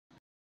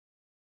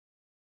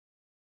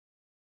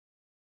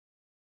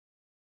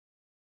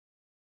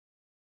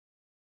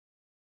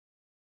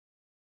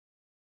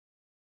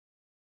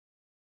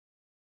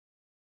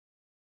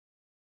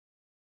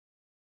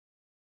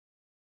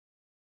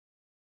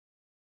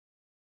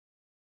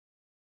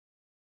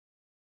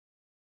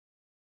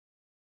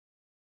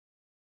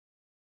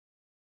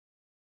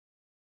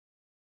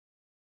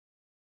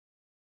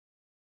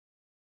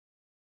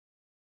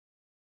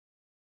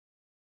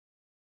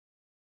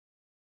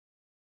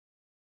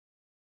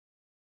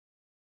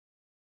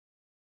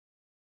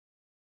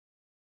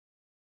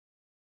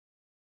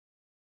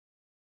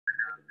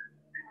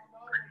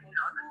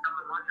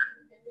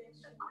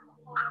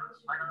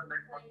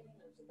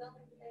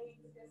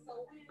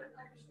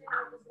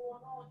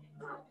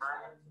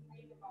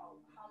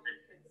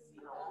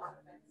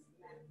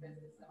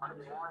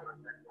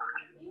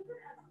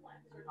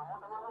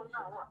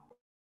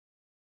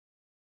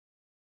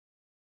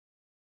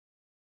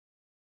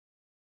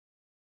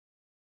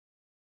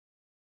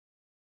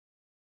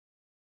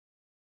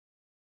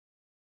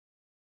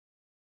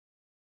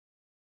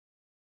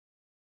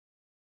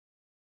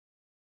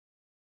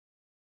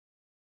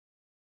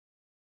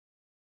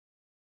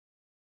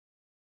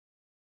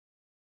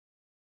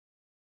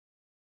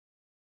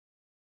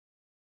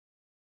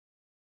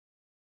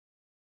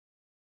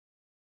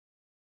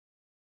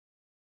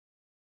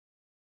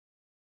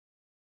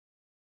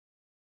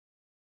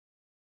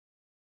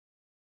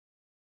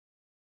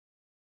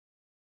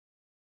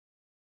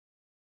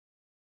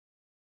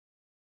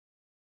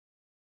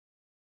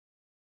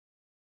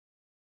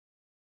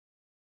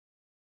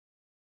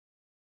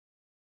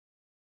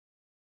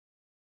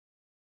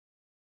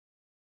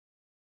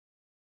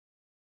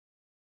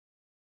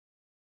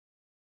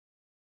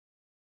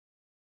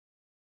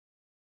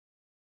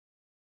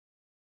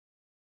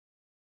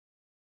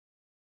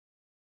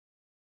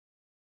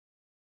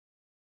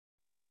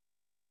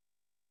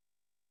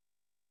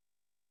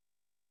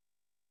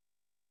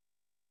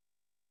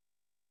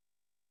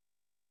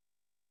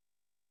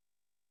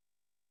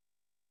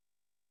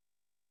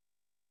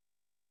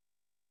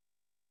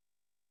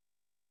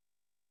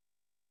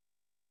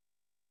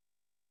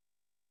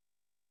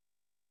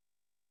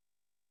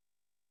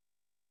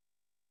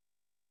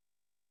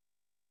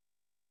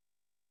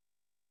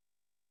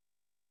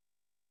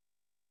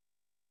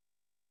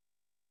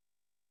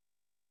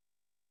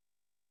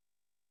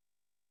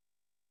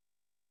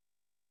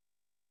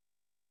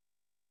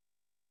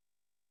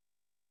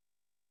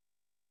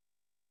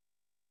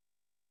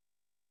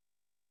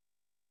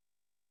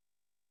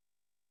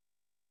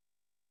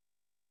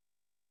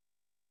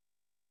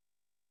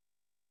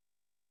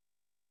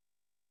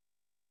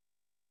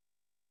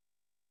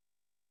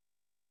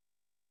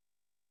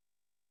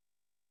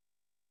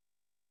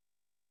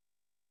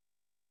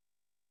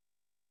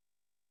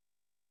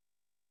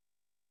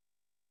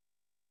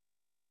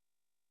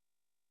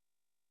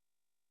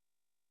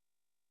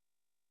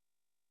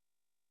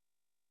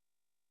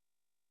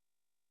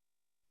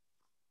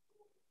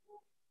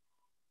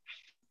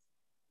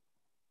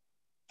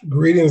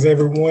Greetings,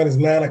 everyone. It's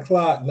 9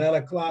 o'clock, 9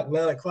 o'clock,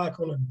 9 o'clock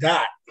on the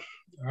dot.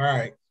 All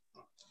right.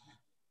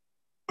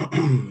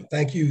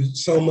 Thank you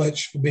so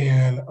much for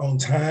being on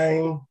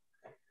time.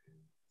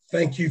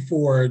 Thank you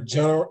for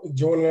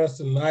joining us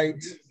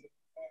tonight.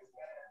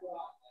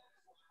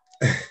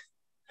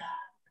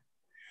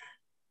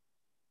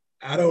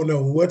 I don't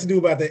know what to do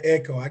about the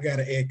echo. I got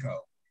an echo.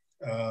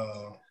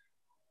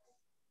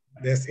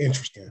 That's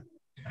interesting.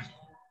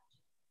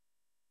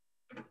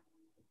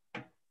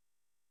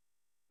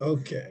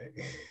 Okay.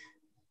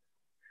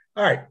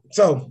 All right.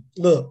 So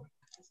look,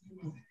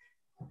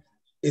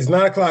 it's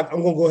 9 o'clock.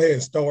 I'm gonna go ahead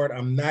and start.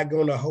 I'm not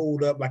gonna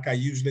hold up like I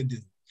usually do.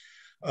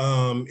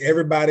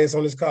 Everybody that's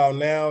on this call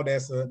now,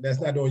 that's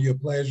not doing you a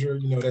pleasure.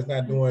 You know, that's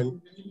not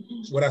doing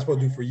what I'm supposed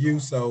to do for you.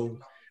 So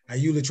I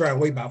usually try and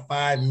wait about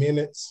 5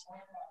 minutes.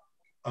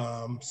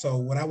 So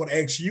what I would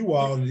ask you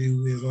all to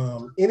do is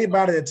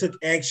anybody that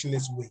took action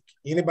this week,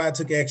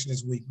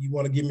 you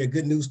want to give me a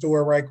good news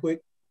story right quick?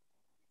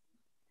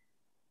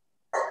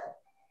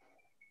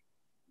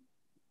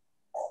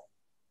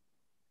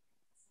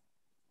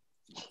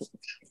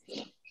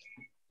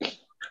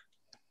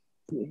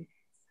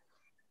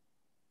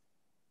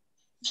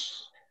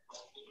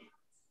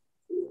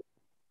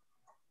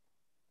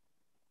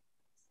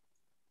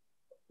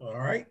 All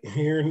right,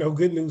 hearing no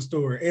good news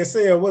story.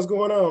 SL, what's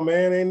going on,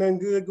 man? Ain't nothing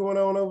good going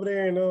on over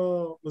there in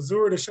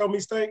Missouri, the Show Me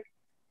State?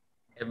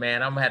 Hey,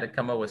 man, I'm gonna have to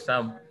come up with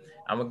something.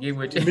 I'm gonna get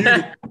with you.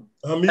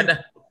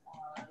 Unmute.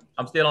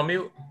 I'm still on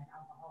mute.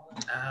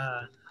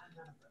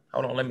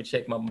 Hold on, let me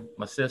check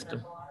my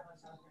system.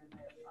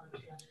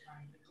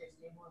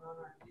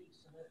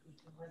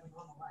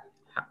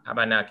 How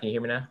about now? Can you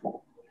hear me now?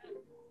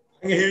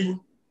 I can hear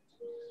you.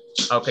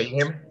 Okay, you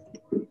hear me?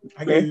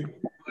 I can hear you.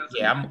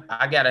 Yeah,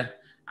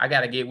 I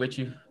gotta get with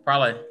you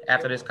probably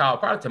after this call,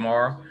 probably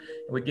tomorrow.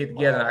 We get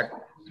together and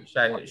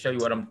I show you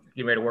what I'm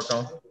getting ready to work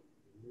on.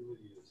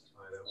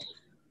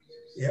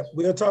 Yep,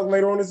 we'll talk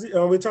later on this.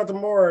 We'll talk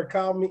tomorrow.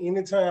 Call me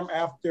anytime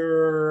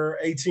after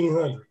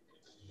 1800.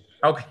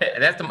 Okay,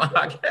 that's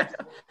tomorrow.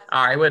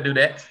 All right, we'll do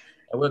that.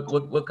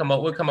 We'll come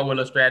up with a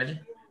little strategy.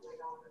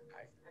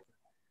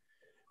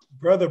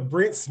 Brother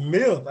Brent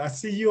Smith, I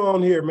see you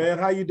on here, man.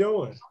 How you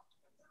doing?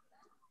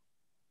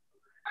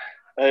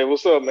 Hey,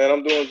 what's up, man?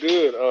 I'm doing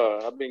good.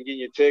 I've been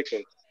getting your text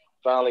and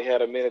finally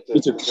had a minute to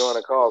join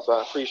the call, so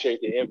I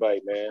appreciate the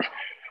invite, man.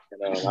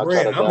 And,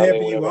 Brent, I'm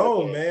happy you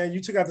on, man. You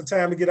took out the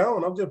time to get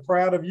on. I'm just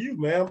proud of you,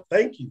 man.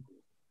 Thank you.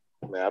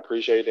 Man, I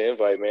appreciate the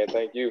invite, man.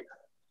 Thank you.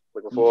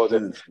 Looking forward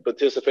to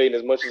participating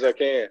as much as I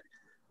can.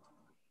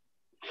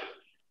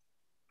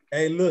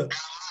 Hey, look.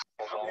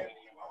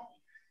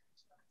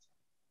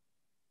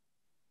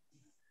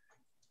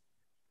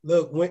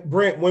 Look,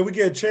 Brent, when we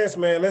get a chance,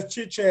 man, let's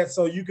chit chat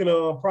so you can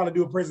probably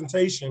do a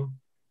presentation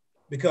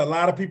because a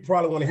lot of people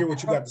probably want to hear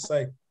what you got to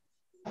say.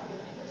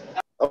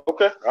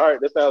 Okay. All right.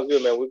 That sounds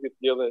good, man. We'll get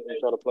together and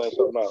try to plan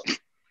something out.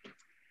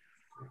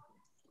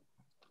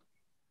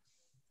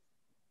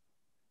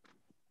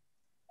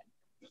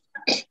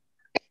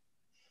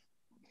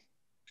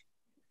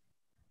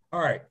 All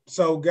right.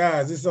 So,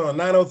 guys, it's on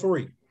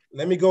 9:03.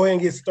 Let me go ahead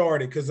and get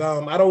started because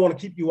I don't want to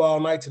keep you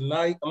all night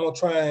tonight. I'm going to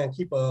try and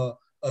keep a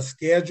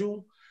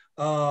schedule.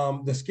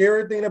 The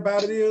scary thing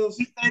about it is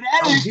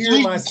I'm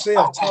hearing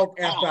myself talk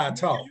after I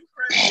talk.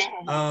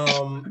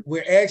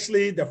 We're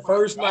actually the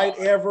first night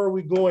ever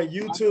we're going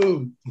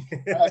YouTube.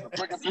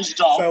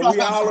 So we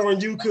all are on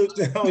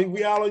YouTube.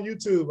 We all on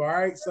YouTube. All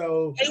right.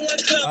 So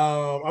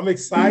I'm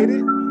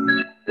excited.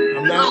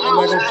 I'm not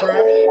gonna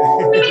cry.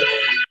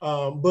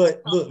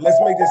 But look, let's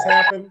make this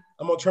happen.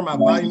 I'm gonna turn my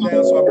volume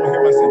down so I won't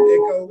hear myself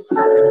echo,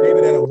 and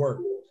maybe that'll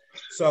work.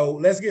 So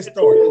let's get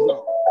started.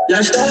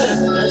 Let's go.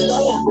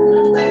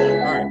 All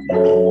right.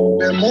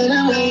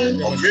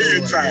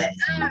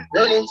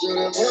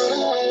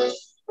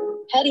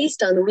 Head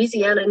east on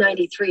Louisiana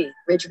 93,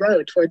 Ridge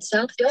Road towards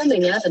South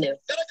Doming Avenue.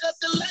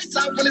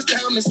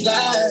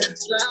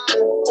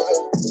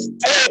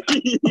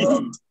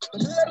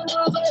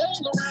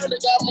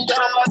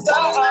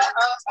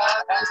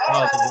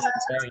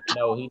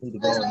 No, he need to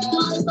go.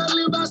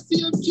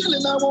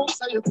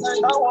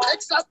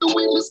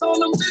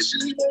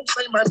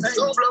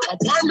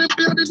 Apartment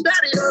building,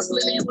 daddy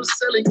hustling, he was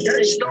selling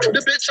cash.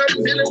 The bitch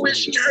I'm dealing with,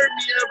 she heard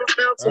me ever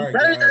felt some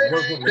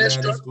pain. This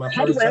is my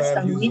first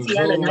time using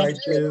Zoom like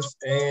this,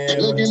 and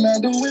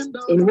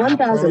in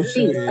 1,000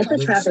 feet at the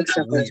traffic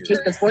circle,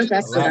 take the 4th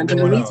exit onto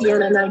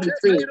Louisiana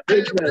 93,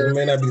 Ridge Road. It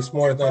may not be the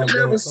smartest thing to do.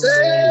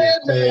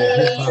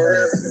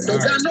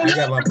 I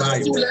got my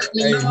volume.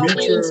 Hey,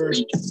 mute your.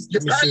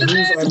 Let me see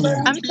who's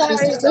unmuted. I'm sorry,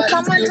 does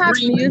someone have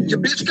music in the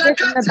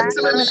background?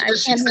 I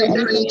can't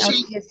hear anything else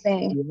you're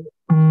saying.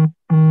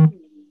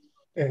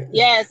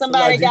 Yeah,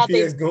 somebody got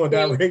GPS going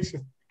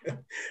directions.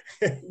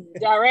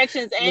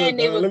 Directions and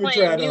they were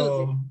playing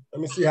music. Let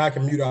me see how I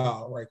can mute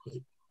all right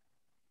quick.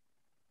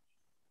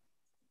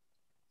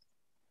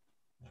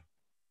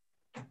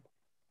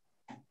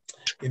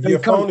 If your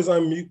phone is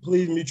on mute,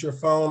 please mute your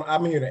phone.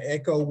 I'm here to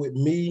echo with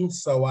me,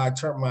 so I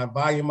turn my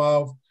volume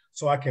off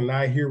so I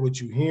cannot hear what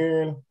you're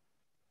hearing.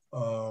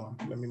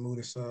 Let me move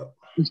this up.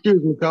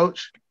 Excuse me,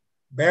 Coach.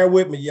 Bear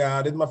with me,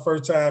 y'all. This is my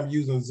first time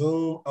using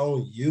Zoom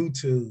on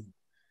YouTube.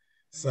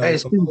 So hey,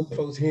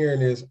 folks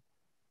hearing this.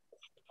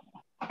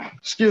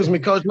 Excuse me,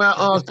 Coach. May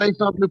I say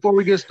something before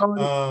we get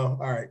started? All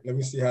right. Let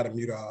me see how to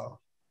mute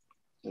all.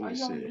 Let me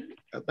see.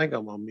 I think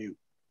I'm on mute.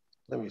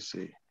 Let me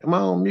see. Am I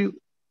on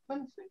mute?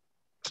 Let me see.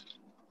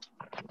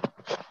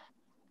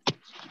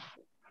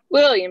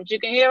 Williams, you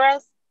can hear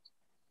us?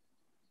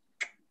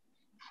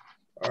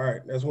 All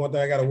right. That's one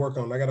thing I got to work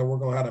on. I got to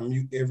work on how to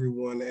mute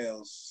everyone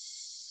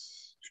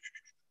else.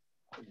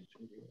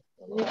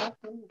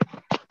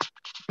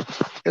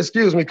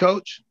 Excuse me,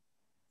 Coach.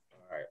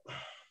 All right.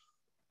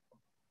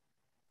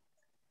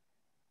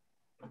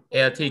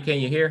 LT, can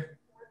you hear?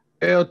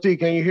 LT,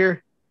 can you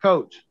hear?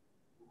 Coach.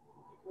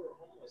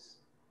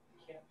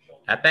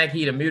 I think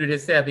he'd have muted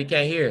himself. He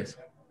can't hear us.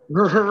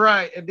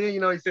 Right. And then, he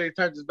said he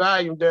turned his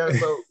volume down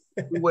so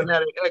we wouldn't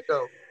have an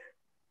echo.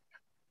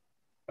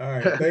 All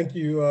right. Thank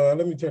you.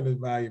 Let me turn this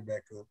volume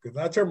back up because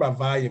I turned my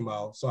volume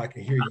off so I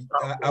can hear you.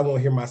 I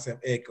won't hear myself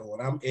echo,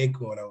 and I'm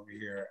echoing over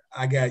here.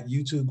 I got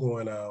YouTube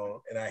going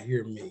on, and I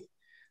hear me.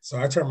 So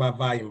I turned my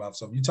volume off.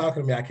 So if you're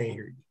talking to me, I can't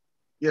hear you.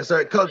 Yes,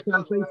 sir. Coach, can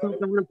I say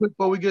something real quick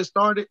before we get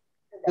started?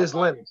 This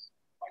Lennox.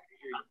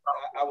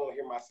 I won't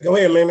hear myself. Go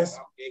ahead, Lennox.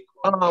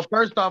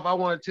 First off, I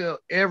want to tell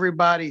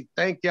everybody,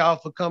 thank y'all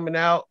for coming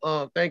out.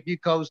 Thank you,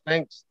 Coach.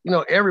 Thanks,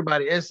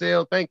 everybody.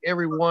 SL, thank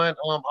everyone,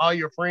 all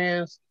your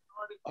friends.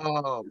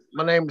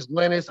 My name is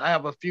Lennox. I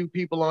have a few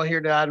people on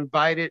here that I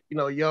invited,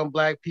 young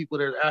Black people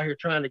that are out here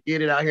trying to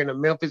get it out here in the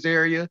Memphis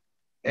area.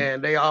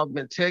 And they all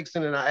been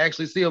texting, and I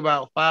actually see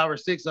about 5 or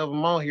 6 of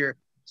them on here.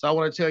 So I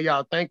want to tell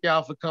y'all, thank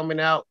y'all for coming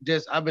out.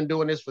 I've been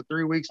doing this for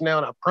 3 weeks now,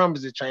 and I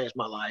promise it changed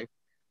my life.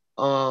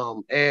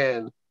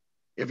 And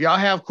if y'all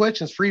have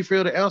questions, feel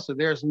free to answer.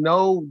 There's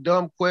no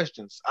dumb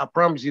questions. I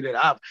promise you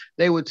that.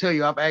 They would tell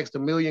you I've asked a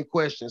million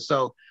questions.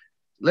 So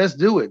let's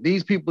do it.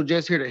 These people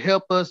just here to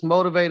help us,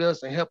 motivate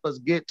us, and help us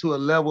get to a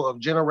level of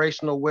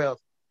generational wealth.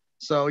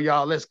 So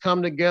y'all, let's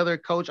come together.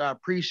 Coach, I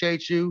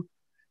appreciate you.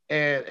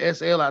 And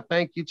SL, I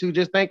thank you too.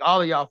 Just thank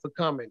all of y'all for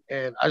coming.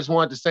 And I just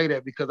wanted to say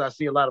that because I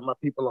see a lot of my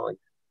people on here.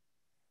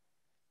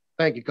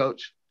 Thank you,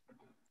 Coach.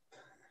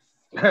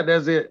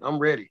 That's it. I'm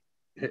ready.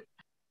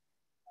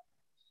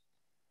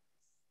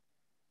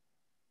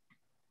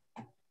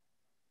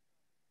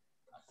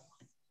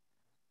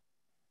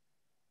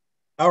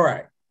 All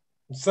right.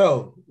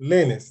 So,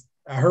 Lennox,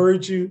 I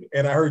heard you,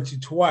 and I heard you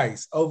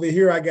twice. Over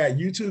here, I got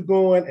YouTube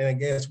going, and I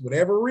guess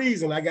whatever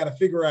reason, I got to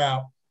figure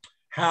out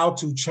how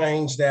to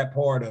change that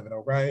part of it,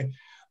 okay?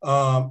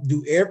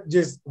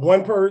 Just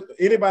one person,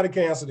 anybody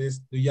can answer this.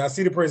 Do y'all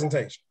see the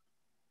presentation?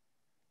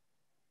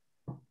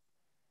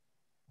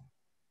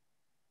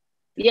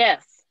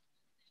 Yes.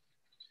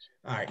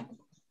 All right.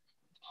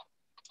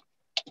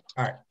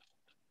 All right.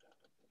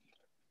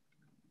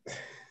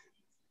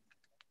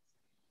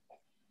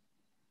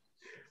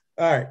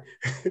 All right.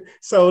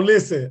 So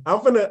listen,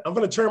 I'm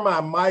gonna turn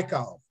my mic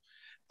off.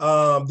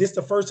 This is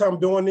the first time I'm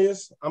doing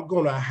this. I'm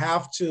gonna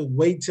have to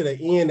wait to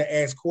the end to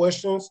ask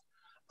questions.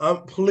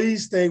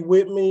 Please stay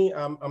with me.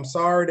 I'm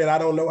sorry that I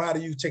don't know how to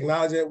use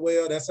technology that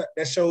well.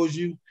 That shows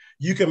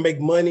you can make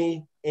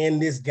money in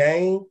this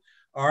game,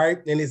 all right,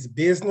 in this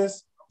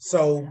business.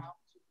 So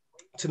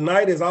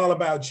tonight is all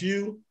about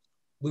you.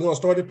 We're gonna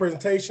start the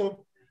presentation.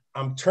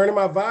 I'm turning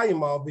my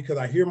volume off because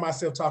I hear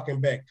myself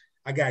talking back.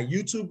 I got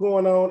YouTube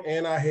going on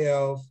and I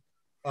have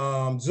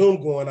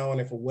Zoom going on,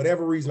 and for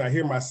whatever reason I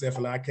hear myself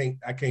and I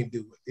can't do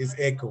it. It's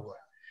echoing.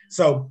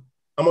 So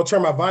I'm gonna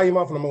turn my volume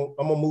off and I'm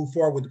gonna move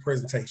forward with the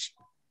presentation.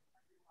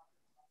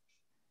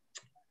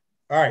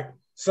 All right.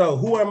 So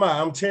who am I?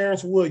 I'm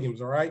Terrence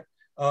Williams. All right.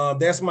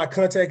 That's my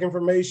contact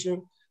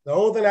information. The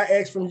only thing I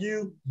ask from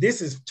you,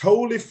 this is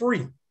totally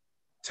free.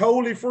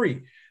 Totally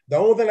free. The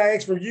only thing I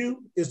ask from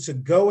you is to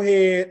go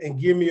ahead and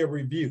give me a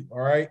review. All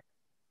right.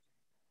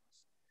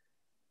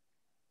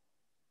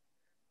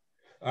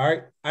 All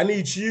right. I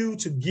need you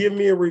to give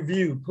me a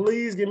review.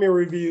 Please give me a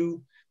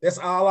review. That's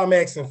all I'm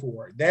asking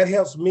for. That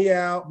helps me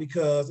out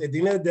because at the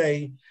end of the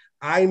day,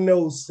 I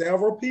know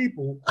several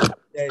people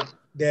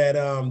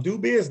that do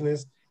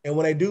business. And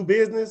when they do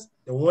business,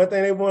 the one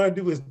thing they want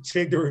to do is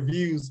check the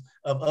reviews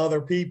of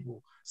other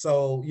people.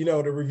 So, you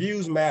know, the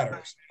reviews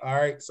matters. All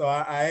right. So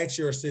I ask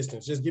your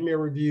assistance. Just give me a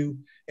review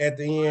at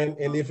the end.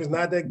 And if it's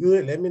not that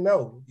good, let me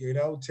know, you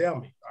know, tell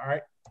me. All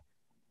right.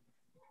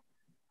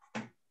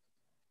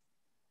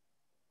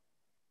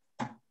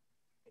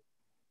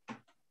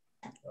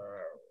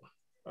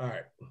 All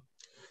right.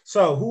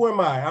 So who am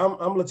I? I'm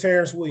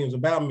LaTerrence Williams.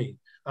 About me.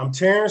 I'm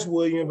Terrence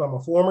Williams. I'm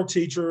a former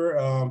teacher,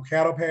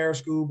 Cattle Parish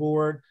School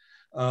Board.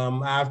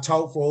 I've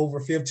taught for over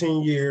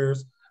 15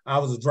 years. I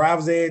was a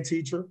driver's ed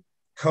teacher,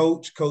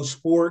 coach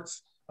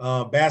sports,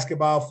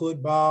 basketball,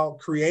 football,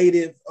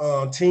 creative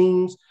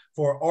teams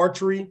for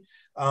archery.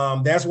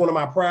 That's one of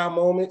my proud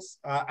moments.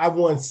 I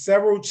won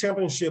several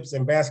championships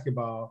in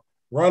basketball,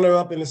 runner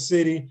up in the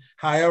city.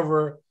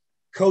 However,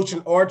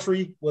 coaching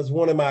archery was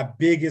one of my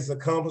biggest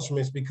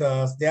accomplishments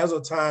because there was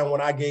a time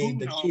when I gave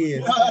the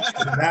kids that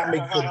did not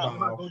make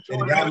football, that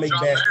did not make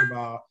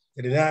basketball,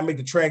 that did not make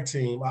the track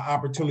team an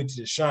opportunity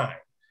to shine.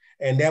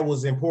 And that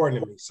was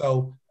important to me.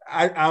 So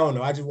I don't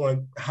know. I just want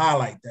to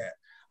highlight that.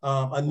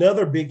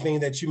 Another big thing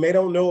that you may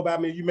don't know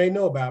about me, you may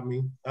know about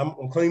me.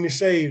 I'm clean and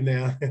shaved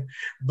now,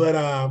 but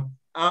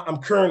I'm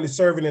currently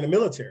serving in the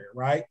military,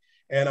 right?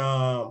 And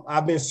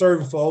I've been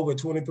serving for over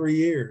 23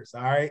 years,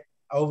 all right?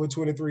 Over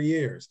 23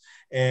 years.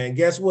 And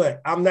guess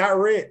what? I'm not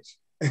rich.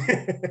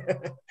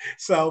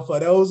 So for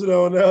those who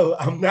don't know,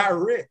 I'm not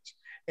rich.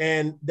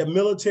 And the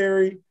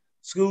military,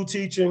 school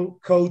teaching,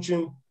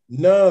 coaching,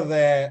 none of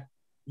that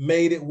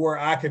made it where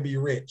I could be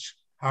rich.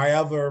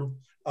 However,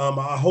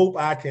 I hope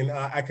I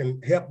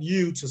can help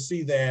you to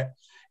see that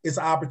it's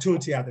an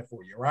opportunity out there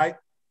for you, right?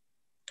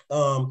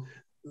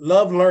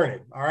 Love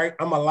learning, all right?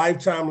 I'm a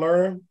lifetime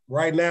learner.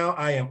 Right now,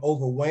 I am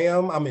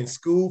overwhelmed. I'm in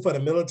school for the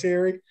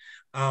military.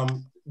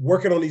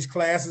 Working on these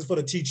classes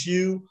to teach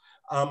you.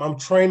 I'm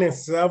training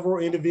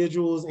several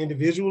individuals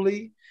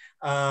individually.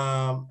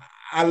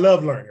 I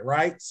love learning,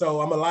 right?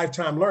 So I'm a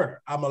lifetime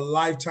learner. I'm a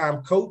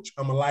lifetime coach.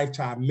 I'm a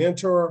lifetime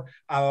mentor.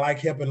 I like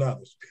helping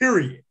others,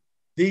 period.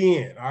 The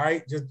end, all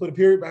right? Just put a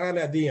period behind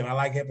that, the end. I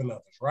like helping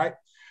others, right?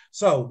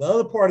 So the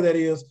other part of that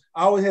is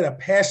I always had a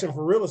passion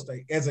for real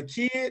estate. As a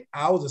kid,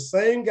 I was the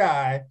same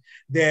guy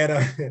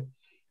that,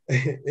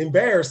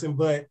 embarrassing,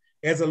 but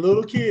as a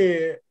little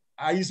kid,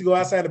 I used to go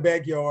outside the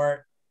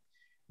backyard.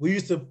 We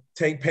used to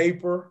take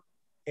paper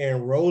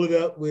and roll it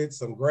up with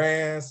some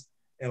grass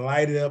and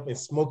light it up and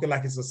smoke it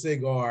like it's a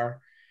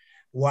cigar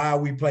while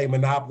we play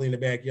Monopoly in the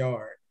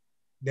backyard.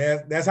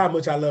 That's how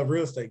much I love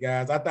real estate,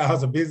 guys. I thought I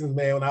was a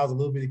businessman when I was a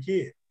little bitty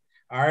kid.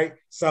 All right.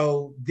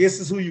 So this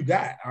is who you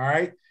got. All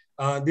right.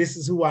 This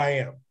is who I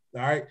am.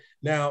 All right.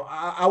 Now,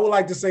 I would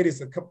like to say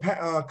this,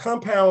 a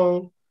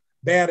compound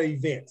bad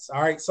events.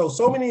 All right.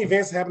 So many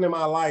events happen in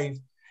my life.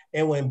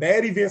 And when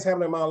bad events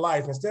happen in my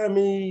life, instead of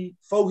me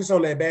focus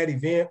on that bad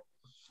event,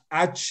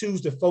 I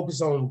choose to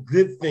focus on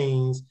good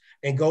things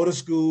and go to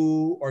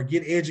school or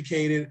get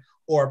educated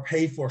or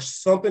pay for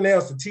something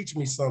else to teach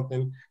me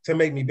something to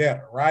make me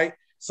better, right?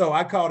 So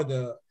I call it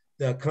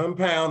the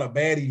compound of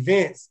bad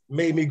events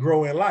made me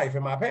grow in life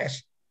and my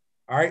passion,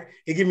 all right?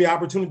 It gave me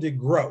opportunity to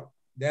grow.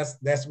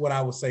 That's what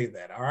I would say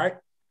that, all right?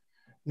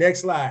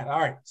 Next slide, all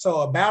right.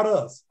 So about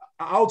us,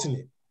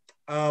 alternate.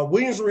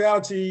 Williams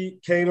Realty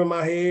came in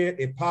my head.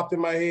 It popped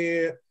in my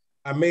head.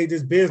 I made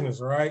this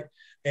business, right?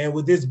 And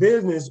with this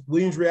business,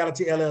 Williams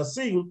Realty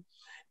LLC,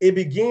 it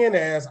began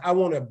as I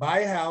want to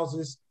buy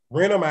houses,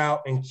 rent them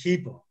out, and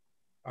keep them,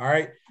 all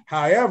right?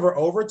 However,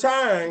 over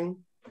time,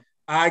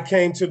 I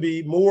came to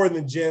be more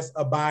than just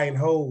a buy and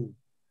hold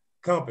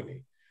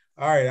company.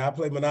 All right, I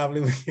play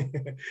Monopoly.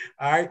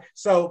 All right,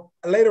 so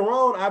later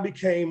on, I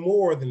became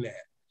more than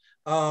that.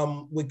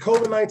 With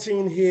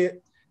COVID-19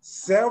 hit,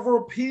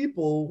 several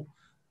people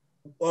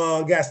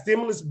got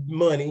stimulus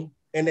money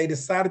and they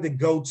decided to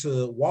go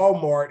to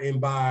Walmart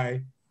and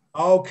buy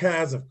all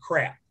kinds of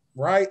crap,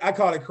 right? I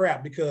call it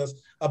crap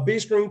because a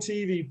big screen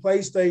TV,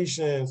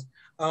 PlayStations,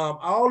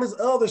 all this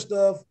other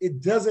stuff,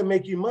 it doesn't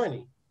make you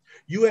money.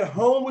 You at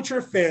home with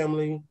your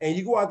family and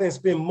you go out there and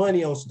spend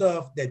money on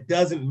stuff that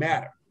doesn't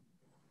matter.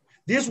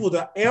 This was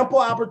an ample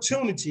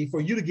opportunity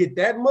for you to get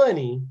that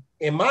money,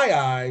 in my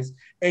eyes,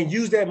 and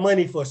use that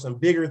money for some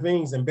bigger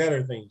things and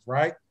better things,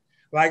 right?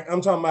 Like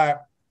I'm talking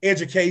about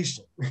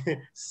education,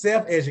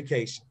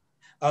 self-education.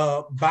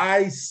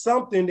 Buy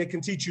something that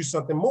can teach you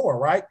something more,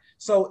 right?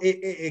 So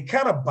it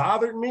kind of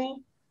bothered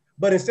me,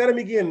 but instead of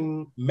me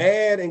getting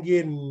mad and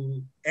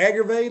getting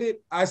aggravated,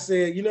 I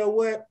said, you know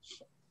what?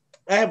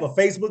 I have a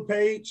Facebook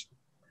page.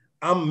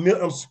 I'm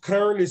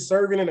currently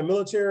serving in the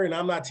military and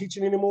I'm not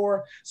teaching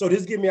anymore. So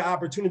this gives me an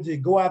opportunity to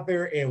go out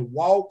there and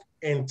walk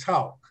and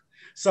talk.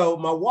 So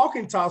my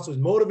walking talks was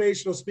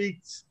motivational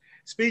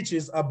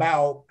speeches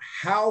about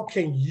how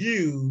can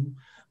you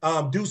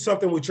do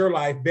something with your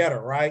life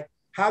better, right?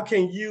 How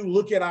can you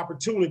look at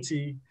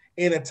opportunity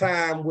in a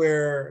time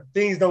where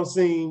things don't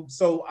seem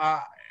so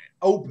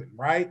open,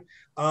 right?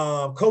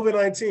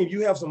 COVID-19,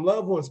 you have some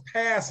loved ones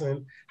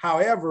passing.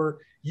 However,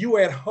 you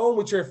at home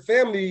with your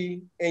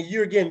family and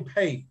you're getting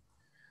paid.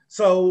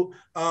 So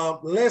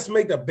let's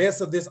make the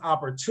best of this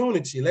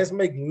opportunity. Let's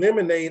make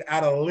lemonade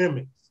out of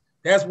lemons.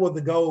 That's what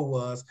the goal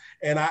was.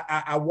 And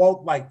I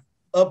walked like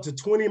up to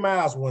 20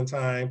 miles one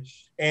time.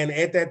 And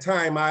at that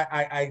time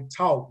I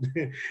talked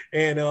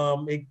and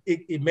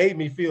it made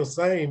me feel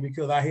sane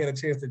because I had a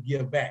chance to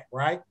give back,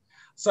 right?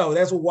 So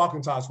that's what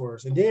walking talks were.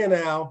 And then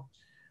now,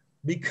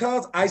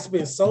 because I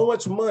spent so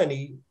much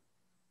money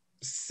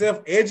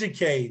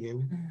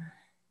self-educating,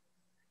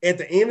 at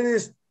the end of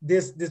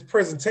this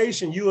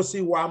presentation, you will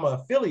see where I'm an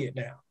affiliate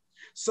now.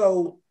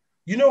 So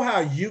you know how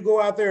you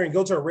go out there and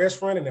go to a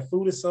restaurant and the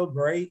food is so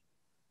great,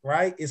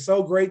 right? It's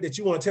so great that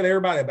you want to tell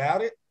everybody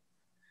about it.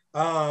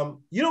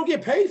 You don't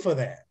get paid for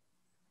that.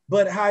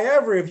 But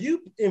however, if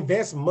you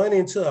invest money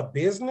into a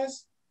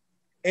business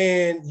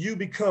and you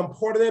become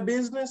part of that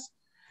business,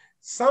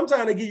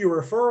 sometimes they give you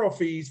referral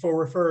fees for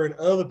referring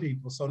other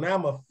people. So now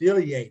I'm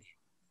affiliated.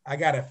 I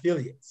got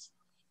affiliates,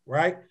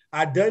 right?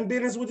 I done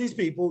business with these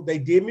people. They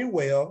did me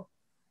well.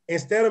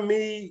 Instead of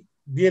me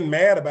being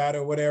mad about it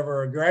or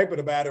whatever, or griping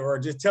about it, or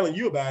just telling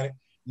you about it,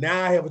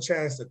 now I have a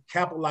chance to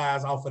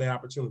capitalize off of that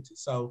opportunity.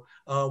 So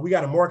we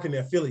got to market the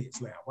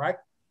affiliates now, right?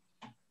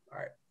 All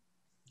right,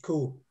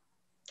 cool.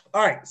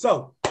 All right,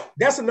 so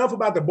that's enough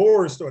about the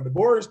boring stuff. The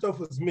boring stuff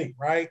was me,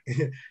 right?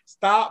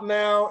 Stop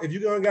now. If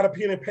you're gonna got a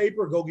pen and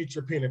paper, go get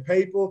your pen and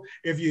paper.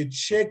 If you're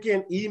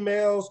checking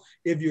emails,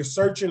 if you're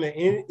searching the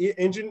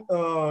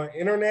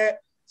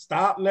internet,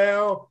 stop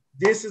now.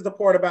 This is the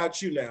part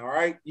about you now, all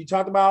right? You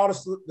talked about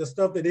all the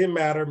stuff that didn't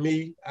matter.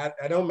 Me,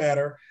 I don't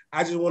matter.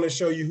 I just want to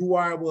show you who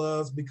I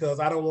was because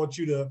I don't want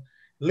you to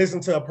listen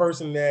to a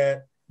person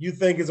that you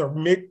think is a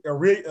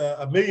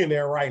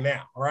millionaire right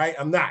now, all right?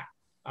 I'm not.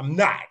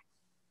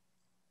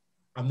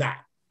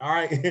 All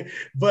right.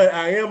 But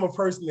I am a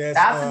person that's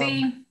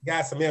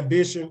got some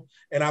ambition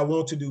and I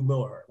want to do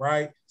more.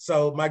 Right.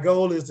 So my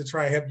goal is to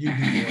try and help you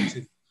do more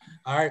too.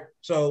 All right.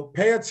 So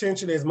pay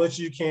attention as much as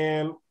you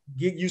can.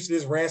 Get used to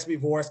this raspy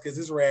voice because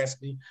it's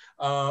raspy.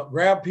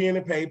 Grab pen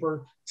and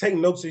paper. Take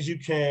notes as you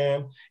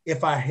can.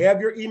 If I have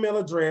your email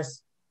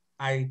address,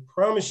 I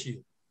promise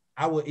you,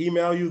 I will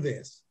email you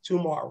this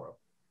tomorrow.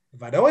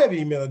 If I don't have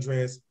your email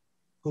address,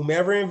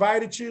 whomever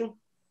invited you,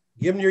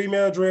 give them your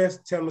email address,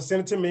 tell them to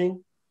send it to me.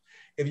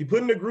 If you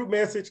put in a group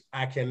message,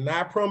 I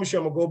cannot promise you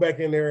I'm gonna go back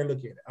in there and look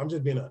at it. I'm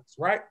just being honest,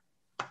 right?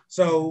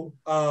 So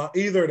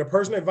either the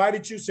person that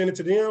invited you, send it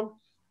to them,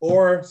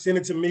 or send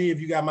it to me if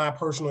you got my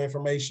personal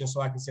information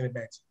so I can send it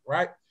back to you,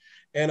 right?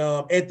 And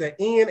at the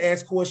end,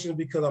 ask questions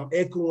because I'm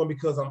echoing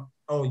because I'm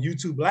on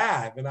YouTube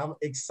Live and I'm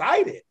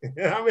excited.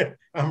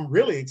 I'm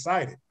really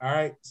excited, all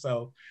right?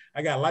 So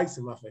I got lights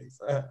in my face.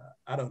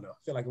 I don't know,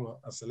 I feel like I'm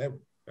a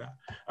celebrity.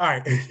 All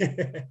right.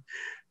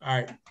 All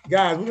right,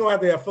 guys, we're gonna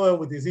have to have fun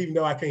with this, even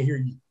though I can't hear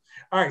you.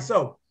 All right,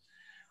 so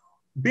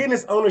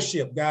business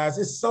ownership, guys.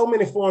 There's so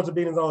many forms of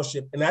business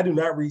ownership, and I do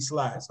not read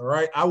slides, all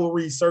right? I will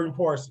read certain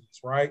parts of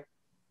this, right?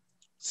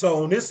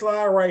 So on this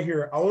slide right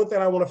here, the only thing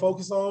I want to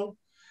focus on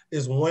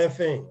is one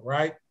thing,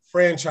 right?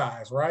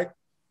 Franchise, right?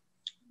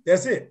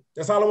 That's it.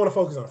 That's all I want to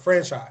focus on,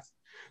 franchise.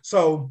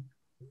 So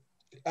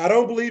I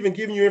don't believe in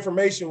giving you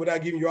information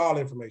without giving you all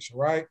information,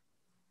 right?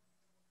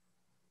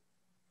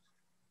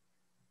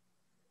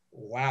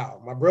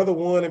 Wow, my brother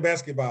won in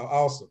basketball.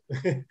 Awesome.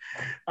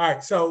 All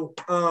right, so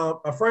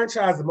a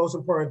franchise is the most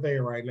important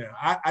thing right now.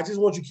 I just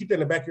want you to keep that in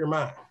the back of your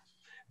mind.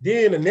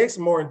 Then the next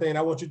important thing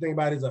I want you to think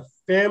about is a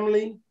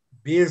family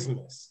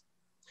business,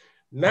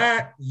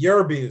 not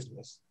your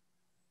business.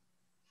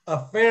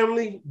 A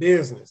family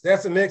business.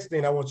 That's the next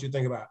thing I want you to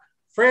think about.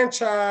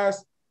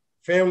 Franchise,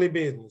 family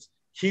business.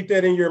 Keep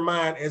that in your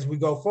mind as we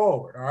go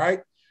forward, all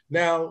right?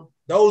 Now,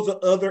 those are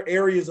other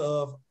areas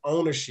of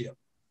ownership.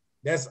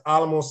 That's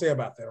all I'm gonna say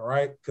about that, all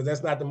right? Because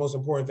that's not the most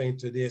important thing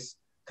to this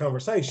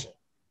conversation.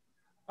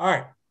 All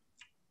right,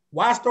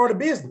 why start a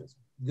business?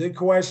 Good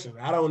question.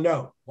 I don't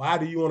know. Why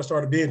do you want to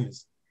start a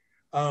business?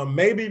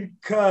 Maybe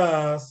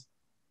because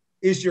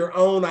it's your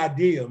own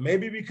idea.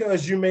 Maybe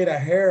because you made a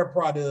hair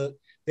product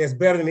that's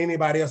better than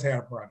anybody else's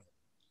hair product.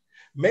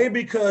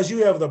 Maybe because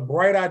you have the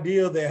bright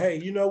idea that,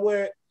 hey, you know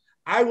what?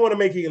 I want to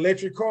make an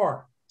electric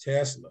car,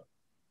 Tesla.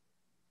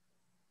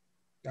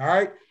 All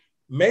right.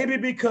 Maybe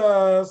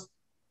because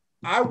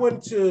I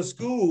went to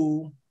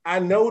school, I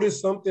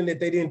noticed something that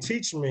they didn't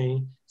teach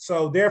me.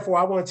 So therefore,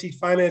 I want to teach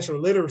financial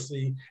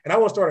literacy, and I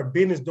want to start a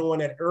business doing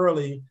that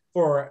early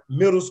for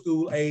middle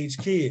school age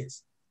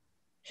kids.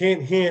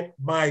 Hint, hint,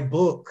 my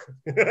book.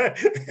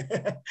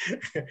 Hint,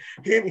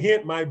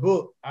 hint, my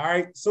book. All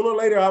right. Sooner or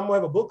later, I'm going to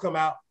have a book come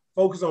out,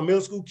 focus on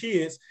middle school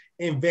kids,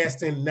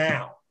 investing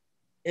now.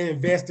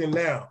 Investing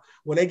now.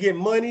 When they get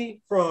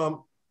money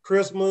from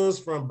Christmas,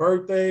 from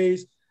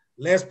birthdays,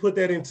 let's put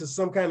that into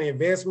some kind of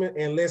investment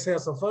and let's have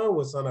some fun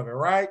with some of it,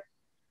 right?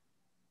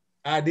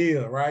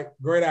 Idea, right?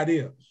 Great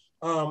idea.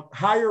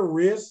 Higher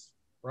risk,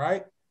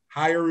 right?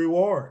 Higher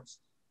rewards.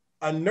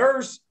 A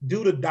nurse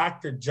do the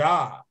doctor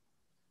job,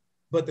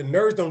 but the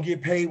nurse don't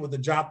get paid what the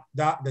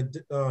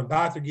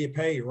doctor get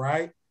paid,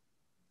 right?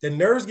 The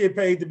nurse get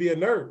paid to be a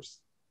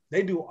nurse.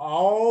 They do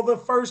all the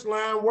first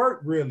line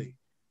work, really.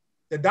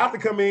 The doctor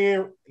come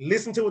in,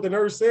 listen to what the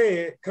nurse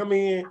said, come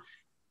in,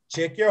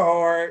 check your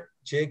heart,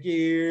 check your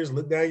ears,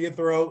 look down your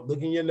throat,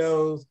 look in your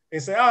nose,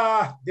 and say,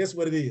 that's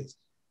what it is.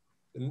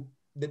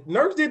 The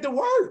nurse did the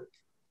work.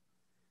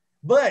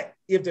 But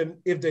if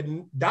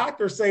the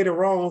doctor say the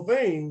wrong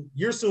thing,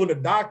 you're suing the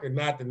doctor,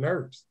 not the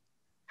nurse.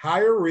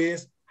 Higher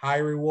risk,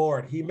 higher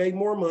reward. He make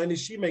more money,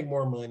 she make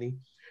more money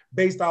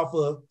based off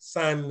of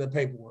signing the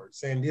paperwork,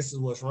 saying this is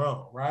what's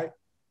wrong, right?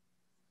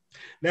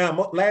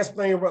 Now, last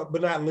thing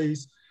but not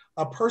least,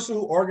 a person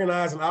who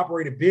organized and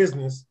operated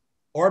business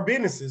or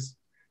businesses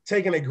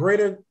taking a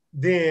greater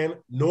than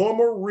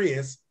normal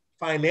risk,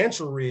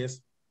 financial risk,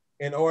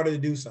 in order to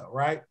do so,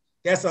 right?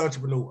 That's an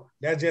entrepreneur.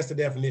 That's just the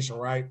definition,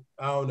 right?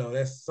 I don't know.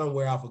 That's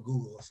somewhere off of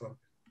Google or something.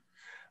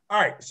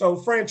 All right, so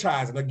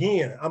franchising.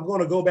 Again, I'm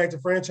going to go back to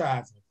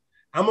franchising.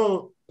 I'm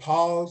going to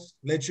pause,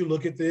 let you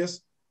look at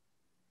this.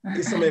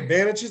 There's some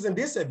advantages and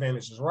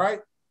disadvantages, right?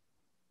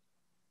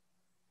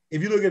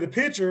 If you look at the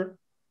picture,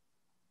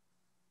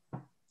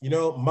 you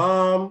know,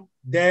 mom,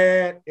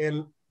 dad,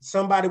 and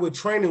somebody with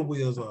training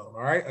wheels on, all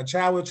right? A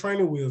child with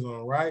training wheels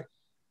on, right?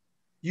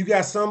 You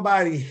got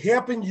somebody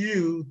helping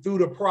you through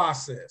the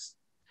process.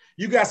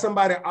 You got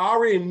somebody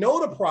already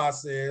know the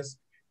process,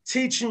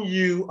 teaching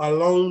you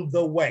along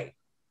the way.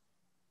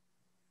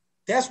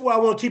 That's what I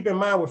want to keep in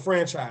mind with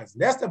franchising.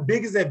 That's the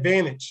biggest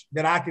advantage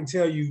that I can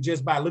tell you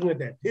just by looking at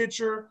that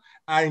picture.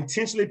 I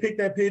intentionally picked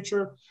that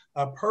picture.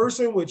 A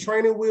person with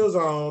training wheels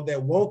on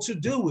that want to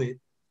do it,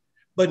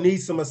 but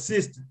needs some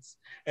assistance.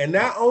 And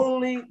not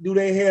only do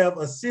they have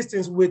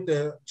assistance with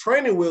the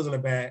training wheels in the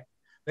back,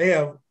 they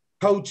have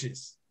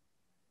coaches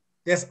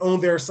that's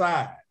on their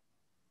side.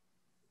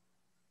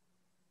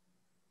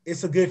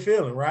 It's a good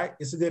feeling, right?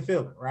 It's a good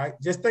feeling, right?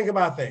 Just think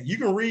about that. You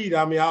can read,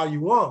 all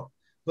you want,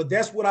 but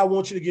that's what I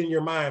want you to get in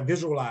your mind.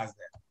 Visualize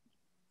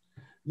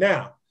that.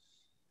 Now,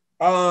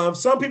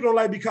 some people don't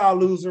like to be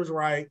called losers,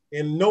 right?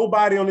 And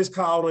nobody on this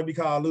call want to be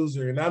called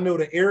loser. And I know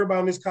that everybody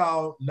on this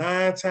call,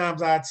 9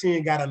 times out of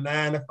 10, got a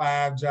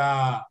 9-to-5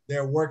 job.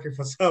 They're working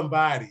for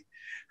somebody.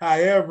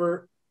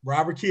 However,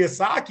 Robert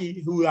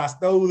Kiyosaki, who I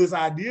stole this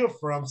idea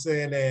from,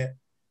 saying that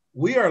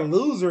we are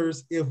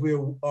losers if we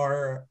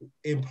are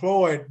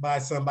employed by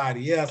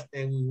somebody else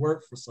and we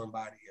work for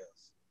somebody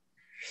else.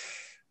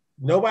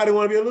 Nobody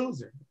want to be a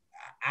loser.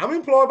 I'm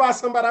employed by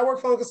somebody. I work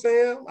for Uncle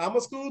Sam. I'm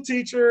a school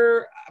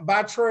teacher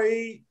by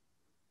trade.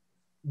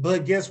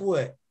 But guess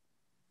what?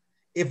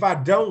 If I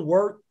don't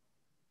work,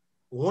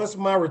 once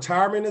my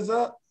retirement is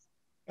up,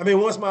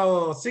 once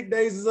my sick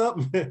days is up,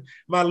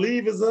 my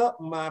leave is up,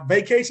 my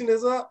vacation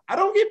is up, I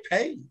don't get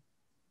paid.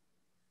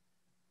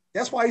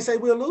 That's why you say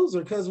we're a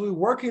loser, because we're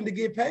working to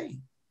get paid.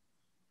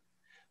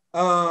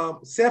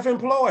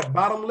 Self-employed,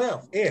 bottom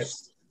left,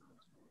 S.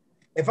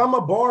 If I'm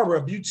a barber,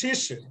 a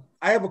beautician,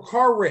 I have a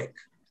car wreck,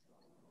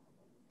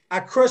 I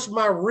crushed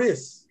my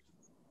wrist.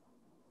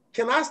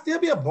 Can I still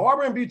be a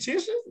barber and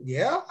beautician?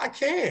 Yeah, I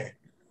can.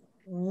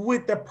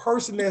 With the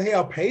person that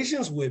have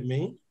patience with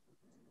me.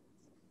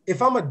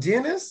 If I'm a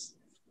dentist,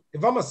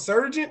 if I'm a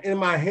surgeon and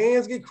my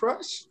hands get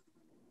crushed,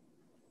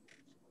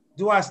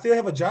 do I still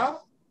have a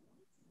job?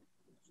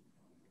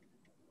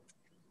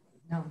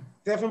 No.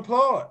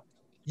 Self-employed.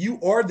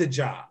 You are the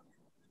job.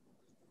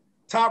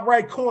 Top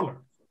right corner,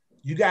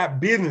 you got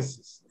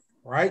businesses,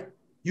 right?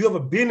 You have a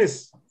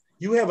business.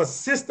 You have a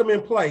system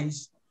in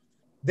place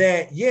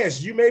that,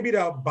 yes, you may be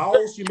the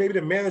boss, you may be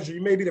the manager,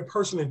 you may be the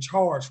person in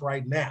charge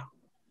right now,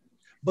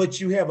 but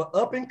you have an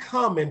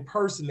up-and-coming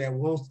person that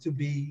wants to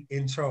be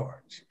in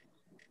charge.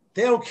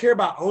 They don't care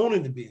about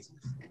owning the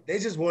business. They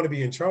just want to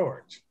be in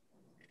charge.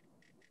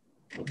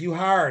 You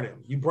hire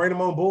them. You bring them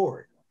on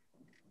board.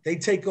 They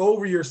take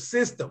over your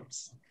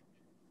systems.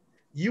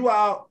 You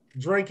out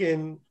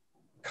drinking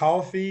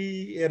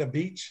coffee at a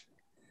beach.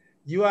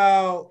 You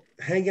out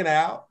hanging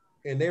out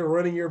and they're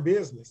running your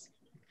business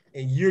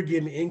and you're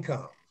getting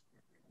income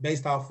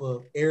based off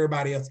of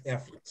everybody else's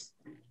efforts.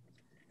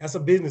 That's a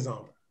business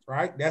owner,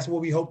 right? That's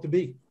what we hope to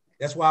be.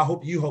 That's why I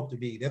hope you hope to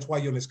be. That's why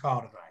you're on this call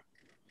tonight.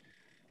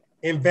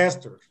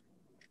 Investors,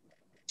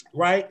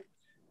 right?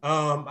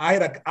 I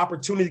had an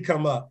opportunity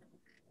come up.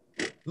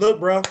 Look,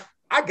 bro,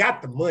 I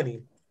got the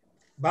money,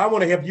 but I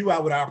want to help you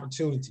out with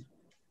opportunity.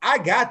 I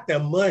got the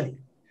money.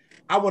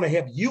 I want to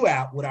help you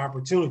out with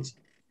opportunity.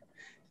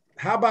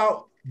 How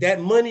about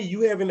that money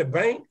you have in the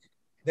bank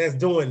that's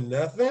doing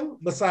nothing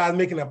besides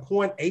making a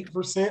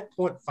 0.8%,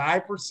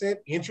 0.5%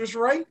 interest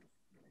rate?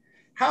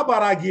 How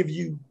about I give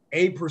you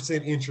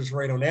 8% interest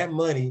rate on that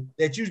money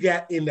that you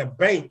got in the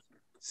bank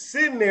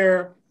sitting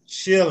there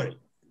chilling?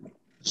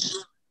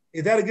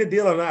 Is that a good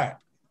deal or not?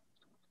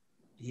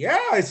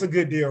 Yeah, it's a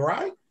good deal,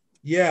 right?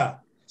 Yeah.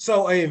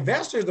 So an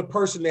investor is the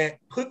person that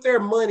put their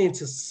money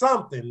into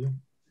something,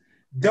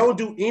 don't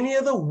do any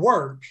of the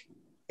work,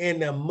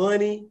 and the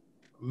money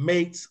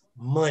makes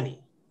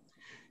money.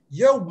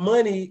 Your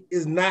money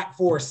is not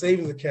for a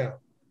savings account.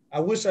 I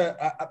wish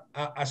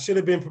I should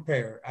have been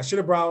prepared. I should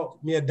have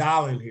brought me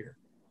 $1 in here.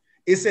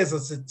 It says a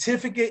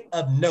certificate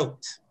of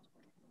note,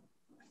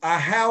 a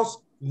house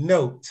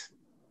note,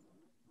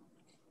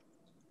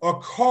 a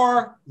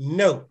car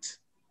note.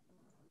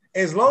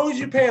 As long as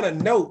you're paying a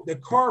note, the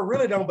car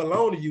really don't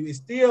belong to you. It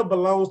still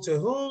belongs to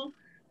whom?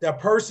 The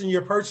person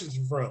you're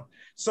purchasing from.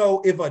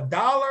 So if $1,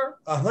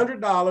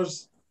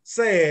 $100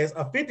 says,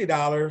 a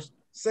 $50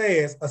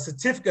 says a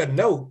certificate of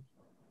note,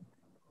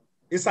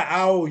 it's an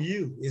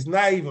IOU. It's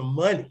not even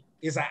money.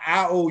 It's an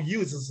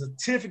IOU. It's a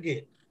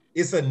certificate.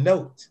 It's a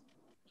note.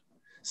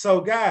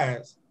 So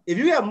guys, if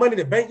you have money in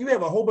the bank, you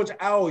have a whole bunch of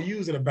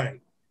IOUs in the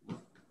bank.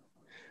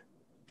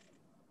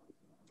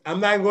 I'm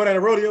not going down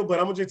the rodeo, but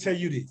I'm going to just tell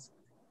you this.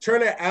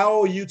 Turn that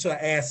IOU to an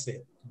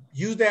asset.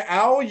 Use that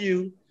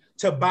IOU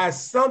to buy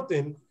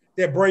something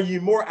that brings you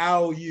more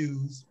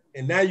IOUs,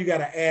 and now you got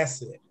an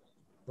asset,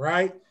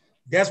 right?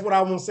 That's what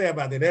I want to say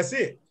about that. That's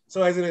it.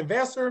 So as an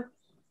investor,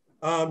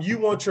 you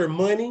want your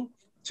money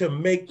to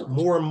make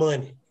more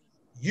money.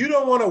 You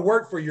don't want to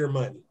work for your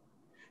money.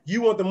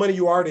 You want the money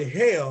you already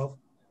have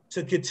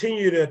to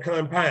continue to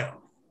compound.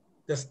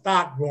 The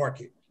stock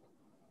market,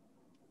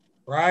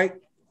 right?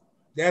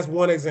 That's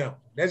one example.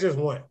 That's just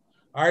one.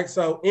 All right,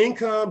 so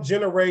income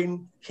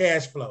generating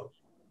cash flow.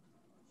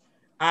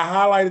 I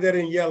highlighted that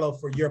in yellow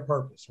for your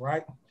purpose,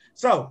 right?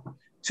 So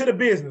to the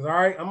business, all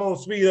right? I'm going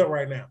to speed up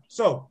right now.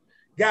 So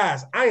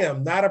guys, I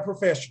am not a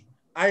professional.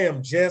 I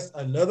am just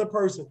another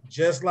person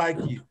just like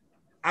you.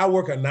 I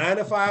work a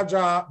 9-to-5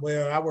 job.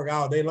 Well, I work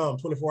all day long,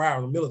 24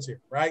 hours in the military,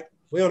 right?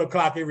 We're on the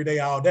clock every day,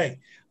 all day,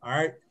 all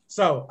right?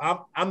 So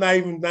I'm not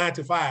even 9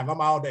 to 5.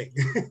 I'm all day.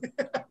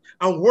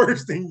 I'm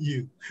worse than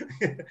you.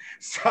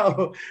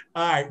 So,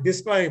 all right,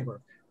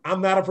 disclaimer. I'm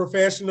not a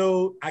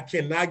professional. I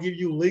cannot give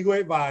you legal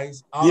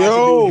advice. All I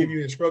can do is give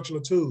you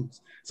instructional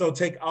tools. So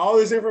take all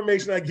this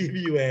information I give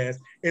you as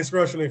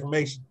instructional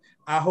information.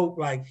 I hope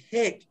like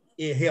heck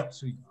it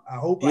helps you. I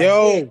hope like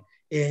heck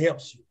it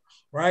helps you,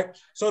 right?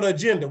 So the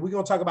agenda, we're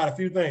going to talk about a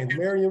few things.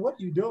 Marion, what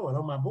are you doing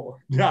on my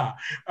board? Nah.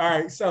 All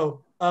right,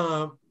 so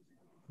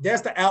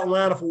that's the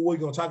outline of what we're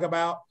going to talk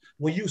about.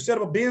 When you set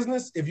up a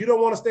business, if you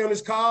don't want to stay on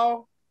this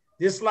call,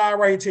 this slide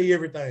right here tell you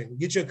everything.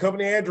 Get your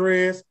company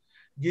address,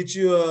 get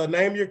your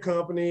name of your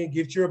company,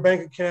 get your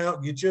bank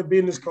account, get your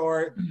business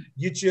card,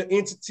 get your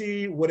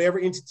entity, whatever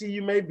entity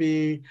you may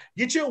be,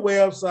 get your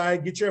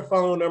website, get your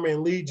phone number,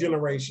 and lead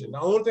generation.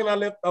 The only thing I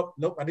left, oh,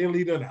 nope, I didn't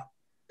leave that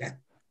out.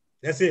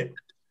 That's it.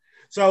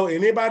 So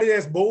anybody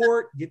that's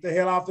bored, get the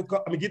hell off the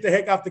call. I mean, get the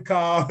heck off the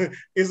call.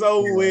 It's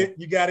over with.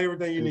 You got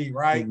everything you need,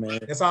 right?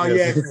 That's all you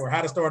ask for,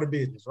 how to start a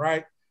business,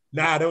 right?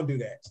 Nah, don't do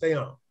that. Stay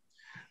on.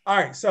 All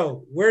right,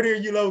 so where are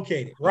you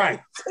located?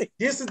 Right.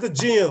 This is the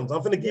gyms.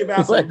 I'm going to give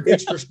out some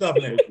extra stuff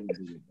now.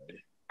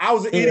 I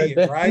was an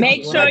idiot, right?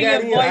 Make sure your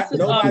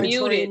voices are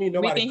muted.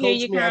 Nobody we can hear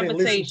your coached me. I didn't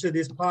listen conversation. to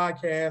this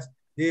podcast,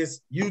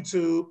 this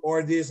YouTube,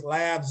 or this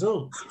live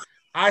Zoom.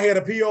 I had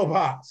a P.O.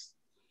 box.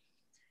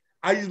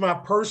 I use my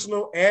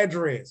personal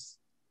address.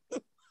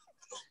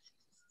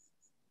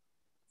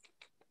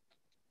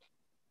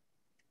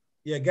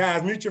 Yeah,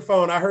 guys, mute your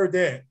phone. I heard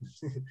that.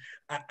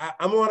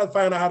 I'm going to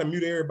find out how to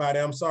mute everybody.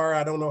 I'm sorry.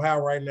 I don't know how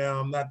right now.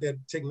 I'm not that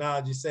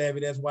technology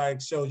savvy. That's why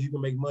it shows you can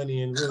make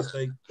money in real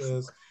estate,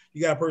 because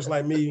you got a person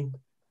like me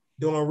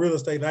doing real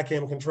estate and I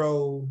can't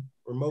control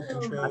remote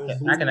control.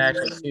 I can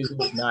actually see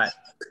who's not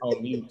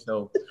on mute.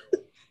 So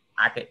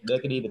they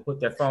could either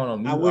put their phone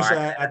on mute. I wish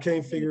I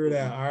can't figure it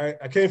out. All right.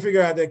 I can't figure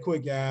it out that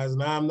quick, guys.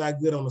 Now I'm not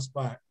good on the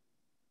spot.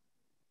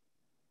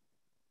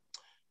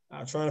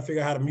 I'm trying to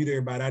figure out how to mute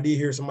everybody. I did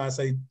hear somebody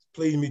say,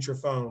 please mute your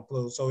phone,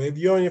 please. So if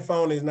you're on your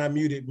phone and it's not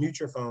muted, mute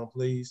your phone,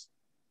 please.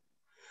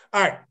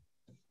 All right,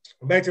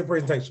 back to the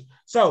presentation.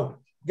 So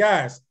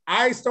guys,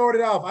 I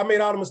started off, I made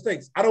all the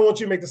mistakes. I don't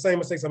want you to make the same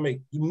mistakes I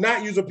made. Do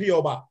not use a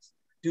P.O. box.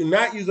 Do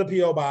not use a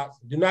P.O. box.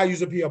 Do not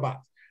use a P.O. box.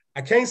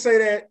 I can't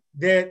say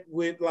that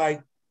with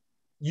like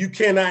you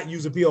cannot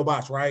use a P.O.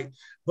 box, right?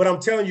 But I'm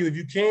telling you, if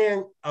you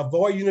can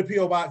avoid using a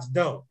P.O. box,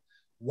 don't.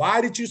 Why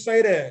did you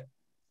say that,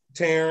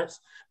 Terrence?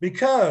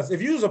 Because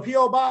if you use a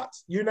P.O.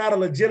 box, you're not a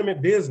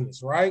legitimate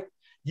business, right?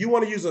 You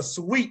want to use a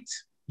suite.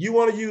 You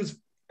want to use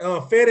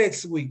FedEx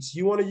suites.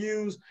 You want to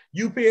use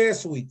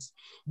UPS suites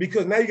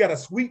because now you got a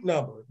suite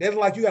number. That's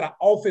like you got an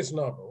office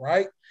number,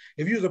 right?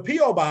 If you use a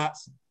P.O.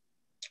 box,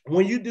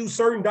 when you do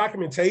certain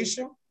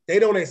documentation, they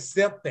don't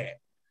accept that.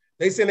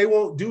 They say they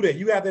won't do that.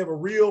 You have to have a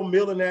real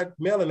mailing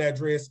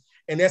address,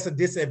 and that's a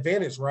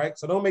disadvantage, right?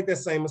 So don't make that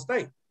same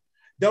mistake.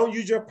 Don't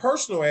use your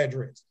personal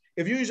address.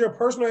 If you use your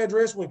personal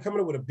address when coming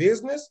up with a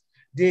business,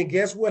 then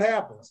guess what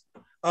happens?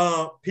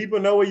 People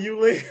know where you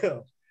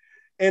live.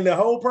 And the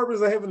whole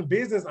purpose of having a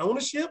business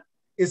ownership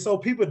is so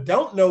people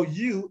don't know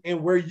you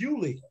and where you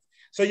live.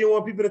 So you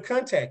want people to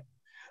contact you.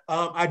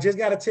 I just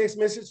got a text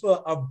message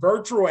for a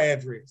virtual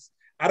address.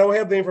 I don't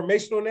have the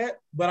information on that,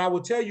 but I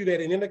will tell you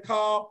that in the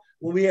call,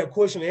 when we have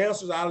question and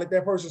answers, I'll let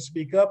that person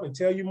speak up and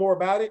tell you more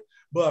about it.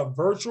 But a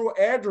virtual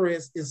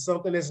address is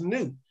something that's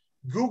new.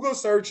 Google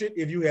search it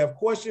if you have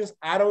questions.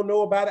 I don't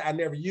know about it. I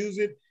never use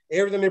it.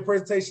 Everything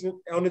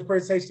on this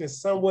presentation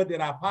is somewhat that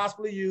I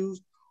possibly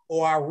used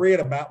or I read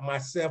about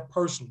myself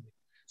personally.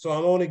 So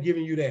I'm only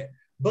giving you that.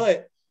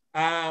 But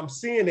I'm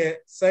seeing that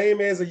same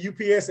as a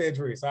UPS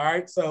address, all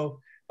right? So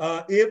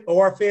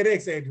or a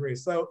FedEx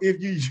address. So if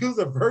you use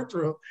a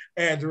virtual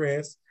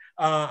address,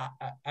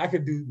 I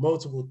could do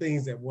multiple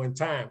things at one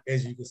time,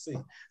 as you can see.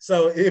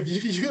 So if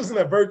you're using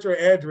a virtual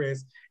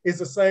address, it's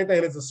the same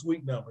thing as a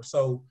suite number.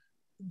 So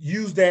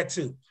use that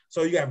too.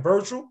 So you got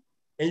virtual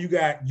and you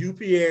got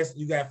UPS,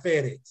 you got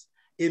FedEx.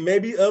 It may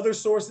be other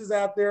sources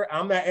out there.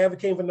 I'm not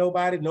advocating for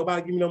nobody.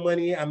 Nobody give me no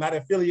money. I'm not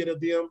an affiliate of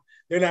them.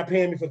 They're not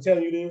paying me for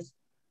telling you this.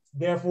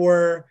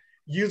 Therefore,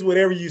 use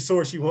whatever you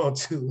source you want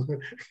to.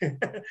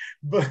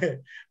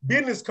 But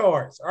business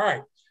cards. All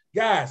right,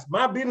 guys,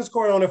 my business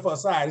card on it for a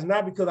side. It's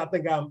not because I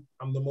think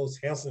I'm the most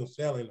handsome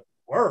fella in the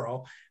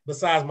world.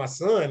 Besides my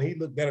son, he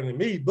looked better than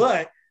me.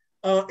 But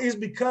it's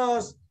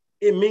because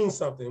it means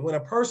something. When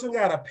a person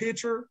got a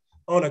picture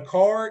on a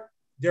card,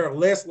 they're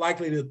less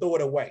likely to throw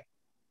it away.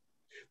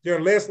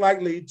 They're less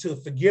likely to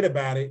forget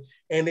about it,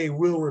 and they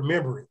will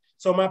remember it.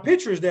 So my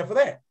picture is there for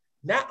that.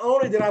 Not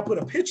only did I put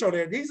a picture on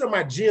there, these are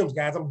my gems,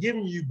 guys. I'm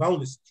giving you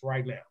bonuses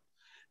right now.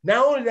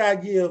 Not only did I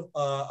give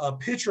a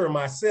picture of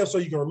myself so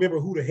you can remember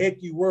who the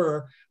heck you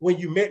were when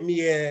you met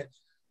me at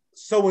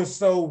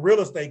so-and-so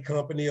real estate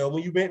company, or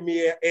when you met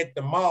me at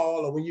the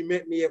mall, or when you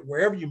met me at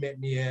wherever you met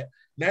me at.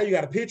 Now you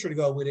got a picture to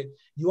go with it.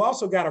 You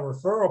also got a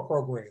referral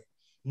program.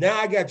 Now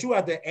I got you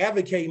out there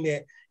advocating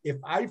that if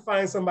I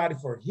find somebody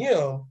for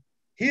him,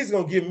 he's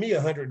going to give me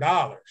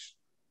 $100.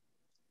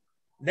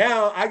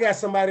 Now I got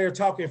somebody there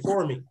talking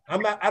for me. I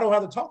don't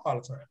have to talk all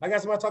the time. I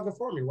got somebody talking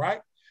for me,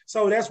 right?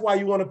 So that's why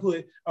you want to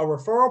put a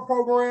referral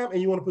program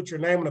and you want to put your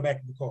name on the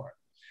back of the card.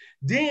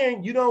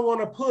 Then you don't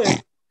want to put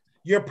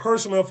your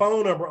personal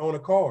phone number on the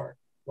card,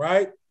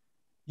 right?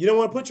 You don't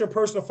want to put your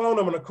personal phone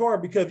number on the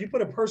card, because if you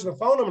put a personal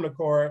phone number on the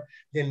card,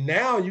 then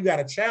now you got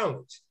a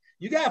challenge.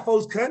 You got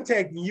folks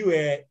contacting you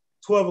at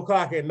 12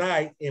 o'clock at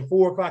night and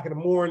 4 o'clock in the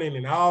morning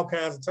and all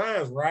kinds of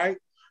times, right?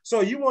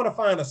 So you want to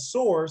find a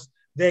source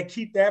that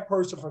keep that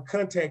person from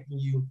contacting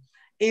you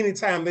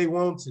anytime they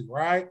want to,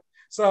 right?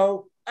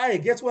 So, hey,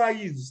 guess what I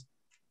use?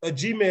 A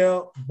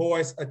Gmail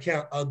voice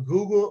account, a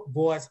Google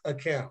voice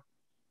account.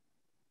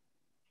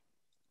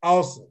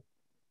 Awesome.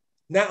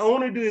 Not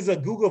only is a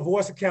Google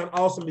voice account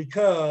awesome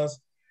because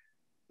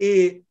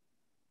it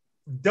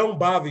don't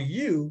bother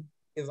you,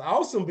 it's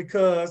awesome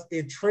because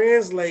it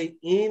translates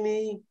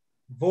any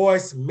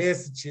voice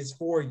messages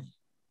for you.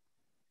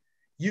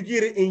 You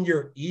get it in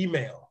your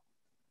email.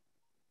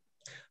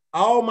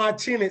 All my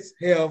tenants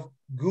have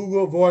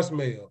Google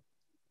voicemail.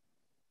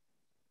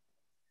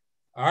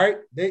 All right,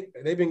 they've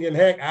been getting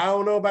hacked. I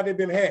don't know about they've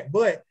been hacked,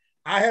 but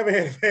I haven't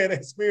had a bad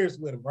experience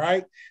with them,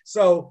 right?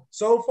 So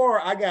far,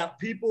 I got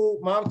people,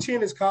 my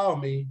tenants call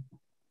me.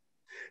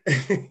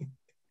 All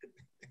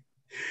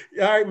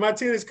right, my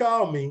tenants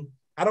call me.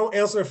 I don't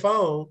answer the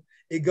phone.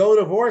 It go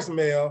to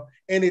voicemail,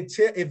 and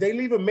if they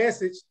leave a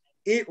message,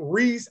 it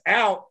reads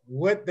out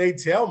what they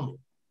tell me.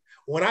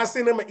 When I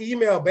send them an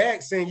email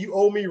back saying you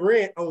owe me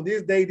rent on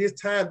this day, this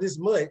time, this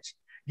much,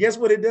 guess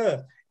what it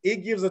does?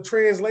 It gives a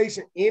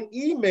translation in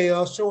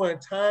email showing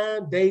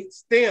time, date,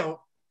 stamp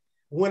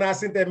when I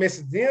sent that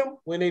message to them,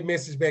 when they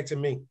message back to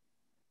me.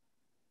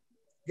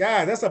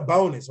 Guys, that's a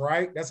bonus,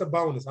 right? That's a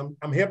bonus.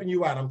 I'm helping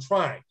you out. I'm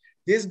trying.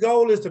 This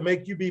goal is to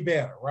make you be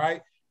better,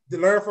 right? To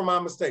learn from my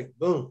mistake.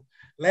 Boom.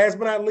 Last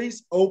but not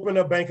least, open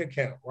a bank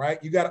account,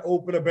 right? You got to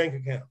open a bank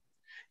account.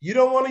 You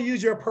don't want to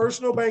use your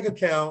personal bank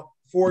account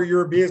for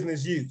your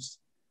business use.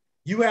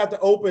 You have to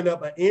open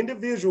up an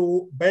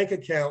individual bank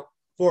account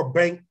for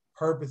bank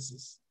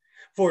purposes,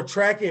 for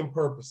tracking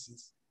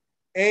purposes.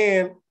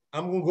 And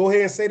I'm going to go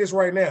ahead and say this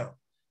right now.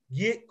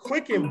 Get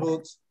Quicken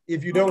Books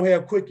if you don't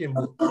have Quicken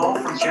Books. Wow,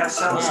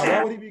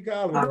 why would he be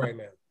calling me right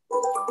now?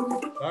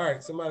 All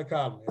right, somebody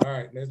call me. All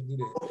right, let's do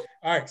that.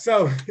 All right,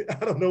 so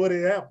I don't know what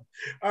it happened.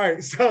 All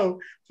right, so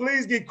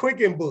please get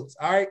Quicken Books.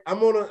 All right, I'm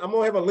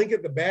gonna have a link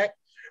at the back,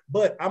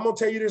 but I'm gonna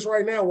tell you this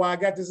right now why I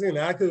got this in.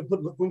 I could have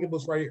put Quicken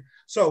Books right here.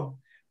 So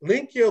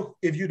link your,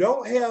 if you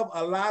don't have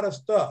a lot of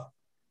stuff,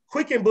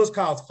 Quicken Books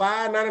costs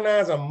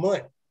 $5.99 a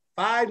month.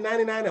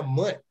 $5.99 a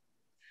month.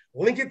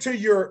 Link it to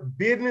your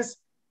business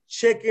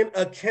checking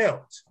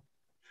account.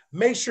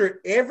 Make sure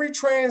every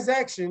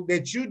transaction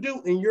that you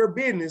do in your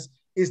business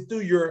is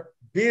through your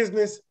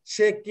business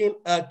checking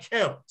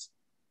account,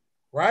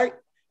 right?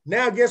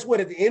 Now, guess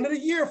what? At the end of the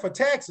year for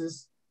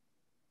taxes,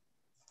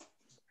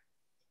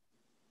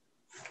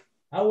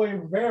 I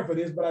wasn't prepared for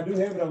this, but I do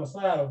have it on the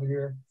side over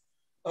here.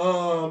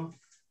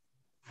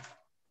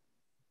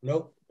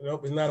 Nope,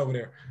 it's not over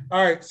there.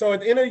 All right, so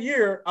at the end of the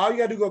year, all you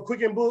gotta do, go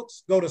Quicken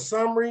Books, go to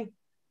summary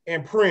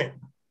and print.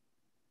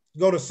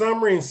 Go to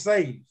summary and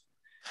save.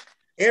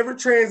 Every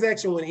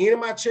transaction went into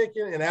my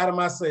checking and out of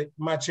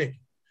my checking.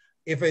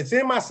 If it's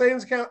in my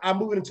savings account, I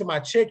move it into my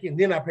checking,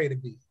 then I pay the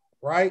bill,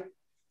 right?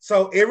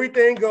 So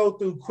everything go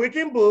through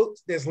Quicken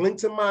Books that's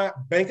linked to my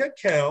bank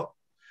account,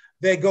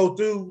 that go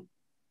through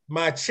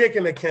my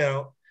checking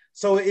account,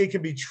 so it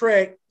can be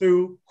tracked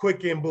through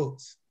Quicken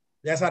Books.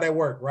 That's how that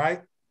works,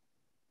 right?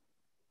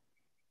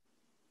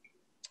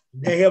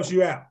 That helps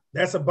you out.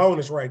 That's a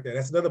bonus right there.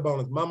 That's another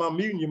bonus. Mom, I'm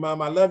muting you,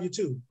 Mom. I love you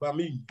too, but I'm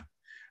muting you.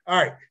 All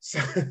right. So,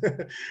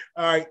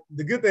 all right.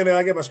 The good thing that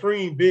I get my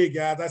screen big,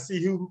 guys. I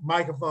see who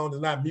microphone is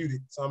not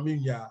muted, so I'm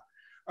muting y'all.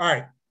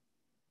 All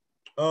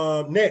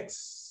right.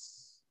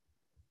 Next,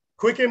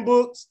 Quicken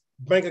Books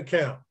bank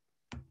account.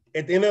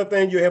 At the end of the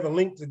thing, you have a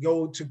link to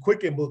go to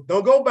Quicken Books.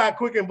 Don't go buy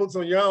Quicken Books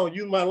on your own.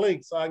 Use my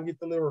link so I can get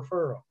the little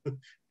referral.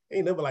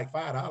 Ain't never like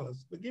 $5,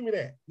 but give me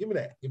that. Give me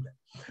that. Give me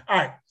that. All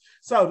right.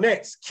 So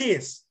next,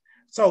 KISS.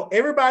 So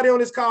everybody on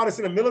this call that's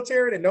in the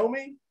military that know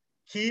me,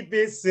 keep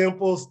it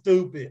simple,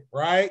 stupid,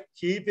 right?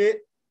 Keep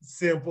it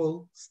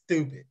simple,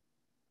 stupid.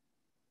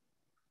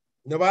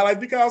 Nobody likes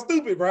to be called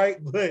stupid, right?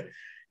 But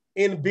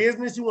in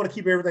business, you want to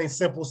keep everything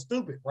simple,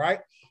 stupid, right?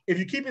 If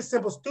you keep it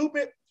simple,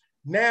 stupid,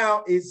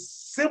 now it's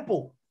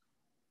simple.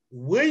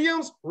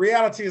 Williams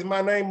Realty is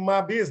my name of my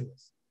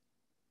business.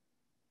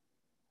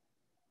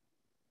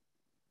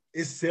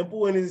 It's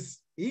simple and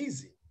it's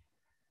easy,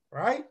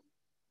 right?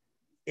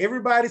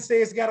 Everybody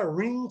says it's got a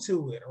ring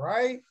to it,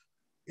 right?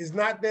 It's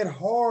not that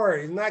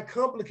hard. It's not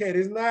complicated.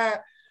 It's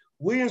not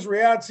Williams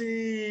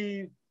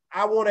Realty.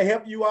 I want to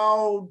help you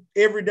all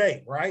every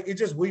day, right? It's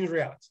just Williams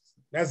Realty.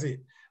 That's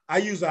it. I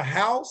use a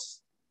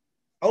house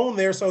on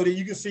there so that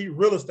you can see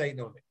real estate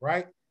on it,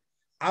 right?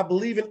 I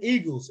believe in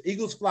eagles.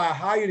 Eagles fly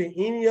higher than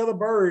any other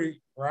bird,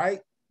 right,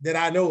 that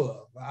I know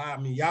of. I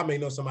mean, y'all may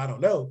know some I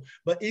don't know,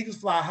 but eagles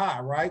fly high,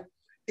 right?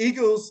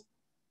 Eagles,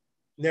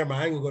 never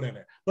mind, I ain't gonna go down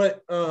there.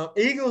 But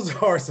eagles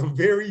are some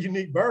very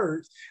unique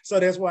birds. So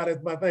that's why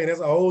that's my thing.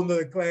 That's a whole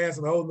nother class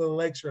and a whole nother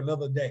lecture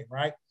another day,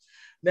 right?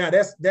 Now,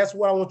 that's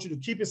what I want you to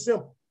keep it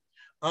simple.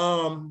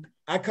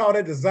 I call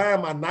that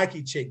design my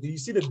Nike check. Do you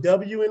see the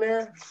W in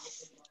there?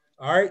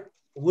 All right,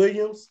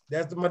 Williams,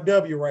 that's my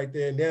W right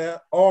there. And there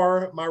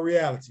are my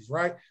realities,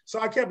 right? So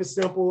I kept it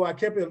simple. I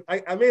kept it,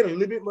 I made it a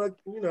little bit more,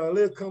 a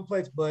little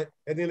complex, but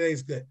at the end of the day,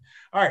 it's good.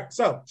 All right,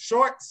 so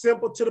short,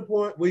 simple, to the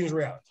point, Williams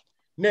Reality.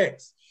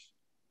 Next,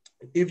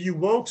 if you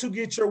want to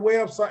get your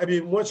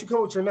website, once you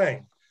come with your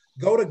name,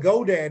 go to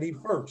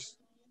GoDaddy first.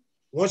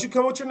 Once you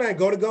come with your name,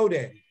 go to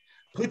GoDaddy.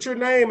 Put your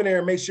name in there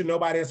and make sure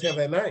nobody else have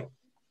that name.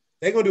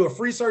 They're gonna do a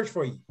free search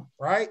for you,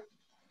 right?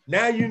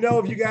 Now you know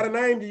if you got a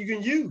name that you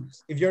can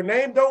use. If your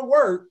name don't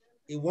work,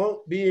 it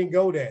won't be in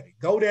GoDaddy.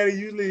 GoDaddy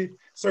usually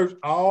search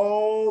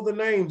all the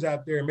names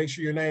out there and make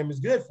sure your name is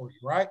good for you,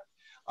 right?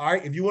 All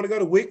right, if you want to go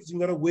to Wix, you can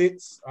go to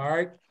Wix, all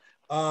right?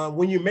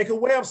 When you make a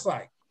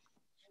website,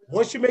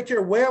 once you make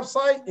your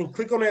website and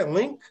click on that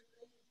link,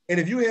 and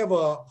if you have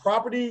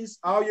properties,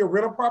 all your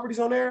rental properties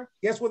on there,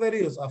 guess what that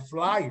is? A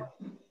flyer.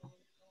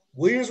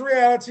 Williams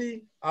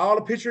Realty, all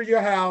the picture of your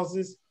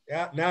houses,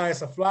 now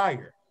it's a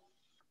flyer.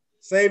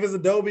 Save as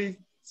Adobe,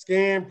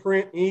 scan,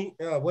 print,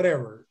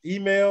 whatever,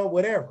 email,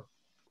 whatever.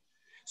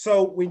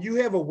 So when you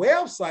have a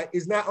website,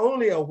 it's not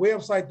only a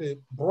website to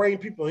bring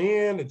people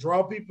in, to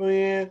draw people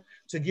in,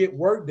 to get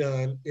work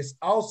done, it's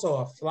also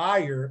a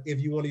flyer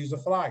if you want to use a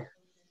flyer.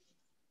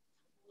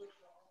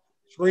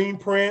 Screen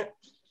print,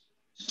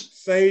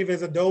 save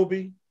as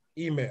Adobe,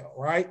 email,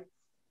 right?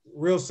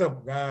 Real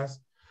simple, guys.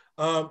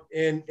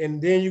 And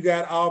then you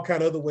got all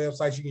kind of other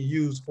websites you can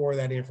use for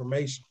that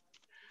information.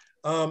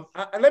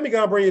 Let me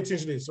go and bring your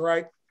attention to this,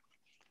 right?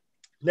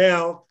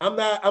 Now, I'm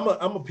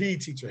a PE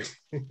teacher.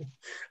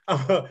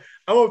 I'm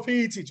a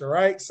PE teacher,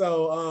 right?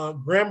 So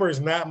grammar is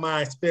not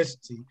my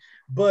specialty,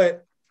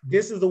 but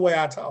this is the way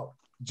I talk.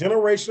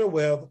 Generational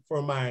wealth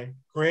for my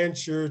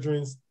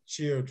grandchildren's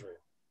children,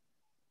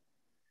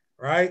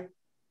 right?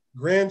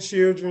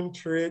 Grandchildren,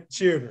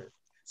 children.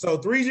 So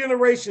 3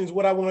 generations,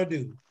 what I want to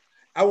do.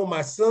 I want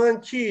my son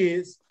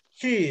kids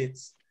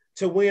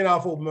to win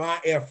off of my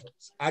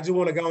efforts. I just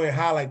want to go and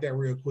highlight that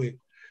real quick.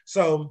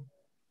 So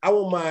I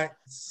want my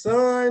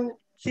son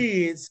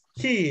kids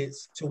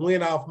to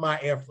win off my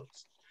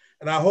efforts.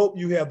 And I hope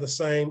you have the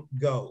same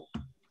goal.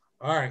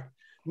 All right.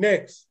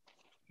 Next,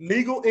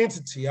 legal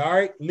entity. All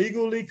right.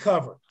 Legally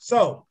covered.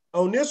 So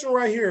on this one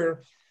right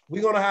here,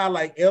 we're going to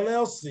highlight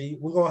LLC.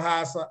 We're going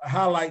to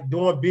highlight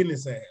doing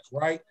business as,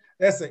 right?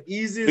 That's the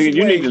easiest way.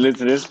 You need to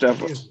listen to this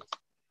stuff.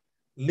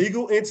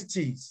 Legal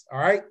entities. All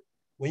right.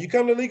 When you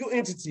come to legal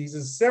entities,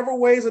 there's several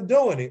ways of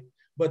doing it,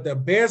 but the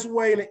best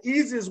way and the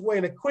easiest way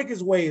and the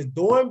quickest way is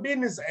doing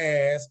business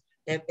as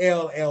an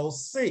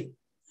LLC.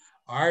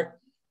 All right.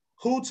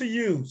 Who to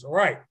use? All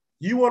right.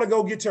 You want to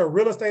go get to a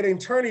real estate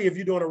attorney if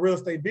you're doing a real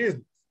estate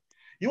business.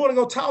 You want to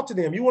go talk to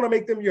them. You want to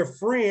make them your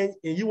friend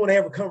and you want to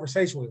have a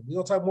conversation with them. We're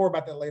going to talk more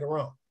about that later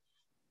on.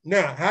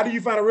 Now, how do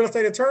you find a real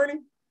estate attorney?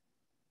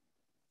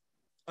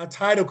 A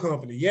title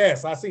company.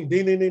 Yes, I seen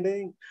ding, ding, ding,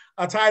 ding.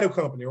 A title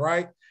company,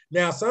 right?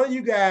 Now, some of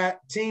you got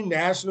Team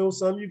National,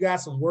 some of you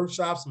got some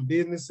workshops, some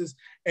businesses,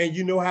 and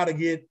you know how to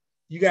get,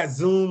 you got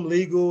Zoom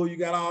Legal, you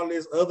got all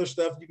this other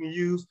stuff you can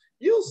use.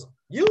 Use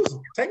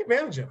them, take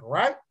advantage of it,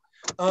 right?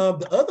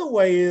 The other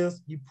way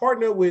is you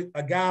partner with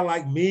a guy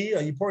like me,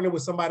 or you partner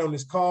with somebody on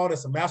this call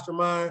that's a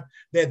mastermind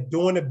that's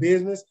doing the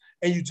business,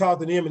 and you talk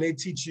to them and they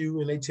teach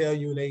you and they tell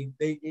you and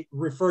they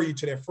refer you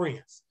to their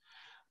friends.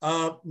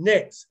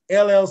 Next,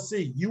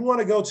 LLC. You want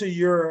to go to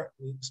your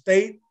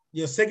state,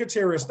 your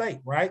Secretary of State,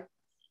 right?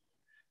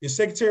 Your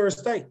Secretary of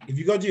State. If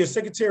you go to your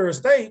Secretary of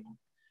State,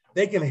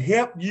 they can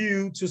help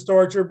you to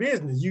start your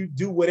business. You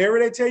do whatever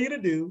they tell you to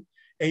do,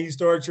 and you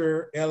start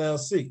your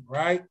LLC,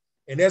 right?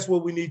 And that's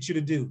what we need you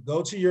to do.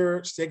 Go to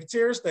your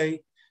Secretary of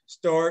State,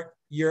 start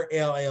your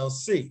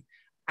LLC.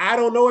 I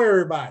don't know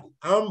everybody.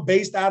 I'm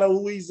based out of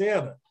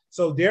Louisiana.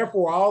 So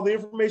therefore, all the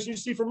information you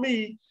see from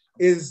me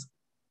is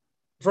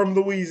from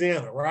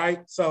Louisiana,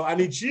 right? So I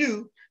need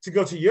you to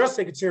go to your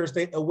Secretary of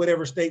State or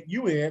whatever state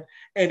you in,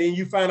 and then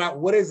you find out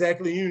what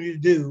exactly you need to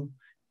do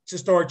to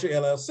start your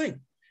LLC.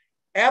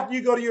 After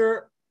you go to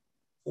your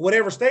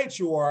whatever state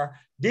you are,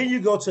 then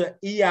you go to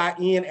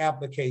EIN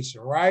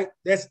application, right?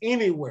 That's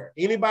anywhere.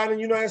 Anybody in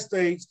the United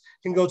States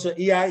can go to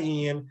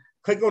EIN,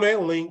 click on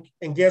that link,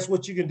 and guess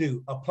what you can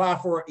do? Apply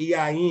for an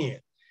EIN.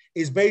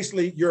 It's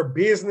basically your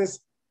business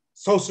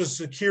social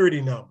security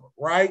number,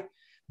 right?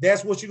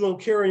 That's what you're going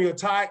to carry in your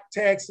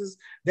taxes.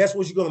 That's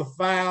what you're going to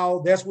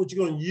file. That's what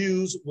you're going to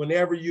use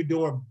whenever you're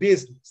doing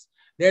business.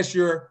 That's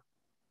your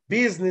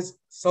business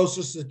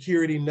social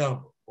security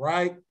number,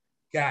 right?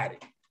 Got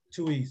it.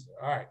 Too easy.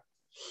 All right.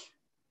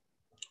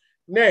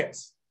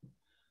 Next.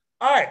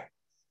 All right.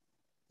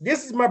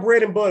 This is my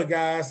bread and butter,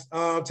 guys.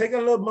 Take a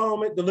little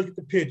moment to look at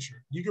the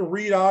picture. You can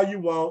read all you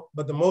want,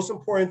 but the most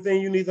important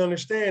thing you need to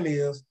understand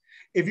is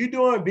if you're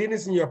doing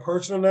business in your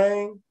personal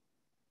name,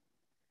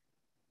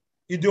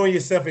 you're doing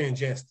yourself an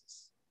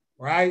injustice,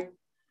 right?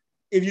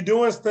 If you're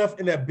doing stuff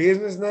in a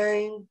business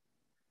name,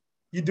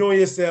 you're doing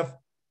yourself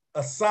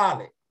a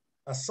solid,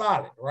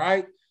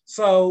 right?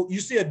 So you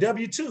see a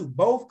W-2,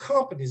 both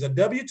companies, a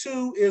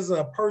W-2 is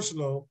a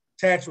personal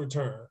tax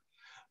return.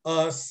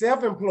 A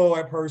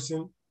self-employed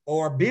person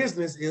or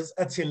business is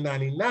a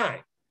 1099.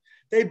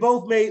 They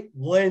both made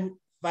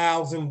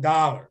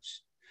 $1,000.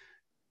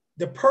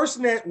 The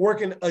person that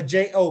working a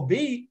JOB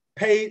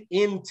paid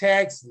in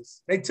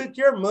taxes. They took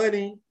your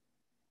money,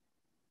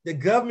 the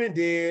government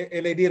did,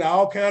 and they did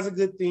all kinds of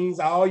good things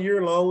all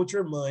year long with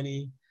your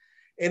money.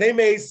 And they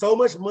made so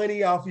much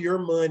money off of your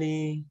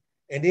money.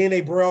 And then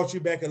they brought you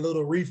back a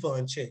little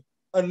refund check.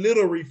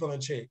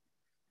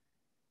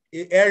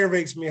 It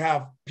aggravates me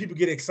how people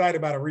get excited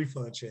about a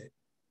refund check.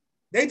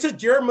 They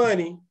took your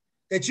money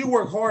that you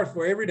work hard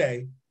for every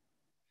day.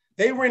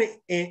 They went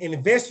and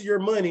invested your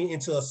money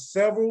into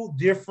several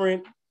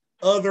different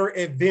other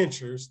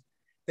adventures.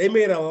 They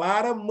made a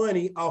lot of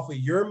money off of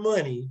your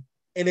money,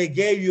 and they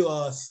gave you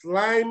a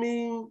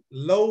slimy,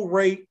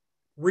 low-rate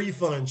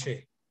refund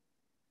check.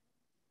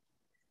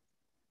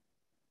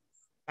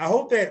 I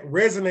hope that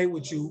resonates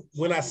with you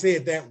when I say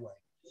it that way,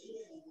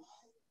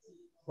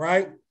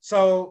 right?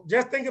 So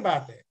just think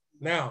about that.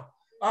 Now,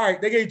 all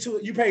right, they gave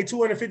you paid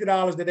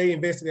 $250 that they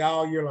invested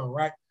all year long,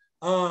 right?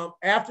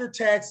 After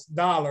tax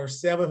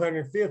dollars,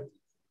 $750.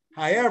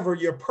 However,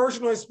 your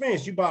personal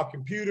expense, you bought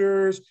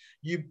computers,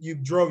 you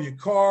drove your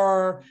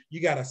car,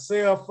 you got a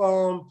cell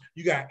phone,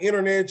 you got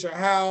internet at your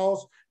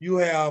house, you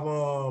have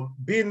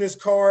business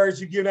cards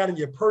you give out in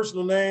your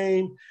personal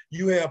name,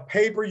 you have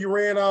paper you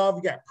ran off,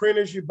 you got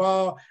printers you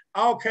bought,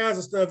 all kinds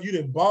of stuff you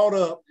done bought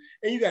up,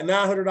 and you got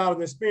 $900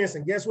 in expense.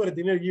 And guess what? At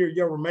the end of the year,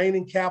 your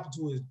remaining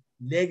capital is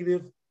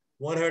negative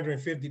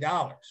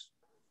 $150.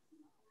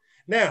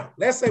 Now,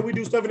 let's say we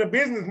do stuff in a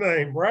business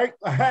name, right?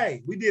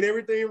 Hey, we did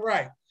everything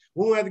right.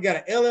 We have to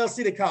get an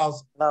LLC that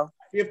costs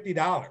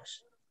 $50.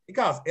 It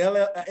costs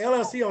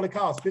LLC only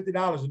costs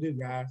 $50 to do,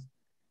 guys.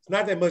 It's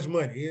not that much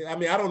money. I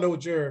mean, I don't know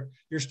what your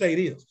state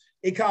is.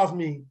 It cost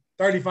me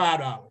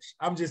 $35.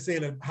 I'm just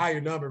saying a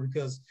higher number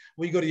because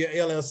when you go to your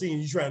LLC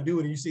and you try to do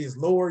it and you see it's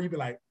lower, you be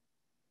like,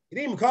 it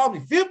didn't even cost me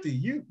 $50.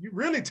 You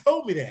really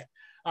told me that.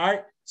 All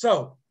right.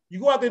 So you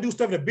go out there and do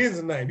stuff in a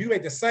business name. You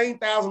make the same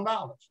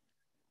 $1,000.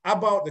 I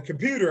bought the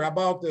computer, I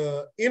bought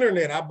the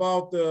internet, I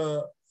bought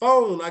the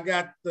phone, I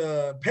got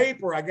the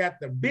paper, I got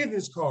the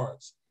business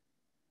cards.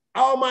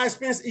 All my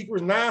expense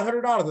equals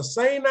 $900, the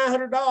same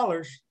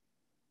 $900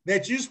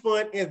 that you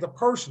spent as the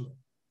personal.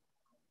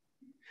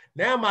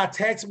 Now my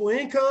taxable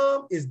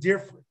income is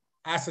different.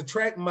 I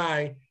subtract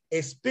my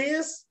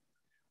expense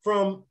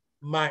from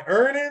my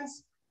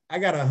earnings. I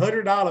got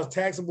 $100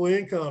 taxable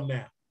income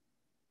now.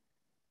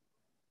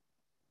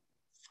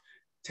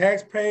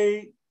 Tax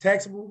paid,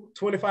 taxable,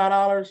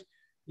 $25.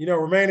 You know,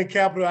 remaining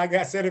capital, I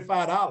got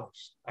 $75.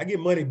 I get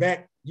money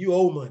back. You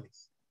owe money.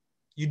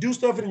 You do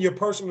stuff in your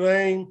personal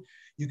name,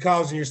 you're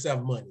causing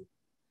yourself money.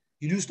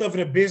 You do stuff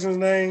in a business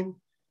name,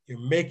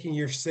 you're making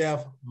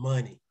yourself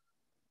money.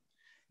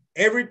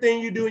 Everything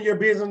you do in your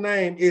business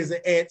name is an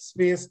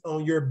expense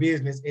on your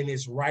business and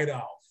it's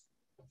write-off.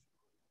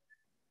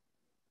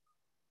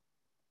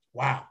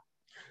 Wow.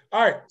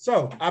 All right,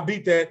 so I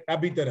beat that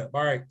up.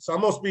 All right, so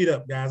I'm gonna speed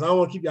up, guys. I don't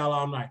want to keep y'all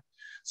all night.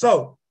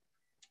 So,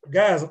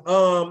 guys,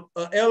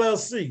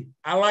 LLC.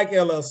 I like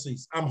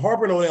LLCs. I'm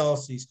harping on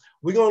LLCs.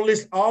 We're gonna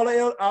list all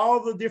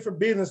the different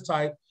business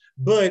type,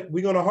 but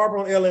we're gonna harp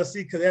on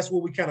LLC because that's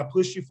what we kind of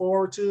push you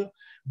forward to.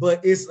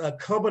 But it's a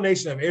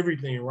combination of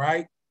everything,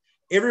 right?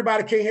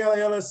 Everybody can't have an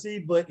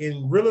LLC, but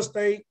in real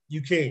estate,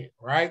 you can,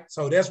 right?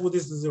 So that's what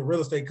this is, a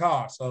real estate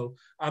car. So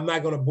I'm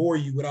not gonna bore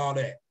you with all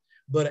that.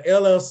 But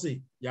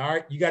LLC, all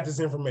right, you got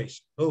this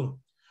information. Boom.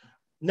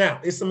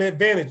 Now, it's some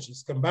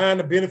advantages. Combine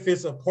the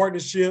benefits of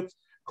partnerships,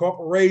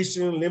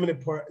 corporation,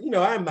 limited part. You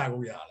know, I'm not gonna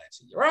read all that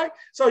to you, right?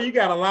 So you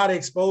got a lot of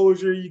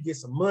exposure. You get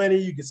some money.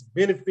 You get some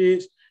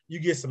benefits. You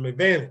get some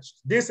advantages.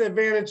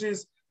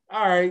 Disadvantages,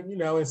 all right, you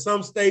know, in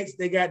some states,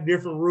 they got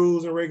different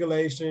rules and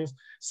regulations.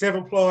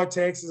 Self-employed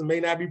taxes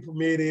may not be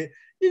permitted.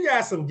 You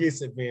got some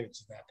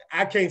disadvantages out there.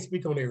 I can't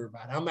speak on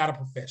everybody. I'm not a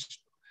professional,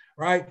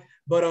 right?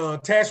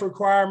 But tax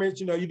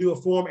requirements, you know, you do a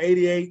Form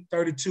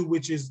 8832,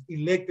 which is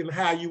electing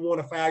how you want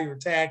to file your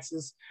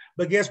taxes.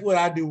 But guess what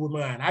I do with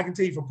mine? I can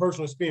tell you from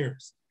personal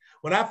experience.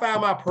 When I file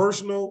my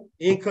personal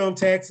income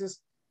taxes,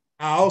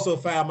 I also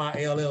file my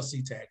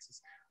LLC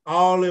taxes.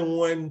 All in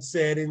one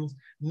settings,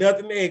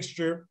 nothing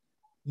extra,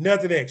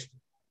 nothing extra.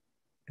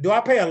 Do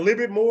I pay a little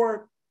bit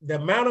more? The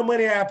amount of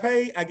money I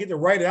pay, I get to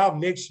write it out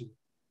next year.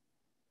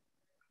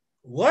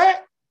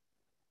 What?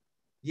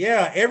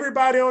 Yeah,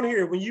 everybody on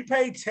here, when you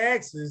pay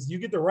taxes, you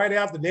get to write it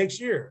out the next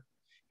year.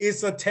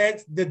 It's a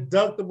tax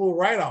deductible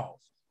write-off.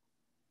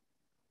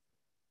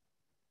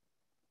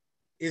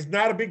 It's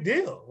not a big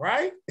deal,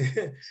 right?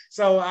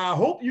 So I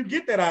hope you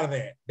get that out of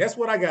that. That's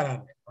what I got out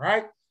of that,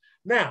 right?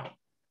 Now,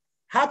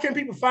 how can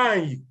people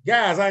find you?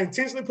 Guys, I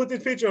intentionally put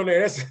this picture on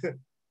there. That's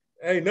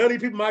hey, none of these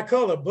people my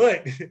color,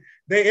 but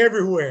they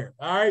everywhere,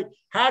 all right?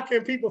 How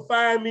can people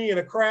find me in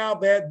a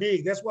crowd that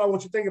big? That's what I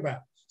want you to think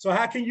about. So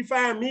how can you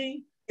find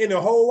me in the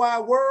whole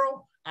wide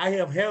world? I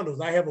have handles.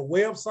 I have a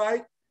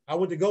website. I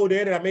went to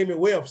GoDaddy and I made me a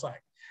website.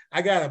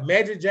 I got a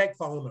Magic Jack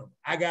phone number.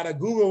 I got a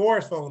Google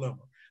Voice phone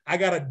number. I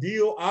got a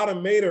Deal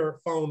Automator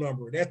phone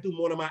number. That's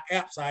through one of my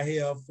apps I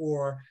have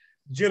for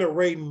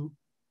generating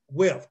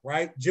wealth,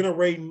 right?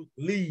 Generating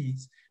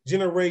leads,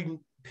 generating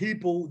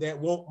people that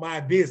want my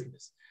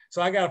business.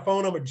 So I got a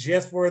phone number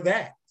just for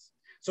that.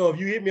 So if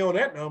you hit me on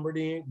that number,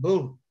 then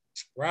boom,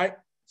 right?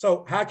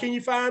 So how can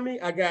you find me?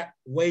 I got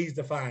ways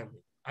to find me.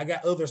 I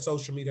got other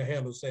social media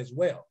handles as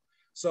well.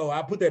 So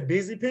I put that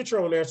busy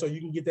picture on there so you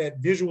can get that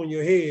visual in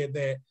your head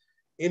that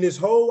in this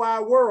whole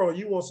wide world,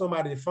 you want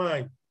somebody to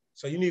find you.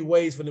 So you need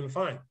ways for them to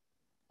find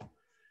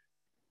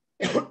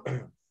you.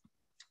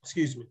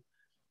 Excuse me.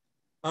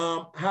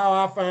 How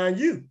I find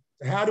you.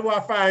 How do I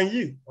find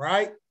you,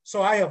 right?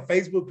 So I have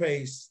Facebook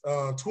page,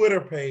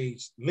 Twitter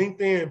page,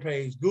 LinkedIn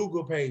page,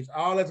 Google page,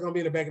 all that's gonna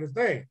be in the back of this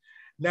thing.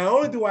 Not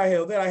only do I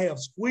have that, I have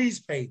squeeze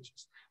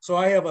pages. So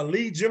I have a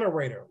lead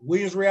generator.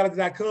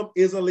 WilliamsReality.com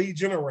is a lead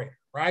generator,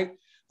 right?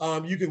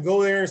 You can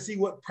go there and see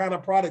what kind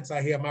of products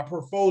I have, my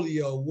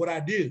portfolio, what I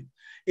do.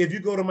 If you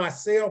go to my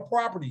sale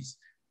properties,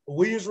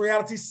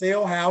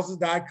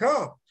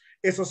 WilliamsRealitySaleHouses.com,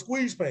 it's a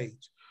squeeze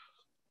page.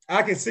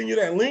 I can send you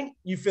that link,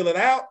 you fill it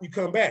out, you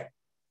come back.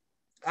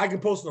 I can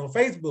post it on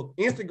Facebook,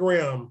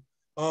 Instagram,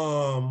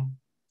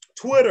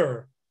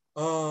 Twitter,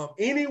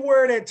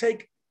 anywhere that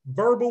take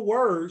verbal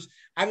words,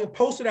 I can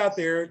post it out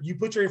there. You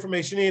put your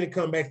information in and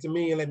come back to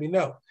me and let me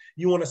know.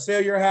 You want to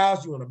sell your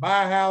house, you want to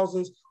buy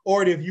houses,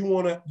 or if you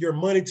want your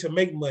money to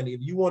make money,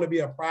 if you want to be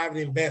a private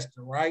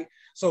investor, right?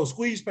 So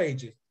squeeze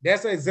pages,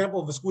 that's an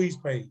example of a squeeze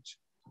page,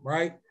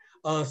 right?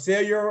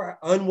 Sell your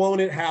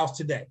unwanted house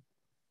today.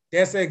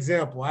 That's an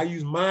example. I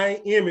use my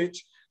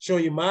image, show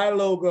you my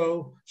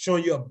logo,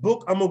 showing you a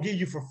book I'm gonna give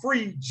you for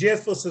free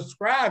just for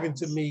subscribing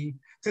to me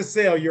to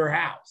sell your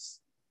house,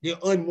 your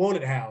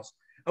unwanted house.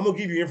 I'm gonna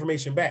give you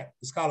information back.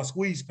 It's called a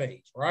squeeze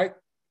page, right?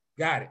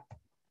 Got it.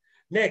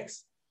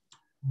 Next,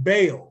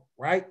 bail,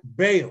 right?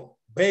 Bail,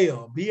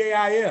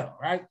 B-A-I-L,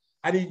 right?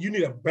 You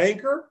need a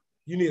banker,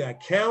 you need an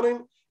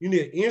accountant, you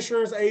need an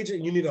insurance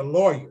agent, you need a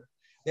lawyer.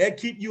 That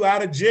keep you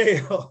out of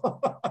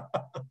jail.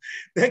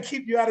 that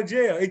keep you out of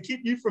jail. It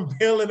keep you from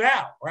bailing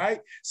out,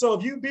 right? So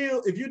if you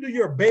do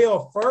your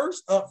bail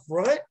first up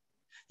front,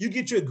 you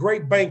get you a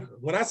great banker.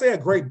 When I say a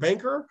great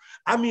banker,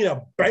 I mean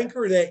a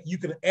banker that you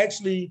can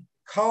actually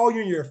call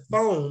you on your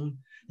phone.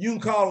 You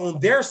can call on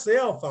their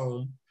cell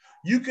phone.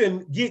 You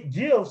can get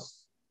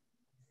gifts.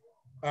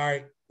 All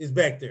right, it's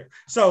back there.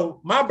 So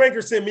my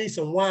banker sent me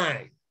some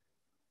wine.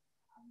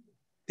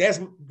 That's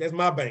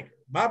my banker.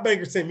 My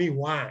banker sent me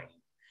wine.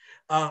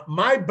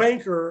 My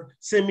banker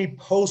sent me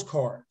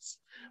postcards.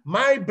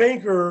 My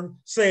banker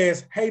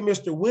says, hey,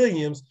 Mr.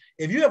 Williams,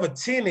 if you have a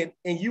tenant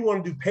and you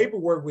want to do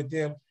paperwork with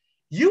them,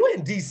 you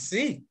in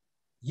DC,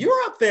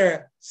 you're up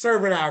there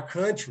serving our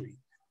country.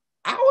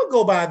 I would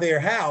go by their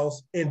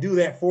house and do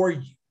that for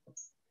you.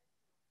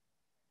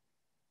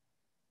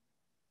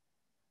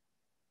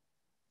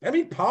 Let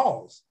me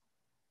pause.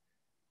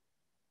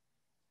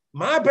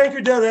 My banker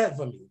does that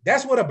for me.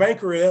 That's what a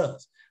banker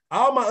does.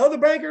 All my other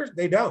bankers,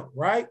 they don't,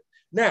 right?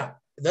 Now,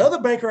 the other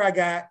banker I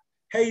got,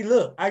 hey,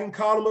 look, I can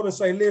call them up and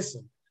say,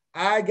 listen,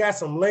 I got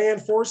some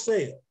land for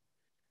sale.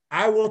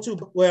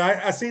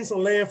 I seen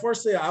some land for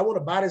sale. I want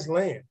to buy this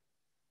land.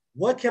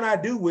 What can I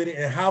do with it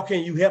and how can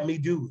you help me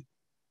do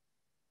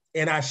it?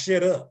 And I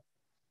shut up.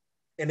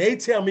 And they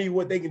tell me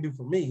what they can do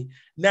for me,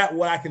 not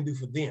what I can do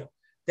for them.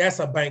 That's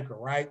a banker,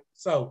 right?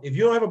 So if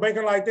you don't have a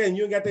banker like that and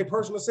you ain't got their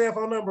personal cell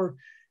phone number,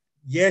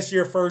 yes,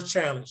 your first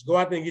challenge. Go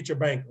out there and get your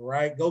banker,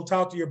 right? Go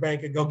talk to your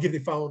banker, go get the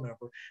phone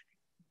number.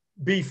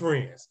 Be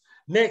friends.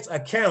 Next,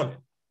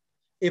 accountant.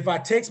 If I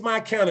text my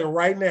accountant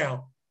right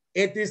now,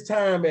 at this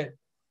time, at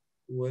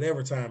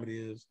whatever time it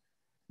is,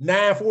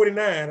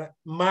 9:49,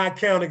 my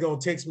accountant gonna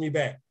text me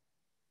back.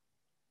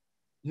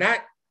 Not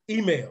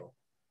email,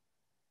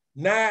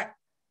 not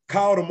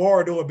call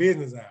tomorrow during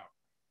business hour.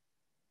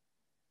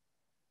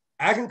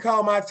 I can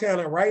call my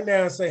accountant right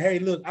now and say, hey,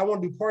 look, I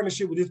want to do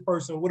partnership with this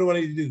person. What do I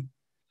need to do?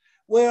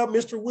 Well,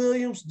 Mr.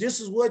 Williams, this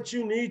is what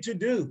you need to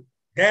do.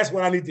 That's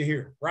what I need to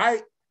hear,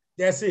 right?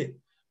 That's it.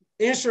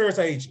 Insurance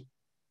agent.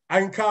 I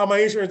can call my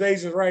insurance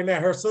agent right now.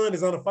 Her son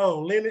is on the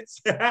phone,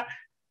 Lennox.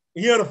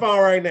 He on the phone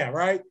right now,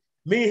 right?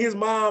 Me and his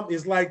mom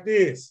is like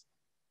this.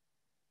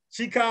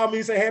 She called me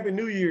and say, Happy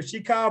New Year.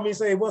 She called me and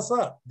say, what's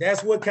up?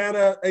 That's what kind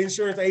of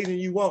insurance agent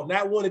you want.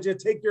 Not one to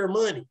just take your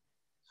money.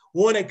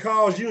 One that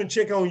calls you and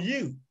check on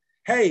you.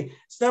 Hey,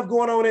 stuff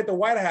going on at the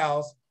White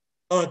House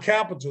on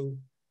Capitol.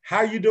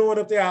 How you doing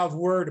up there? I was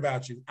worried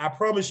about you. I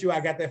promise you I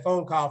got that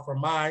phone call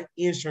from my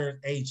insurance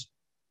agent.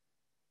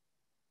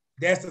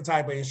 That's the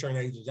type of insurance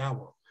agent I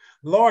want.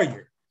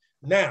 Lawyer.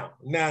 Now.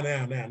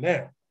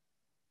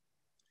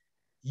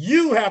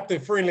 You have to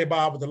friendly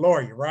bob with the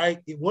lawyer, right?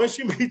 Once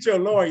you meet your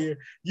lawyer,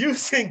 you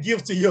send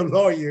gifts to your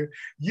lawyer.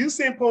 You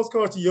send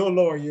postcards to your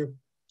lawyer.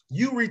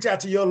 You reach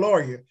out to your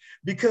lawyer,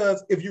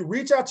 because if you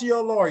reach out to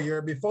your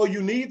lawyer before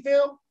you need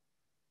them,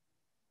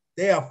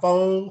 they're a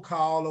phone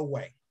call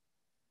away.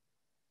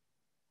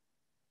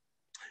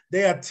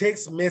 They're a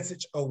text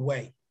message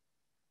away.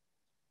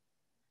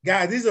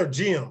 Guys, these are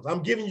gems.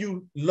 I'm giving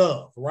you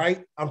love,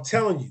 right? I'm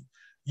telling you.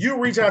 You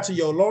reach out to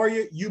your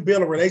lawyer, you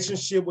build a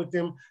relationship with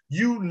them,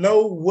 you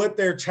know what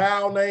their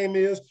child name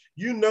is,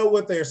 you know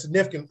what their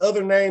significant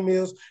other name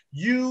is,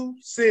 you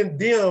send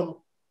them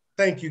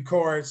thank you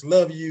cards,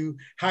 love you,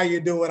 how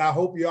you doing, I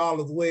hope you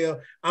all is well,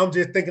 I'm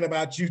just thinking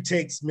about you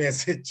text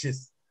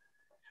messages.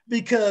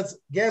 Because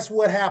guess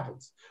what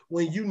happens?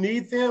 When you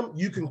need them,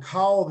 you can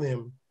call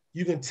them,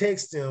 you can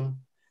text them,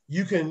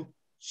 you can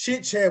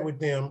chit chat with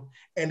them,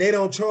 and they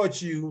don't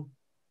charge you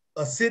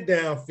a sit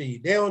down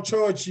fee. They don't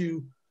charge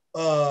you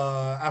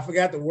I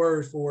forgot the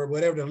word for it,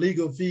 whatever the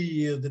legal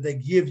fee is that they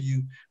give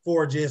you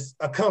for just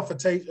a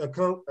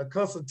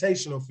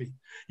consultational fee.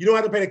 You don't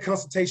have to pay the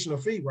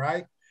consultational fee,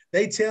 right?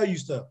 They tell you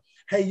stuff.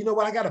 Hey, you know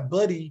what? I got a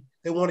buddy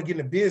that want to get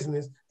in the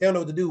business. They don't know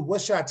what to do.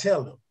 What should I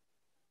tell them?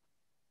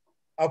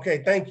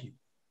 Okay, thank you.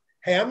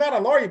 Hey, I'm not a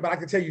lawyer, but I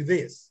can tell you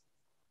this,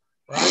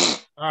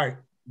 right? All right,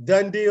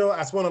 done deal.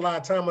 I spent a lot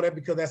of time on that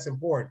because that's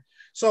important.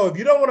 So if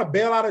you don't want to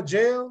bail out of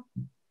jail,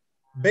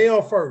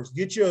 bail first.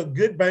 Get you a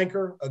good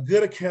banker, a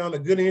good account, a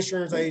good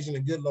insurance agent,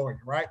 a good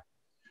lawyer, right?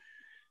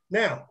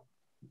 Now,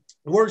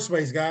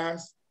 workspace,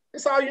 guys,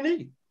 it's all you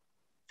need.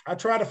 I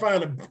try to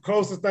find the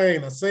closest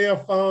thing, a cell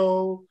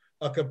phone,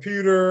 a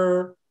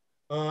computer.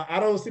 I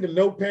don't see the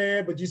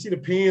notepad, but you see the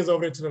pens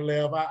over there to the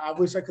left. I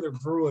wish I could have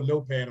drew a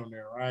notepad on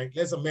there, right?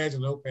 Let's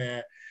imagine a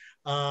notepad.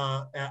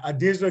 A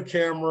digital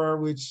camera,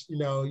 which, you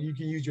know, you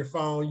can use your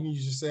phone, you can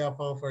use your cell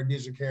phone for a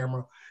digital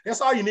camera. That's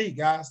all you need,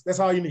 guys. That's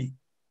all you need.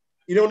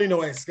 You don't need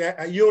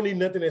you don't need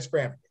nothing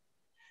extravagant.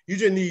 You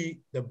just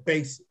need the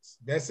basics.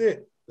 That's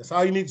it. That's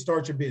all you need to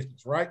start your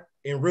business, right?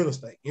 In real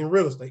estate.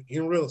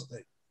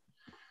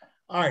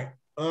 All right.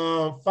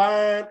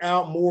 Find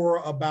out more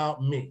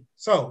about me.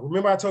 So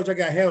remember I told you I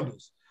got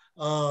handles.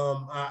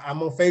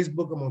 I'm on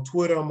Facebook, I'm on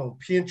Twitter, I'm on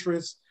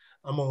Pinterest,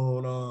 I'm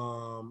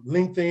on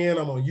LinkedIn,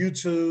 I'm on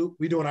YouTube.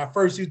 We're doing our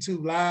first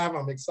YouTube live.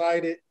 I'm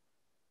excited.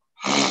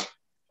 All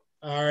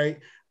right.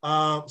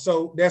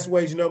 So that's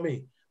ways you know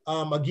me.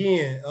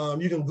 Again,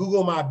 you can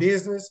Google my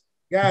business.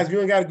 Guys, if you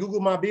ain't got to Google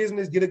my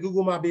business, get a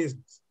Google my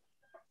business.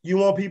 You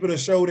want people to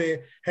show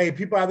that, hey,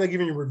 people out there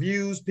giving you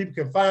reviews, people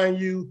can find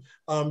you.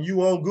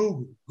 You on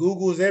Google.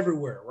 Google is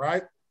everywhere,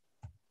 right?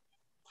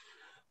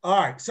 All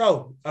right,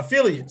 so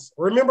affiliates.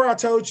 Remember I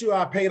told you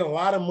I paid a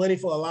lot of money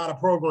for a lot of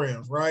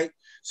programs, right?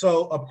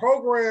 So a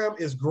program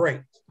is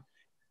great.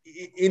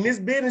 In this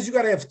business, you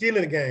got to have skin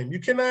in the game. You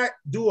cannot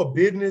do a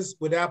business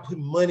without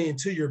putting money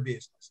into your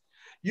business.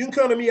 You can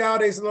come to me all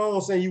day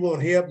long saying you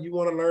want help, you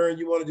want to learn,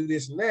 you want to do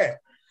this and that.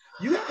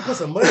 You got to put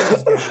some money in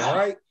this game,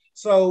 right?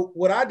 So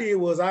what I did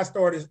was I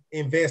started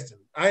investing.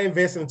 I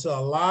invested into a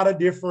lot of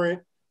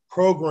different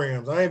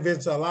programs. I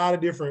invested into a lot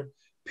of different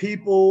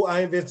people. I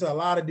invested in a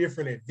lot of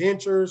different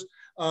adventures.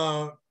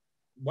 Wow.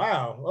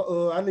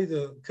 I need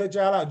to cut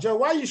y'all out. Joe,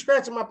 why are you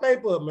scratching my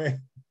paper up,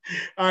 man?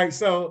 All right.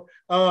 So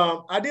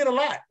I did a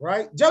lot,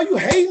 right? Joe, you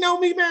hating on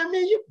me, man?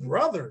 Man, you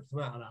brothers.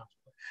 No. All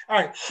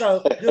right.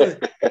 So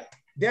good.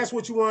 That's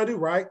what you want to do,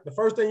 right? The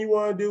first thing you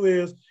want to do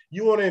is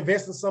you want to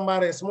invest in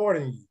somebody that's smarter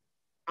than you.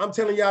 I'm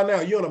telling y'all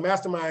now, you're in a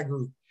mastermind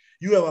group.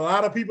 You have a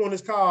lot of people on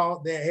this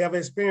call that have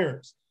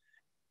experience.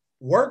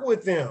 Work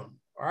with them.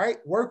 All right,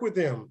 work with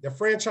them. The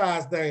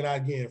franchise thing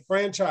again,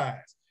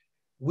 franchise.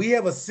 We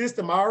have a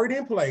system already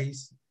in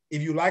place.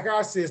 If you like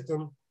our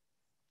system,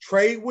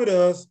 trade with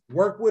us,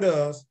 work with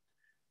us.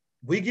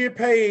 We get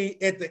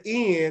paid at the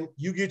end,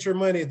 you get your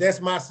money.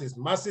 That's my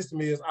system. My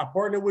system is I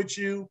partner with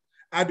you,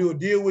 I do a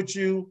deal with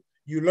you,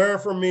 you learn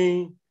from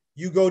me,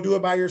 you go do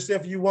it by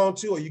yourself if you want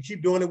to, or you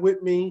keep doing it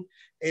with me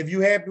if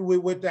you're happy with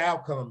what the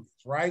outcome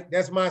is, right?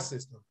 That's my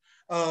system.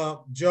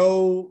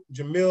 Joe,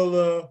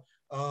 Jamila,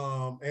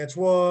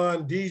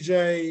 Antoine,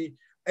 DJ,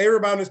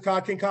 everybody on this call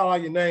can call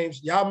out your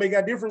names. Y'all may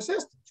got different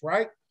systems,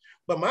 right?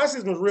 But my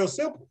system is real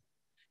simple.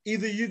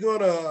 Either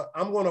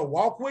I'm gonna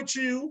walk with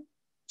you,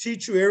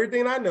 teach you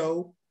everything I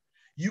know.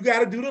 You got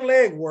to do the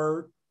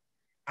legwork.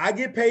 I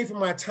get paid for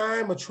my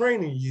time of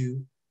training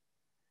you.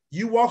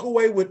 You walk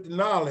away with the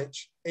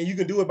knowledge and you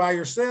can do it by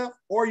yourself,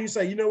 or you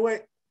say, you know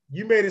what?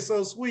 You made it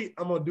so sweet.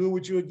 I'm gonna do it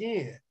with you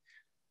again.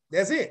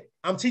 That's it.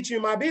 I'm teaching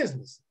you my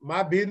business,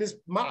 my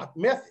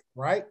method,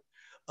 right?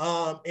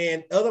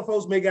 And other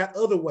folks may got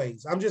other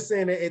ways. I'm just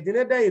saying that at the end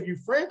of the day, if you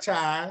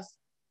franchise,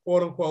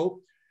 quote unquote,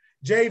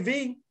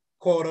 JV,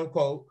 quote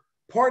unquote,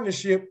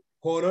 partnership,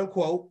 quote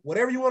unquote,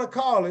 whatever you want to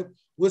call it,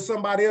 with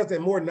somebody else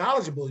that's more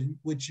knowledgeable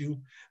with you,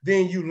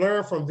 then you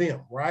learn from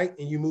them, right?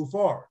 And you move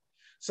forward.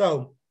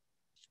 So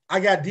I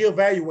got Deal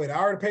Valuator. I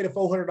already paid the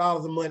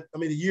 $400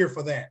 a year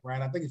for that,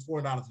 right? I think it's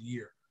 $400 a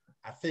year.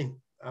 I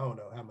don't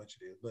know how much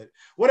it is, but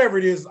whatever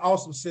it is,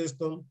 awesome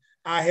system.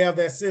 I have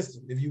that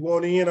system. If you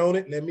want in on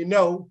it, let me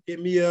know. Hit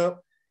me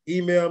up,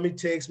 email me,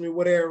 text me,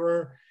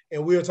 whatever,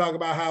 and we'll talk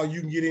about how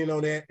you can get in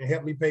on that and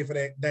help me pay for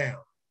that down.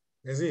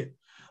 That's it.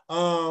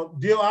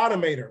 Deal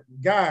Automator.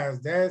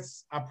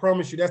 Guys, I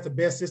promise you, that's the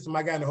best system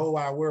I got in the whole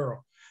wide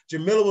world.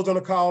 Jamila was on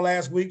the call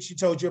last week. She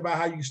told you about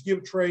how you can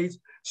skip trades.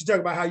 She talked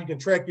about how you can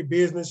track your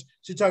business.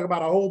 She talked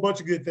about a whole bunch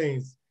of good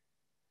things.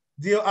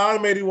 Deal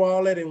Automator,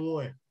 all that in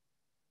one.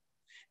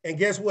 And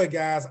guess what,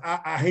 guys?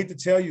 I hate to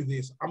tell you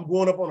this. I'm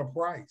going up on a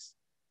price.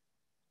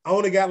 I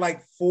only got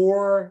like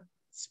 4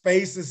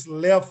 spaces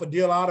left for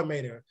Deal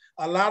Automator.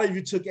 A lot of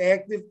you took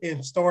active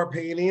and started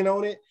paying in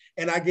on it.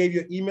 And I gave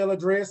you an email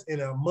address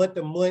and a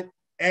month-to-month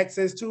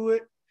access to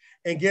it.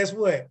 And guess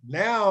what?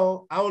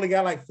 Now I only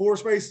got like 4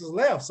 spaces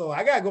left. So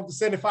I got to go up to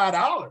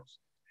 $75.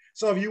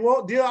 So if you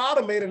want Deal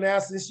Automator now,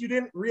 since you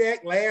didn't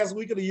react last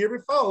week or the year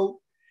before,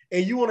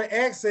 and you want to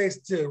access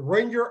to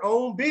run your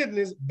own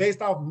business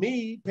based off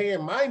me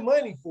paying my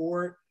money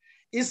for it,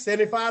 it's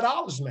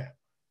 $75 now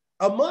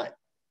a month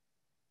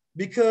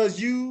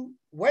because you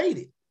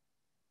waited.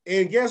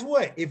 And guess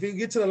what? If you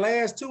get to the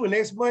last 2 and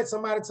next month,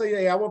 somebody tell you,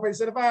 hey, I want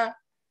to pay $75,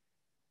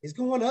 it's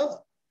going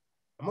up.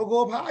 I'm going to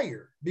go up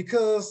higher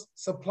because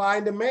supply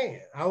and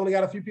demand. I only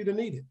got a few people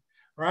need it,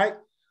 right?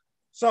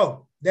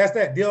 So that's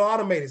that. Deal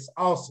Automated is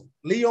awesome.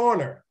 Lee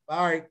Horner.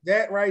 All right,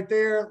 that right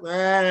there,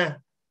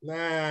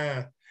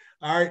 nah.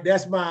 All right,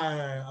 that's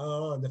my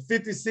the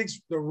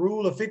 56, the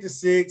rule of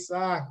 56.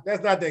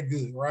 That's not that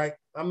good, right?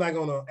 I'm not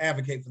gonna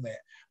advocate for that.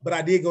 But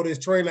I did go to this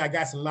training. I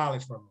got some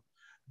knowledge from them.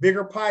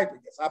 Bigger Pipe.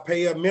 I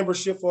pay a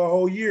membership for a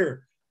whole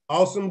year.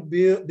 Awesome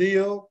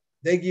deal.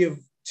 They give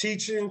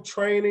teaching,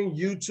 training,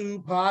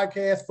 YouTube,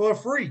 podcast for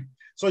free.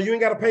 So you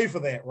ain't got to pay for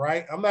that,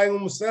 right? I'm not even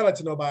gonna sell it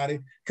to nobody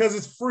because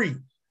it's free.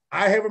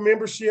 I have a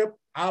membership.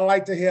 I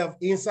like to have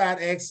inside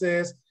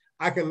access.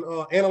 I can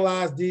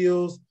analyze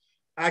deals.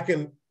 I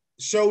can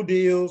show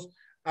deals.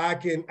 I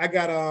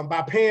got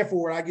by paying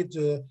for it, I get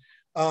to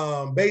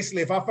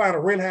basically, if I find a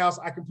rent house,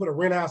 I can put a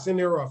rent house in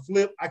there or a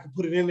flip. I can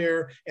put it in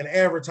there and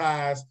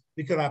advertise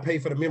because I pay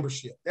for the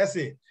membership. That's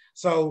it.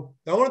 So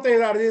the only thing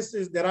out of this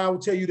is that I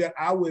would tell you that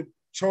I would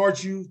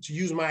charge you to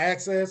use my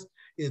access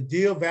is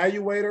Deal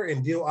Valuator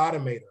and Deal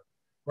Automator,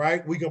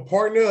 right? We can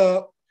partner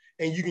up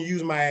and you can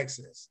use my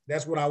access.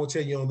 That's what I would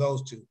tell you on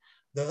those 2.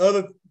 The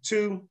other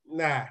 2,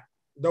 nah,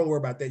 don't worry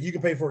about that. You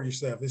can pay for it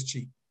yourself. It's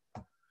cheap.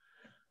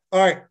 All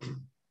right,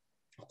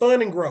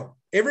 fund and grow.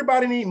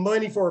 Everybody need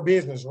money for a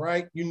business,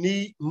 right? You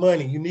need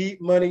money, you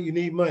need money, you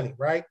need money,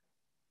 right?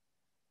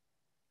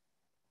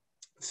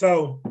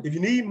 So if you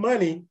need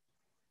money,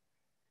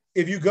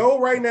 if you go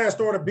right now and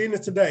start a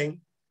business today,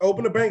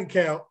 open a bank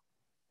account,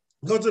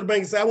 go to the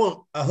bank and say, I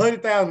want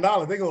 $100,000,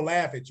 they're going to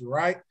laugh at you,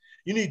 right?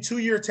 You need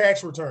 2-year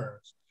tax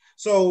returns.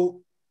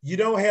 So you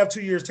don't have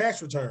 2 years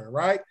tax return,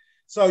 right?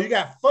 So you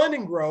got Fund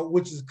and Grow,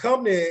 which is a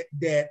company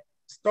that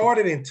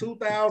started in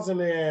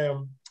 2000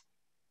 and,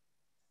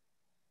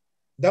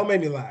 don't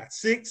make me lie,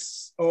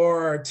 6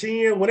 or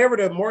 10, whenever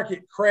the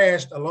market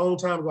crashed a long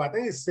time ago, I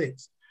think it's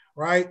 6,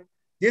 right?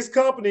 This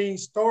company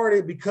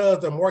started because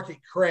the market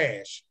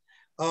crashed.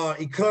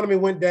 Economy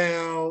went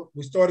down.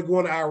 We started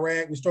going to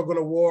Iraq. We started going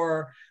to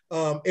war.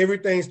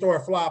 Everything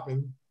started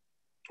flopping.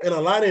 And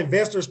a lot of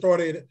investors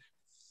started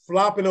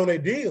flopping on their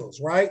deals,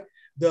 right?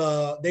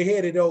 They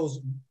had those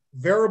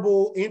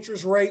variable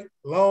interest rate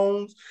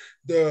loans.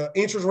 The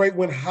interest rate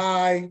went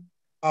high.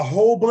 A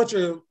whole bunch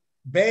of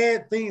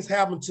bad things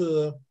happened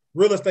to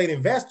real estate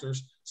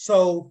investors.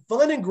 So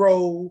Fund and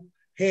Grow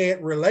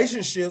had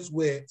relationships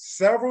with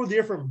several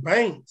different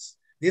banks.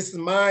 This is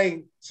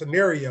my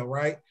scenario,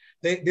 right?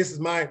 This is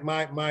my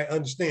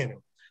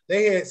understanding.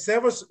 They had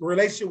several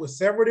relationships with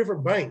several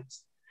different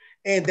banks,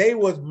 and they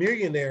was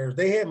millionaires.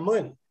 They had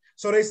money.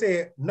 So they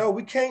said, no,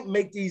 we can't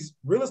make these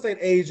real estate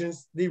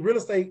agents, the real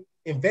estate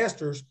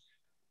investors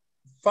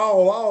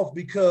fall off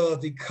because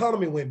the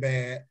economy went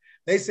bad.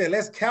 They said,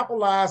 let's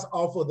capitalize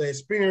off of the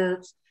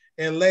experience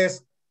and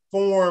let's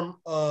form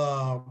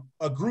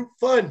a group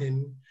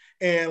funding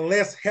and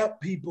let's help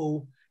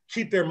people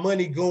keep their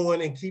money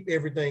going and keep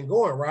everything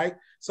going, right?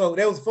 So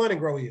that was Fund and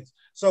Grow is.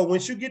 So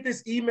once you get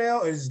this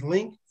email or this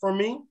link from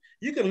me,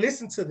 you can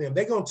listen to them.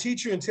 They're going to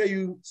teach you and tell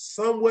you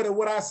somewhat of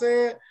what I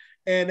said,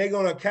 and they're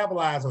going to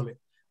capitalize on it.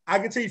 I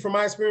can tell you from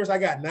my experience, I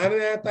got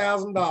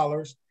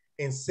 $99,000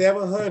 and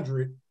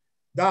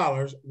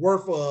 $700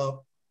 worth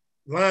of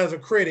lines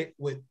of credit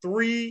with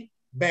 3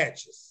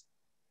 batches.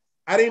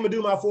 I didn't even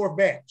do my 4th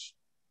batch,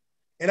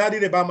 and I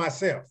did it by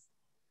myself.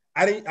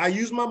 I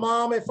used my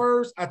mom at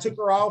first. I took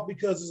her off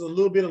because there's a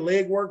little bit of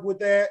legwork with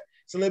that.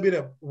 It's a little bit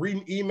of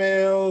reading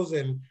emails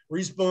and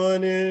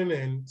responding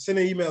and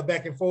sending emails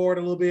back and forward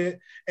a little bit.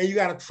 And you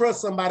got to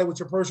trust somebody with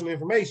your personal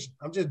information.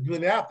 I'm just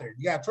putting it out there.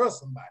 You got to trust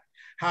somebody.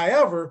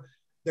 However,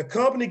 the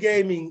company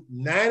gave me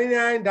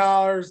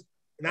 $99,700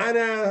 and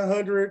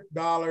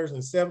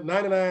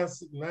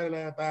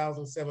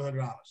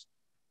 $99,700.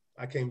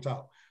 I came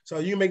talk. So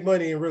you make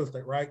money in real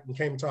estate, right? And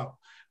came talk.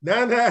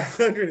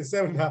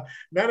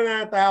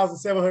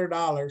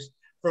 $99,700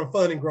 from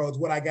Fund and Grow is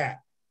what I got.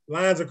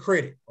 Lines of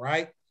credit,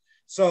 right?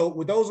 So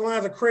with those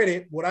lines of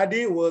credit, what I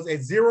did was at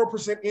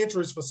 0%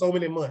 interest for so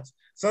many months.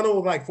 Some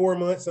was like 4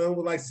 months, some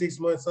was like 6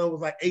 months, some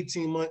was like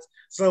 18 months,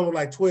 some was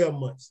like 12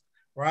 months,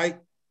 right?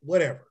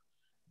 Whatever.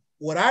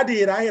 What I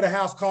did, I had a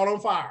house caught on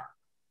fire.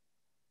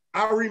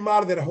 I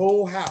remodeled that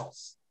whole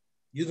house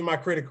using my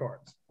credit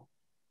cards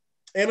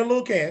and a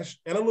little cash,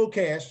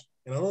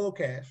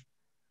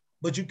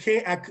 But you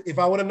can't, if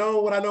I would have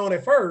known what I known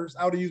at first,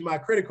 I would have used my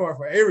credit card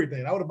for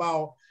everything. I would have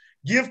bought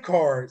gift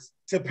cards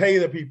to pay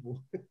the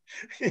people.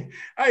 Hey,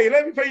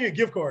 let me pay you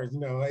gift cards,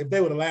 if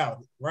they would allow it,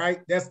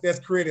 right? That's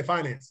creative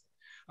finance.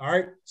 All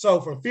right. So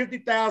from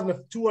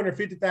 $50,000 to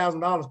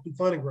 $250,000 through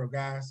Fund and Grow,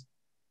 guys.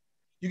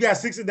 You got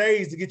 60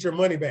 days to get your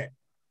money back.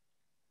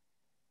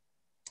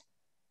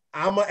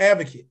 I'm an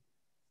advocate.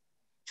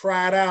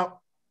 Try it out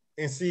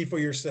and see for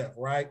yourself,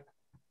 right?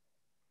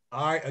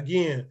 All right.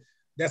 Again,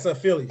 that's an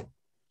affiliate.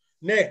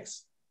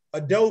 Next,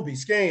 Adobe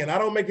Scan. I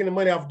don't make any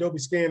money off Adobe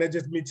Scan. That's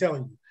just me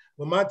telling you.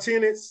 When my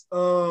tenants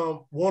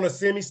want to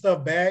send me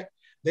stuff back,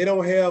 they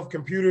don't have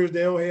computers.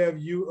 They don't have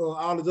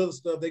all this other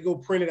stuff. They go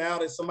print it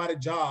out at somebody's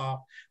job.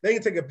 They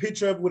can take a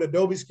picture of it with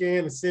Adobe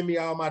Scan and send me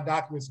all my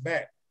documents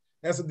back.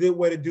 That's a good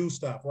way to do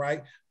stuff,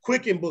 right?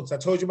 Quicken Books. I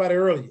told you about it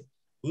earlier.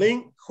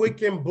 Link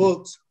Quicken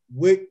Books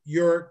with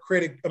your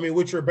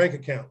with your bank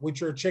account,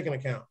 with your checking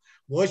account.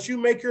 Once you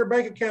make your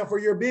bank account for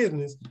your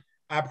business,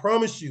 I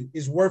promise you,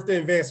 it's worth the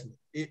investment.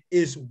 It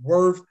is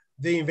worth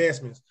the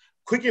investments.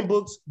 Quicken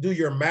Books do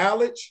your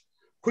mileage.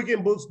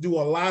 Quicken Books do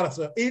a lot of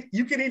stuff.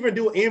 You can even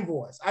do an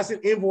invoice. I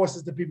send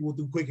invoices to people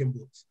through Quicken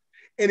Books,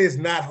 and it's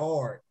not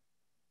hard.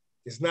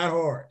 It's not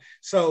hard.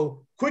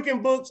 So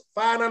Quicken Books,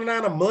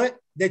 $5.99 a month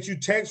that you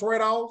tax right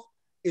off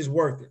is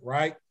worth it,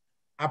 right?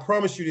 I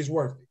promise you, it's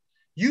worth it.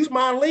 Use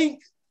my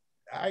link.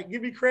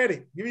 Give me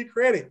credit. Give me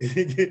credit.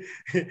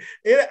 I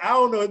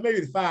don't know. It's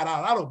maybe $5.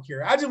 I don't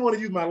care. I just want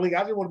to use my link.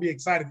 I just want to be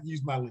excited to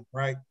use my link,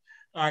 right?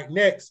 All right,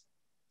 next,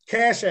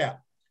 Cash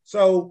App.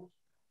 So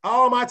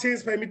all my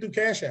tenants pay me through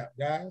Cash App,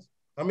 guys.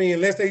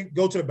 Unless they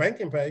go to the bank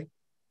and pay.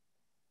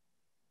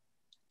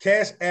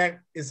 Cash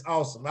App is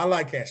awesome. I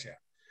like Cash App.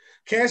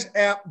 Cash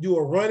App do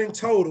a running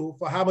total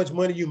for how much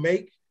money you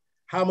make,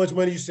 how much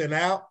money you send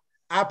out.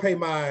 I pay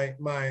my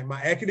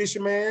air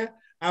conditioner man.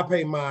 I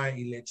pay my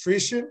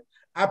electrician.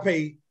 I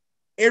pay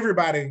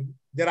everybody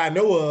that I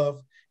know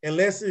of,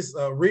 unless it's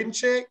a written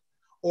check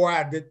or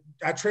I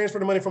transfer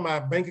the money from my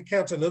bank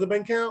account to another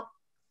bank account.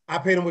 I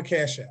pay them with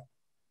Cash App.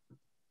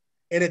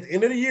 And at the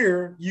end of the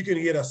year, you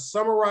can get a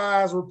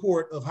summarized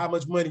report of how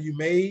much money you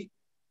made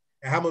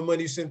and how much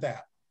money you sent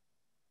out.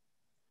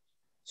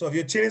 So if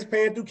your tenant's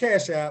paying through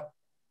Cash App,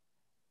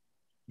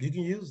 you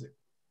can use it.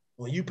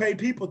 When you pay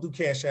people through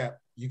Cash App,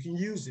 you can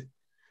use it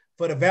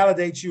for to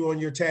validate you on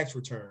your tax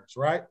returns,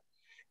 right?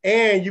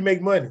 And you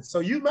make money. So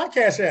use my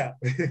Cash App.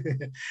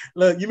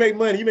 Look, you make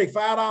money. You make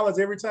 $5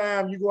 every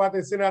time you go out there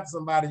and send out to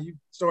somebody. You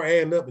start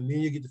adding up, and then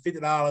you get to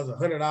 $50 or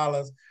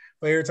 $100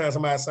 for every time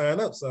somebody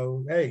sign up.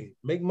 So, hey,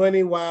 make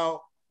money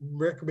while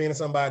recommending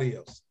somebody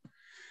else.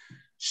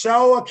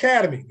 Shaw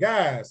Academy.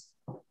 Guys,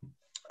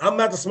 I'm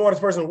not the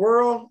smartest person in the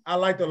world. I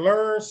like to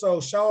learn.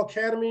 So Shaw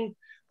Academy,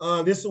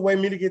 this is a way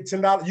for me to get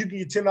 $10. You can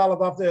get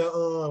 $10 off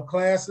their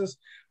classes.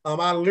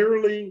 I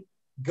literally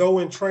go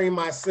and train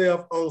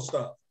myself on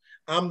stuff.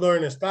 I'm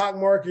learning stock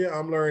market.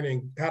 I'm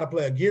learning how to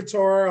play a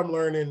guitar. I'm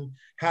learning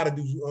how to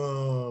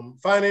do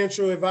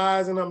financial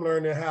advising. I'm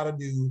learning how to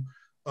do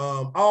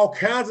all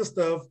kinds of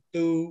stuff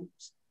through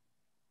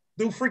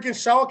freaking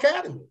Shaw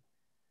Academy.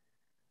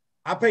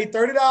 I pay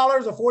 $30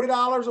 or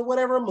 $40 or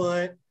whatever a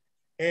month.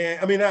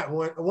 And I mean, not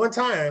one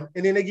time.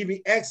 And then they give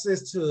me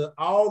access to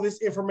all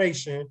this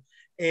information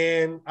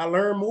and I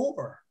learn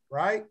more,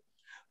 right?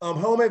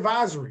 Home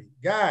advisory.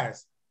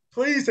 Guys,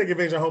 please take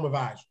advantage of home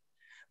advisory.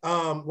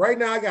 Right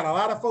now, I got a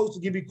lot of folks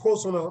to give me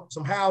quotes on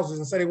some houses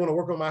and say they want to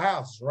work on my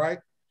houses, right?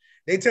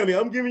 They tell me,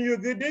 I'm giving you a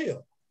good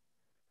deal.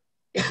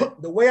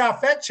 The way I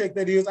fact check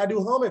that is I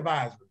do home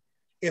advisory.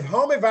 If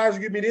home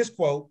advisory give me this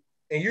quote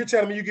and you're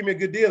telling me you give me a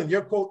good deal and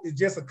your quote is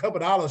just a couple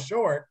dollars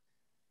short,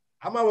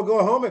 I might well go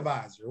a home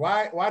advisor.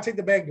 Why take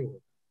the back door?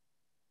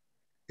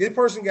 This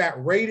person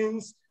got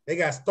ratings. They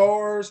got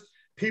stars.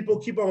 People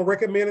keep on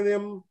recommending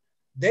them.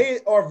 They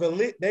are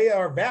valid.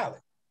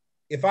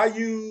 If I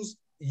use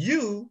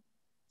you,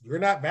 you're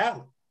not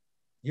valid.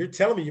 You're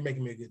telling me you're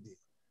making me a good deal.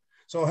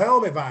 So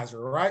home advisor,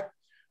 right?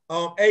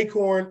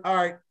 Acorn, all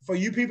right, for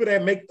you people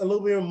that make a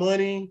little bit of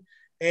money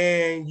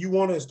and you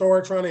want to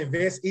start trying to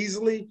invest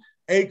easily,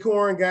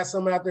 Acorn got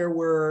some out there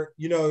where,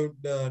 you know,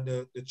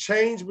 the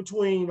change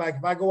between, like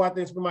if I go out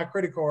there and spend my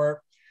credit card,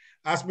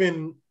 I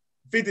spend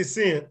 50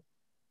 cents.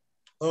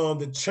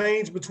 The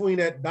change between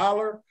that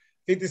 $1,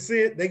 50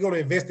 cents, they're going to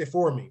invest it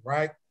for me,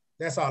 right?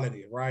 That's all it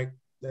is, right?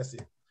 That's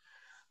it.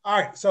 All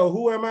right, so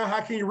who am I? How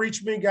can you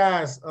reach me,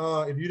 guys?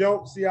 If you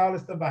don't see all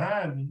this stuff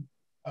behind me,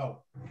 oh,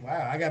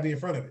 wow, I got to be in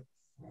front of it.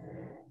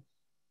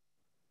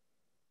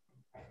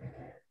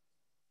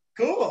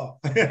 Cool.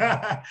 All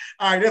right,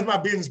 that's my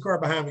business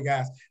card behind me,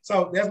 guys.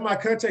 So that's my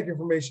contact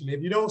information.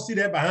 If you don't see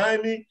that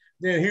behind me,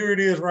 then here it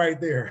is right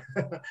there.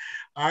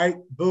 All right,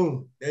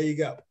 boom, there you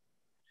go.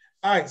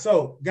 All right,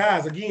 so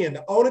guys, again,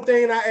 the only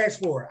thing I ask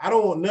for, I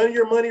don't want none of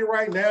your money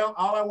right now.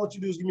 All I want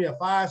you to do is give me a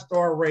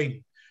 5-star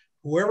rating.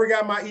 Whoever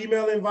got my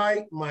email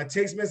invite, my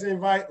text message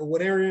invite, or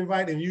whatever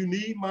invite, and you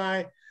need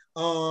my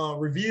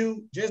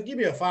review, just give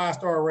me a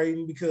 5-star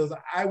rating because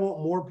I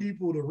want more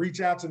people to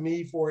reach out to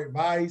me for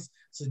advice,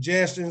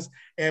 suggestions,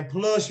 and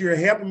plus you're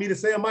helping me to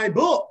sell my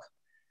book.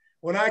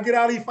 When I get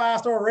all these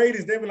 5-star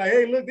ratings, they'll be like,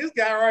 hey, look, this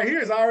guy right here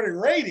is already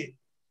rated.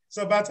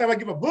 So by the time I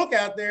give a book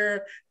out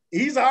there,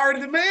 he's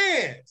already the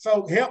man.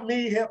 So help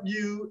me, help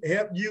you,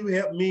 help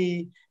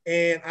me.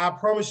 And I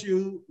promise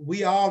you,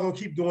 we all gonna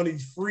keep doing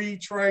these free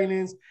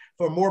trainings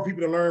for more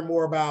people to learn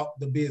more about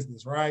the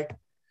business, right?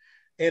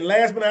 And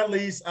last but not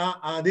least,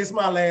 this is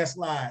my last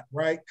slide,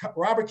 right?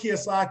 Robert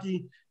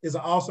Kiyosaki is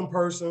an awesome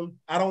person.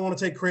 I don't want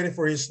to take credit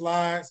for his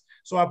slides,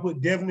 so I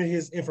put definitely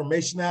his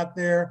information out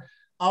there.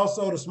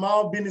 Also, the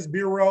Small Business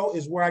Bureau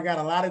is where I got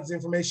a lot of this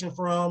information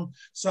from.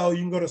 So you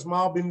can go to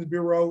Small Business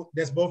Bureau.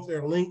 That's both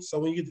their links. So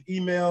when you get the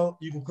email,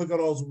 you can click on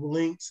those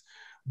links.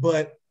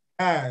 But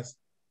guys,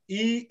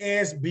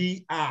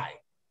 ESBI,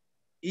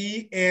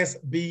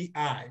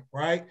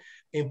 right?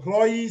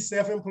 Employee,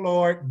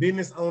 self-employed,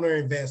 business owner,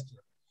 investor.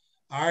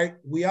 All right,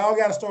 we all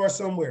got to start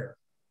somewhere.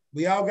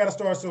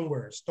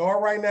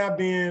 Start right now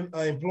being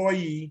an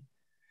employee.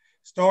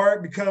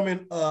 Start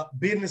becoming a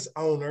business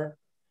owner.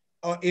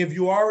 If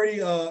you already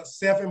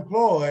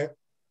self-employed,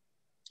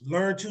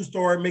 learn to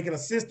start making a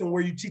system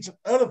where you teach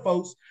other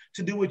folks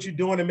to do what you're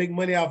doing and make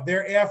money off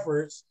their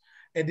efforts.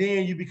 And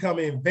then you become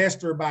an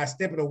investor by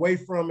stepping away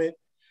from it,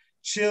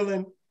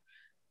 chilling,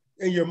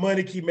 and your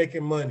money keep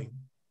making money.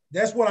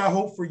 That's what I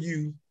hope for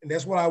you, and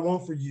that's what I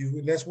want for you,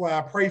 and that's why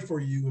I pray for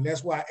you, and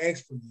that's why I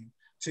ask for you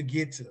to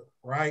get to,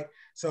 right?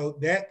 So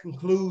that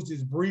concludes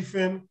this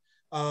briefing.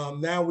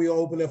 Now we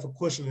open up for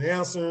question and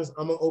answers.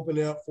 I'm gonna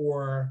open up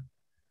for,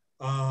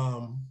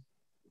 to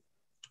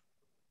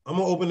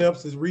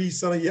read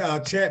some of y'all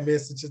chat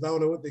messages. I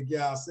don't know what the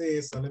y'all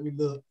said, so let me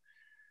look.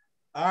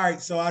 All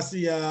right, so I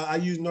see I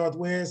use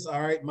Northwest.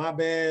 All right, my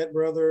bad,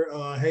 brother.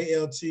 Hey,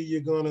 LT, you're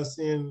gonna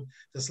send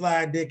the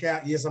slide deck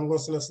out. Yes, I'm gonna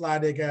send a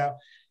slide deck out.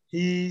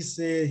 He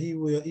said he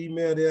will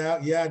email it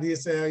out. Yeah, I did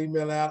say I'll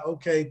email out.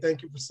 Okay,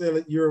 thank you,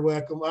 Priscilla. You're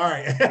welcome. All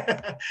right.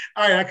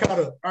 All right, I caught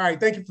up. All right,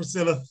 thank you,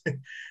 Priscilla.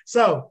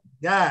 So,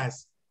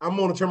 guys, I'm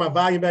going to turn my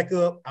volume back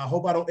up. I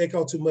hope I don't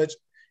echo too much.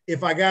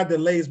 If I got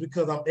delays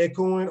because I'm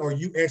echoing or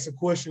you ask a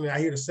question and I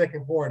hear the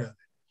second part of it.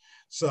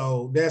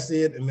 So that's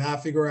it, and I'll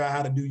figure out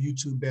how to do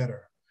YouTube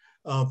better.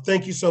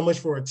 Thank you so much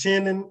for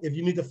attending. If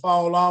you need to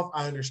fall off,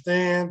 I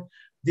understand.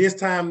 This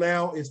time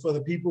now is for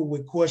the people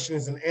with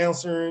questions and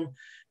answering.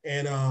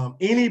 And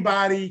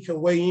anybody can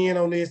weigh in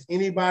on this.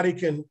 Anybody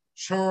can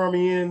chime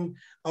in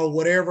on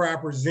whatever I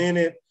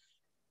presented.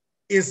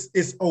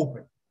 It's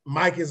open.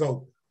 Mic is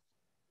open.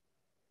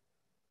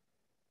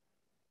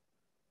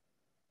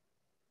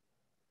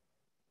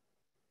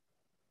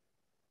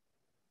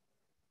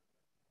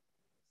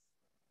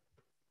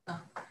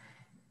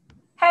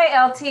 Hey,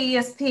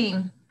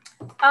 LTSP.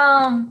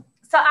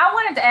 So I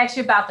wanted to ask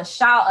you about the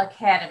Shaw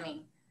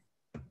Academy.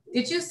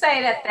 Did you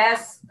say that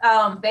that's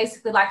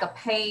basically like a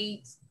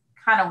paid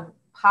kind of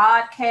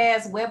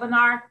podcast,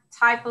 webinar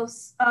type of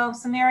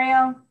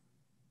scenario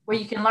where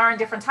you can learn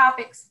different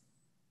topics?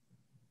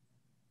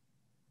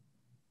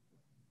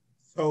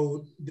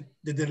 So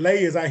the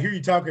delay is I hear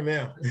you talking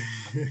now.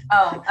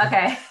 Oh,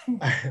 okay.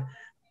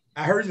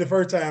 I heard you the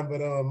first time,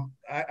 but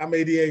I'm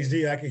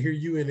ADHD. I can hear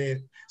you in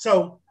it.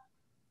 So,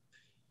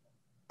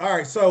 all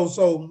right. So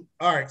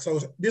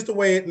this the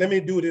way. Let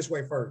me do it this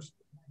way first.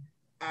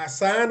 I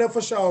signed up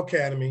for Shaw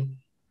Academy.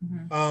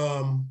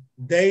 Mm-hmm.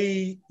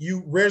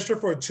 You register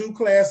for 2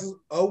 classes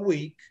a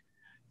week.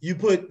 You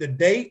put the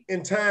date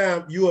and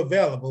time you're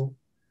available.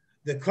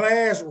 The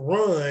class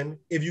run.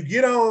 If you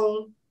get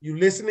on, you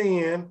listen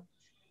in,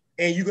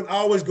 and you can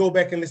always go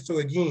back and listen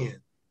to it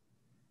again.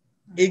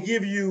 It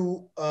gives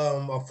you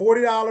a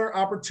 $40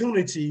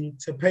 opportunity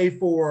to pay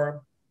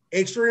for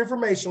extra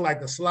information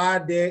like the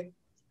slide deck,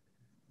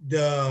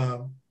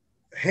 the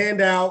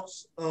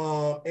handouts,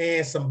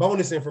 and some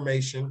bonus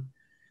information.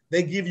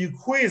 They give you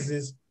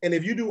quizzes, and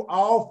if you do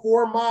all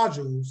 4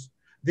 modules,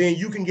 then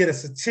you can get a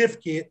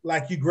certificate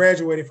like you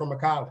graduated from a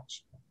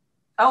college.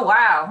 Oh,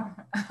 wow.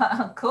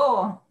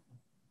 Cool.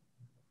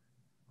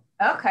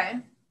 Okay.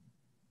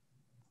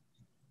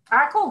 All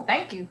right, cool.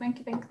 Thank you. I'm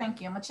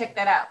gonna check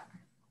that out.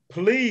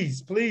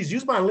 Please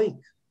use my link.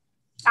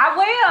 I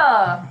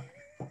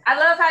will. I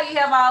love how you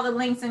have all the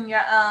links in your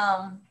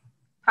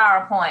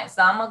PowerPoint.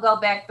 So I'm gonna go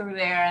back through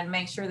there and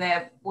make sure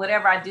that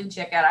whatever I do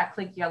check out, I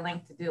click your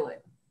link to do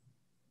it.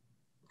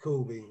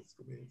 Cool beans.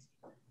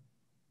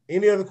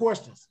 Any other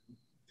questions?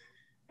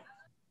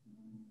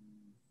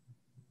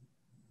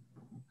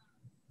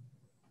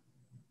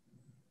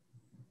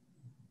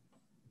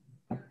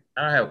 I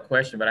don't have a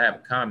question, but I have a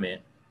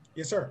comment.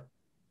 Yes, sir.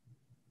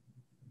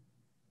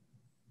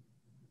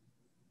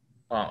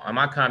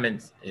 My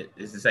comments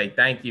is to say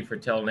thank you for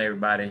telling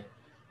everybody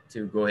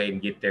to go ahead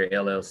and get their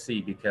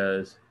LLC,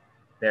 because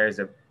there's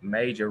a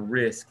major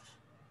risk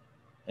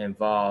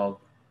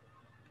involved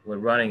with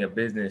running a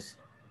business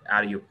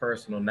out of your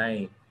personal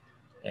name.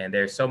 And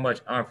there's so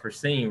much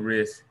unforeseen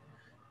risk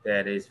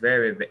that it's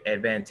very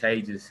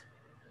advantageous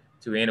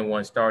to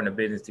anyone starting a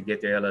business to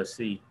get their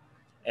LLC.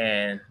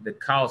 And the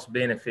cost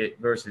benefit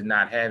versus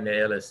not having the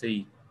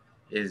LLC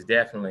is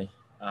definitely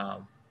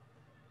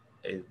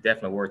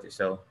worth it.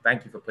 So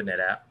thank you for putting that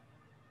out.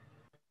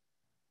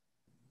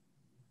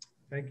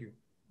 Thank you.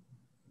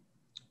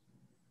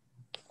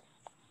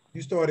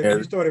 You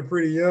started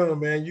pretty young,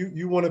 man.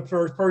 You one of the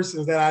first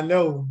persons that I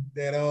know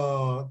that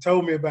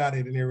told me about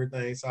it and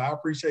everything. So I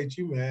appreciate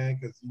you, man,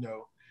 because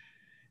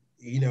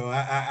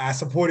I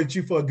supported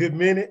you for a good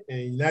minute,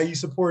 and now you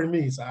supported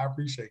me. So I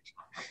appreciate you.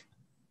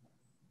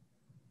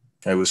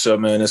 Hey, what's up,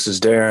 man? This is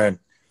Darren.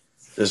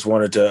 Just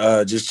wanted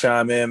to just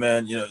chime in,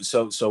 man.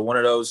 So one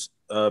of those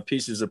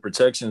pieces of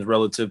protections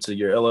relative to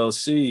your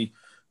LLC,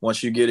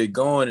 once you get it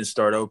going and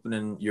start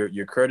opening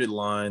your credit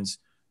lines,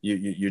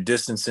 you're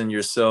distancing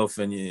yourself.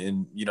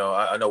 And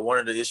I know one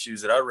of the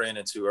issues that I ran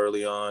into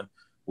early on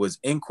was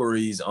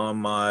inquiries on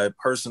my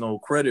personal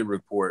credit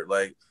report.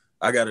 Like,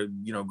 I got a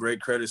great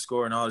credit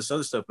score and all this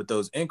other stuff, but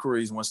those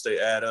inquiries, once they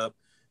add up,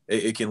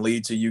 it can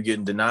lead to you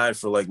getting denied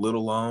for like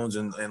little loans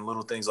and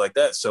little things like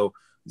that. So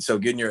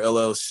getting your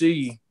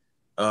LLC,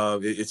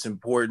 it's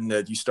important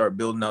that you start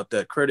building out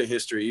that credit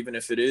history, even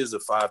if it is a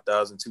 $5,000,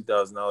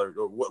 $2,000,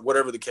 or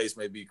whatever the case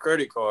may be,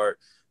 credit card,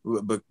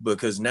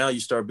 because now you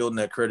start building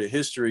that credit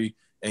history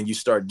and you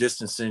start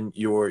distancing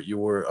your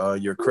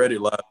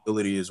credit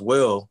liability as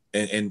well,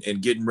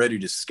 and getting ready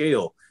to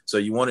scale. So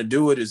you want to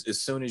do it as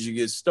soon as you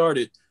get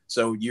started.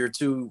 So year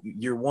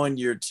 1,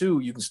 year 2,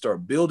 you can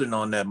start building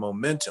on that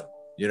momentum.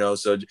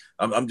 So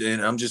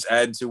I'm just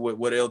adding to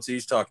what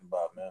LT's talking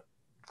about, man.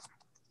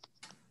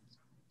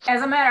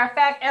 As a matter of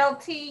fact,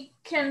 LT,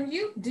 can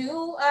you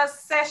do a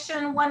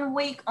session one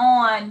week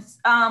on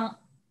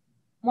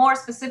more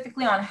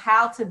specifically on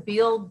how to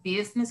build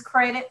business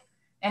credit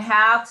and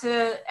how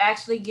to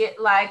actually get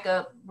like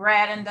a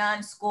Brad and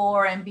Dunn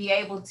score and be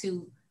able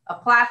to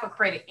apply for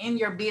credit in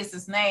your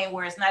business name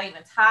where it's not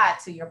even tied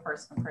to your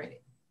personal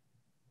credit?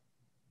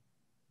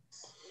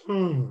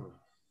 I'm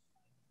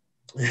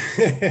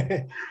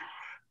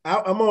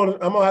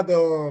gonna have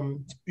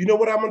to, you know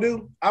what I'm gonna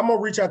do? I'm gonna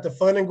reach out to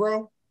Fund and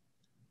Grow,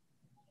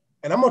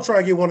 and I'm gonna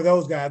try to get one of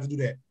those guys to do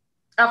that.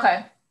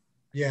 Okay.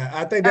 Yeah,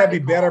 I think that'd be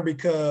better,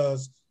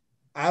 because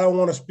I don't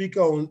want to speak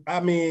on,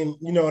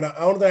 the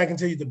only thing I can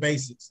tell you is the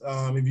basics.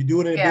 If you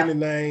do it in a business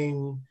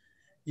name,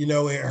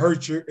 it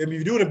hurts your, if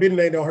you do it in a business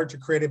name, don't hurt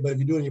your credit, but if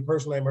you do it in your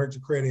personal name, it hurts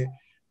your credit.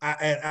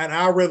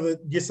 I'd rather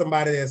get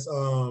somebody that's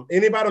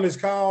anybody on this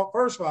call.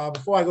 First of all,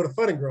 before I go to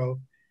Fun and Grow,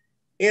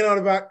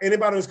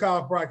 anybody on this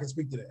call probably can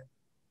speak to that.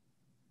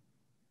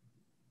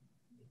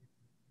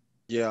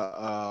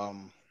 Yeah,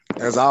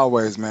 as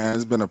always, man,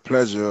 it's been a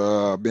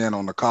pleasure being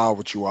on the call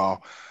with you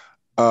all.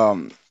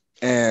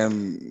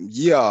 And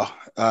yeah,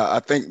 I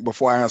think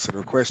before I answer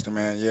the question,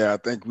 man, yeah, I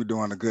think we're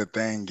doing a good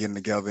thing getting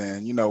together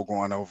and, you know,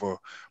 going over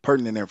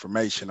pertinent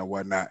information or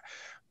whatnot.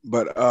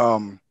 But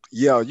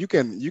yeah, you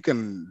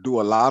can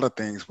do a lot of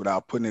things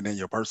without putting it in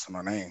your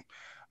personal name.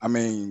 I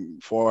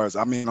mean,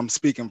 I'm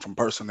speaking from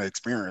personal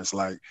experience.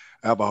 Like,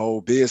 I have a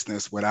whole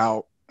business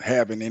without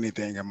having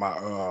anything in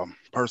my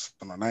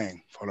personal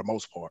name for the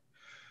most part.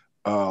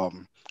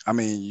 I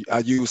mean, I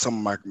use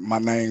some of my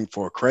name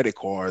for credit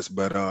cards,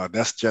 but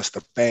that's just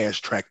to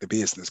fast track the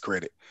business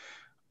credit.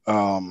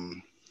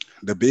 Um,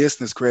 the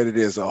business credit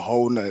is a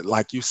whole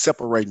like you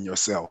separating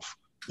yourself.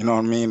 You know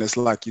what I mean? It's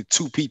like you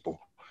two people.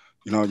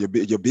 You know,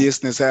 your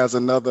business has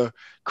another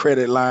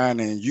credit line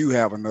and you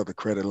have another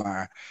credit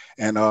line.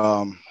 And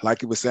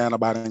like you were saying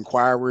about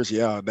inquirers,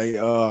 yeah, they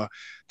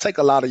take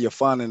a lot of your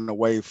funding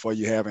away for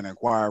you having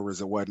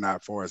inquirers or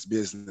whatnot for as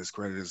business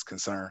credit is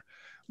concerned.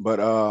 But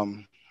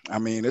I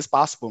mean, it's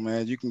possible,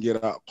 man. You can get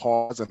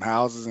cars and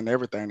houses and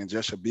everything in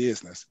just your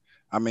business.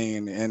 I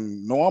mean,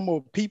 and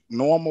normal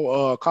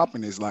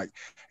companies like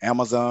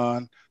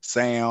Amazon,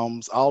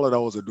 Sam's, all of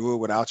those will do it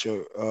without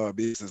your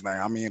business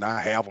name. I mean,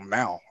 I have them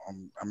now.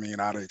 I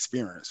mean, out of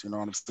experience, you know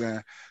what I'm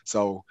saying?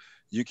 So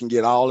you can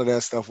get all of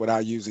that stuff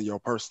without using your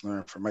personal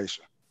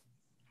information.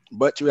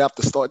 But you have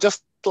to start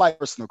just like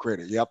personal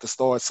credit. You have to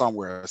start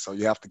somewhere. So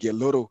you have to get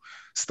little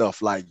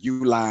stuff like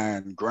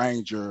Uline,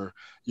 Granger,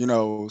 you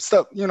know,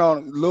 stuff, you know,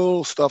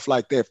 little stuff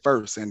like that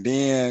first. And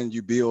then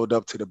you build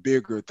up to the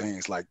bigger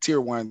things like tier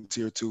 1,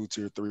 tier 2,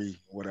 tier 3,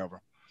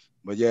 whatever.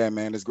 But yeah,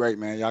 man, it's great,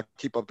 man. Y'all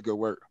keep up the good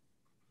work.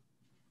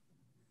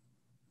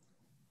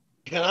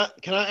 Can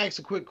I ask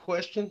a quick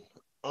question?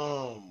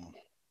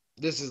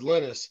 This is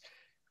Linus.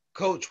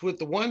 Coach, with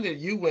the one that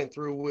you went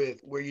through with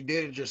where you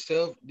did it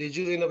yourself, did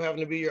you end up having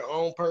to be your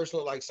own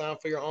personal, like sign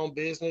for your own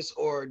business,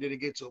 or did it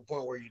get to a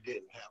point where you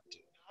didn't have to?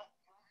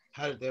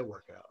 How did that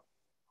work out?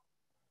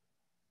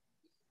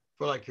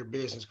 For like your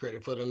business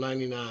credit for the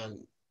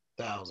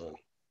 99,000.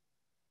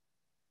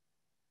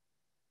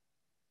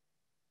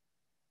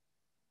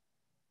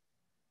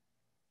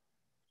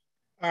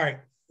 All right,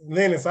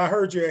 Linus, I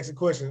heard you ask a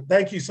question.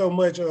 Thank you so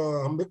much,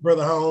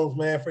 Brother Holmes,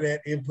 man, for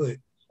that input.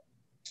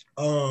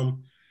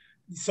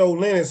 So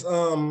Linus,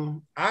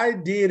 I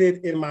did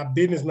it in my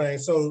business name.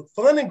 So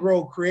Fun and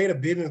Grow create a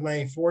business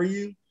name for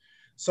you.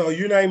 So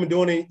you're not even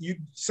doing it.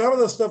 Some of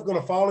the stuff going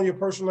to fall in your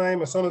personal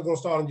name and some is going to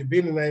start on your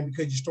business name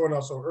because you started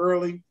out so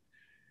early.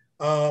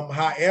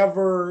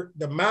 However,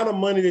 the amount of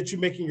money that you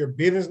make in your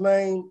business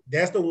name,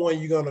 that's the one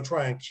you're going to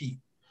try and keep.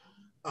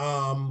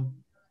 I'm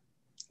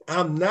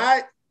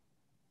not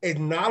as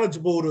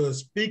knowledgeable to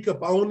speak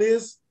up on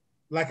this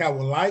like I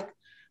would like,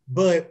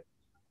 but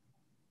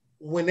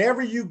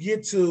whenever you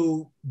get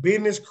to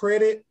business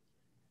credit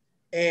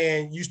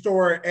and you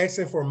start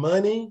asking for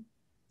money,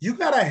 you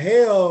got to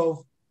have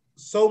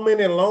so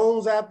many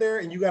loans out there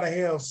and you got to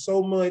have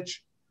so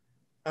much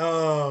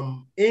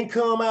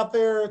income out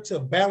there to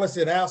balance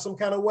it out some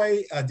kind of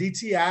way, a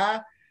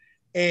DTI.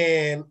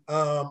 And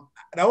the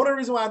only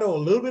reason why I know a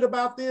little bit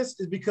about this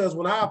is because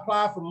when I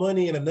applied for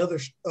money in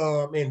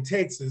in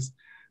Texas,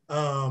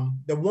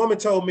 the woman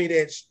told me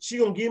that she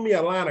gonna give me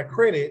a line of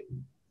credit,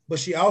 but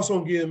she also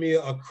gonna give me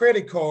a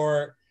credit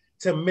card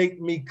to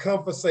make me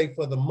compensate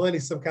for the money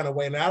some kind of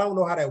way. And I don't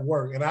know how that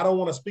works. And I don't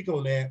want to speak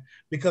on that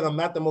because I'm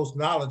not the most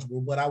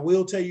knowledgeable, but I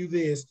will tell you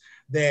this,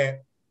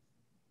 that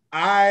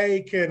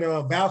I can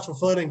vouch for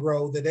Fun and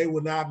Grow that they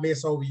will not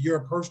mess over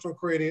your personal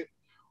credit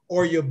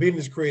or your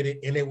business credit,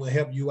 and it will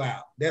help you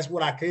out. That's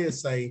what I can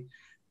say.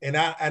 And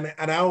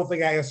I don't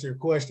think I answered your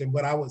question,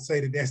 but I would say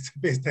that that's the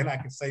best that I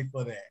can say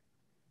for that.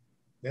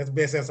 That's the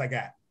best sense I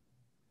got.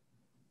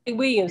 Hey,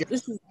 Williams,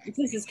 this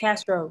is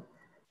Castro.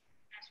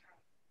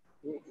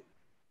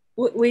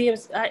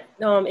 Williams,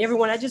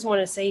 everyone, I just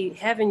want to say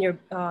having your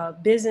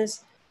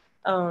business,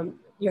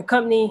 your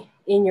company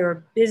in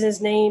your business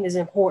name is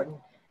important.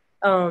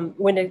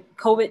 When the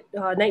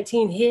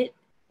COVID-19 hit,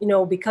 you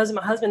know, because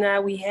my husband and I,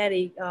 we had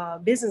a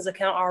business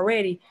account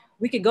already,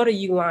 we could go to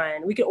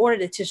Uline, we could order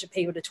the tissue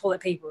paper, the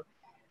toilet paper,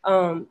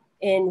 and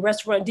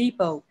Restaurant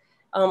Depot.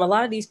 A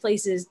lot of these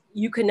places,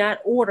 you could not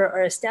order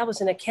or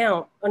establish an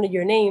account under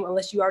your name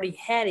unless you already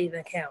had an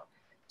account.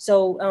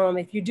 So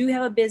if you do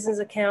have a business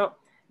account,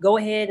 go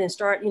ahead and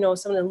start, you know,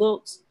 some of the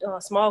little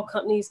small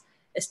companies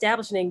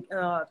establishing and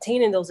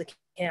obtaining those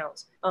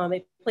accounts.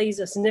 It plays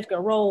a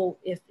significant role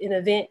if in an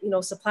event, you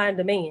know, supply and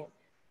demand.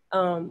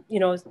 You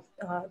know, if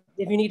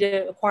you need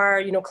to acquire,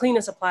 you know,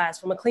 cleaning supplies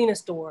from a cleaning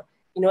store,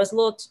 you know, it's a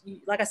little,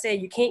 like I said,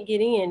 you can't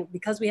get in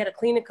because we had a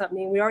cleaning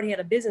company and we already had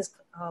a business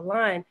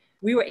line.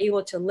 We were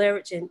able to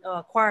leverage and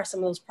acquire some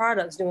of those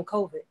products during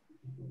COVID.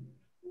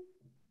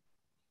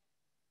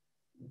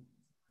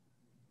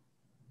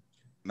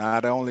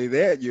 Not only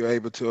that, you're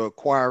able to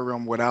acquire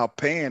them without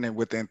paying it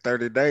within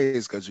 30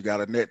 days because you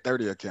got a net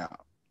 30 account.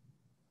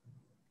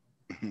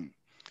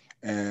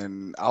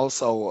 And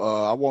also,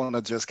 I want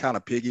to just kind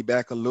of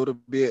piggyback a little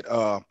bit.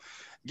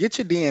 Get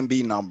your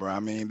DNB number. I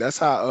mean, that's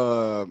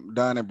how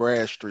Dun and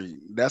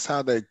Bradstreet. That's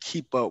how they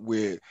keep up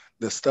with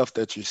the stuff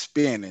that you're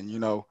spending. You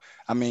know,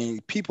 I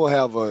mean, people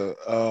have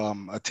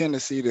a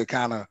tendency to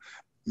kind of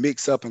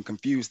mix up and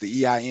confuse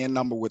the EIN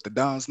number with the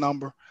DUNS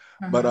number.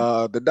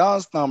 But the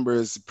DUNS number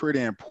is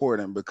pretty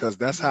important because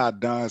that's how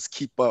DUNS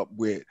keep up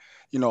with,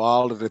 you know,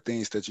 all of the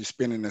things that you're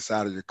spending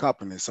inside of your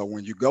company. So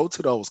when you go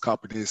to those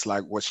companies,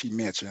 like what she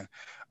mentioned,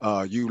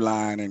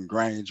 Uline and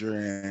Granger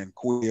and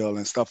Quill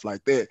and stuff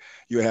like that,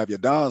 you have your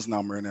DUNS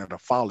number and it'll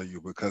follow you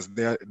because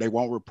they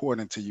won't report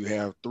until you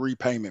have 3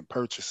 payment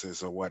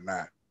purchases or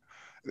whatnot,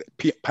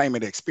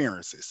 payment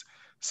experiences.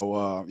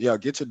 So yeah,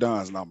 get your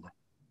DUNS number.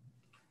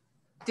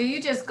 Do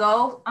you just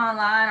go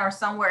online or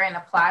somewhere and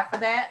apply for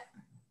that?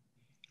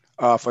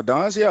 For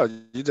DUNS, yeah,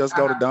 you just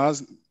go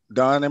to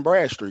Dun and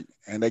Bradstreet,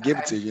 and they give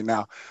it to you.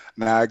 Now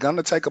it's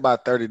gonna take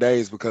about 30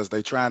 days because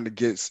they're trying to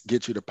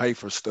get you to pay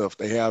for stuff.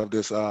 They have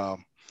this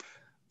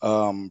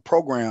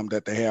program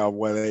that they have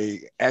where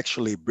they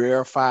actually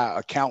verify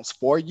accounts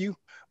for you,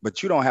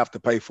 but you don't have to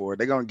pay for it.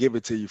 They're gonna give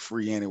it to you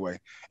free anyway.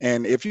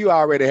 And if you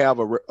already have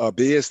a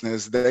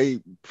business,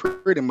 they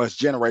pretty much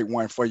generate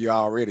one for you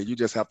already. You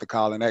just have to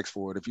call and ask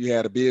for it. If you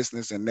had a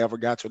business and never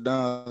got your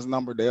DUNS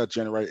number, they'll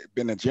generate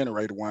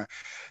one,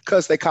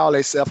 because they call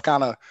themselves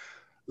kind of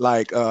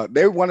like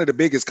they're one of the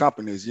biggest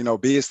companies, you know,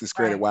 business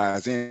credit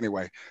wise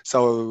anyway.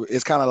 So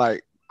it's kind of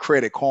like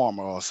Credit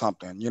Karma or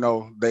something, you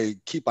know, they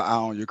keep an eye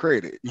on your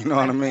credit. You know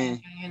what I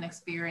mean?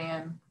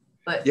 Experian,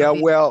 but yeah,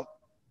 well,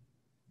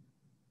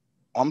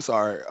 I'm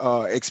sorry.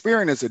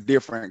 Experian is a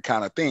different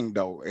kind of thing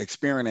though.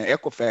 Experian and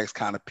Equifax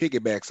kind of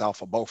piggybacks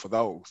off of both of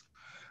those.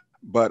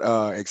 But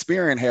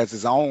Experian has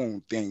its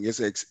own thing. It's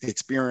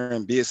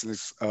Experian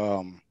Business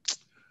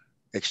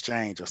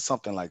Exchange or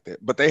something like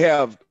that. But they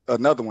have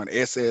another one,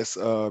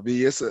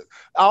 SSB. It's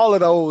all of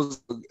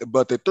those,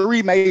 but the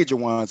 3 major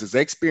ones is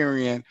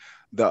Experian,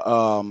 the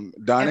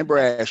Dun and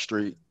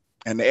Bradstreet,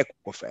 and the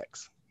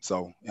Equifax.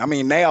 So I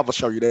mean, NAV will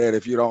show you that.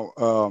 If you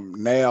don't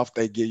NAV,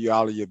 they give you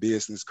all of your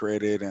business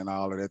credit and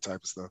all of that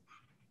type of stuff.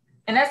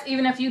 And that's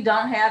even if you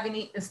don't have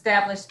any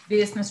established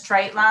business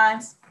trade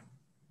lines.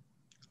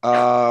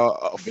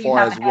 Far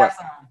as what?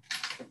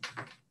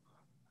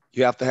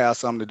 You have to have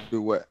something to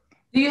do what?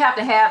 Do you have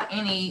to have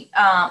any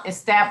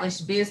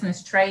established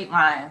business trade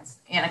lines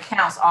and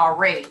accounts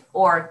already?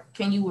 Or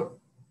can you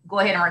go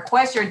ahead and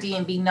request your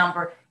DNB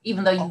number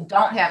even though you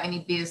don't have any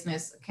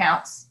business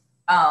accounts,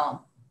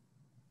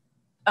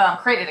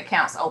 credit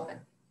accounts open?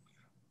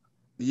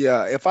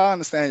 Yeah, if I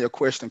understand your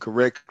question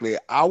correctly,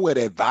 I would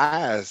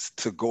advise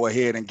to go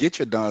ahead and get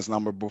your DUNS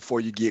number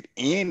before you get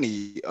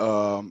any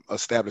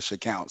established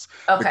accounts.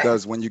 Okay.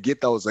 Because when you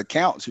get those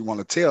accounts, you want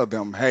to tell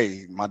them,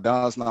 hey, my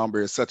DUNS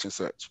number is such and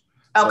such.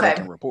 So they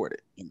can report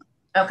it. You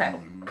know? Okay.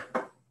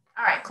 All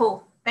right,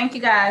 cool. Thank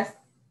you, guys.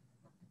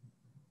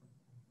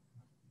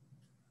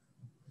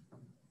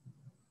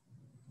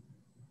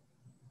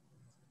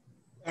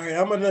 All right,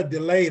 I'm a little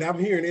delayed. I'm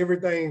hearing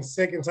everything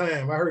second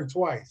time. I heard it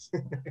twice.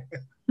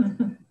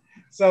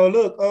 So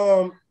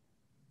look,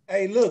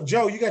 hey, look,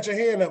 Joe, you got your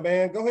hand up,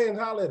 man. Go ahead and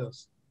holler at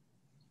us.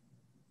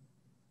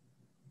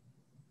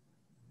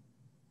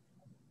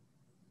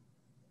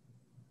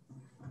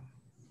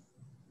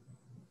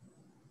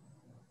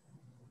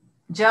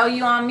 Joe,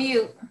 you on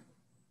mute.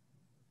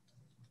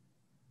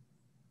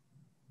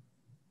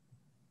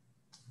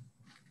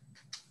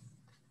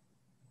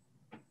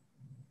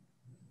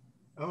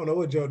 I don't know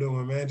what Joe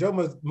doing, man. Joe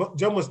must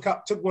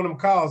took one of them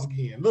calls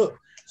again. Look,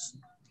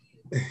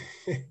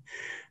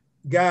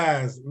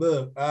 guys,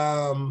 look.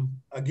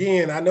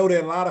 Again, I know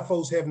that a lot of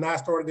folks have not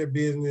started their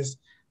business.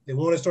 They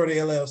want to start an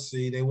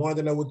LLC. They wanted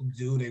to know what to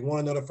do. They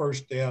want to know the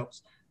first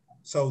steps.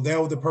 So that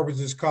was the purpose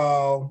of this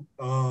call.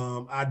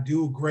 I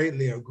do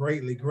greatly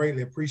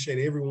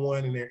appreciate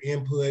everyone and their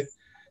input.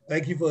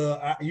 Thank you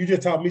for, you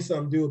just taught me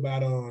something to do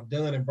about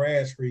Dun and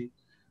Bradstreet.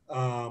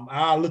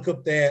 I'll look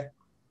up that.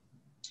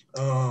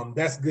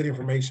 That's good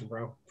information,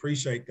 bro.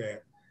 Appreciate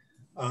that.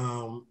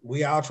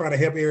 We all try to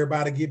help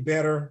everybody get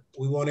better.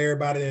 We want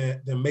everybody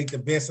to make the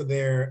best of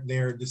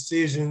their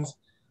decisions.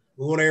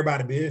 We want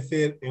everybody to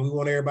benefit, and we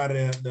want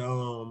everybody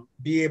to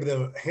be able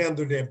to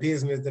handle their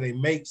business that they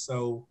make.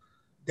 So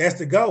that's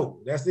the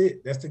goal. That's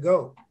it. That's the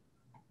goal.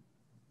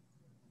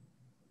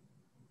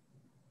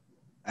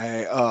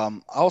 Hey,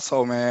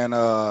 also, man,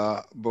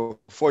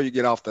 before you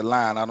get off the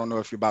line, I don't know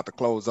if you're about to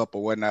close up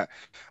or whatnot,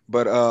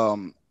 but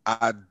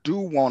I do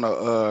want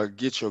to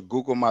get your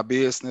Google My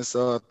Business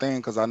thing,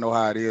 because I know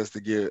how it is to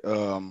get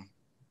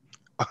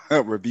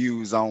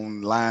reviews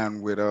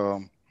online with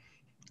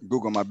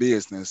Google My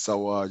Business.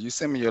 So you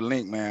send me your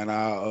link, man.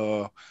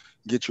 I'll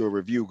get you a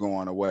review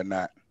going or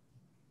whatnot.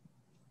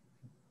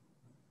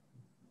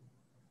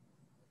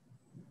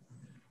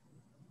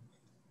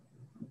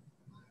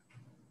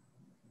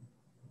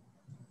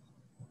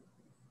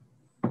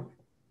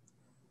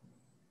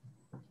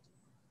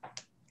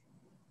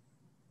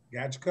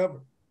 Got you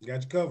covered.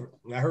 Got you covered.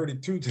 I heard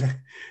it 2 times.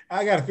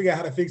 I got to figure out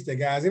how to fix that,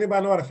 guys.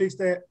 Anybody know how to fix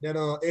that? That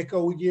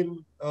echo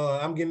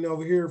I'm getting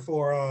over here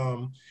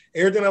for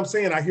everything I'm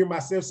saying. I hear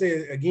myself say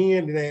it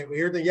again, and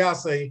everything y'all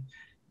say,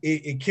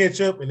 it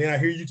catch up, and then I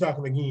hear you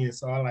talking again.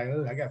 So I'm like,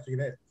 I got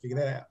to figure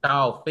that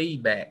out. Oh,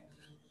 feedback.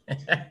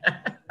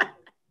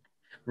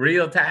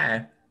 Real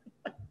time.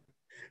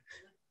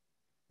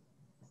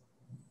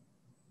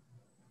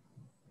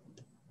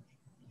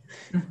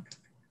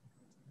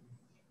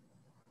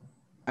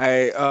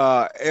 Hey,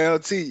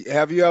 LT,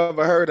 have you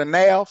ever heard of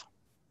NAV?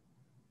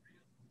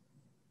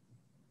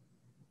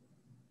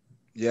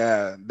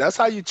 Yeah, that's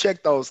how you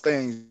check those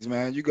things,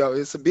 man. You go,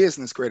 it's a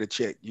business credit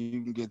check.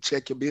 You can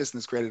check your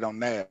business credit on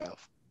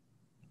NAV.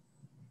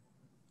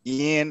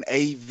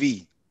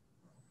 NAV.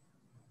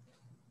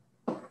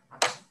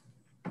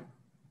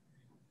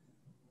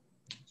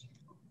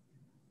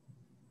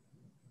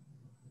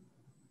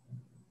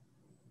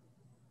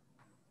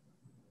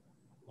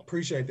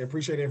 Appreciate that.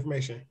 Appreciate the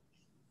information.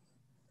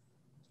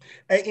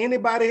 Hey,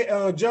 anybody,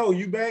 Joe,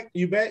 you back?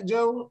 You back,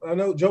 Joe? I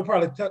know Joe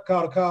probably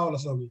called a call or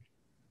something.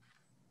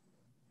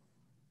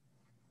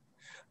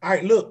 All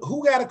right, look,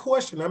 who got a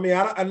question? I mean,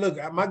 I look,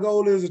 my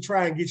goal is to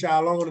try and get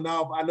y'all on and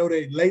off. I know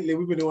that lately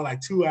we've been doing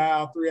like 2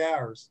 hours, 3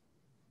 hours.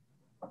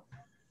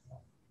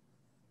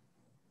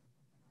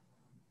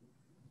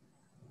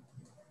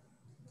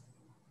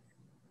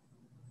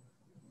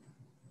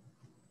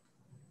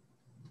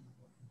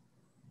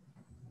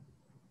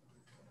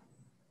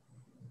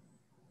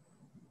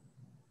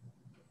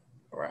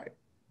 All right.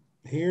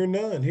 Hear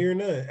none.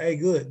 Hey,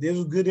 good. This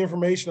was good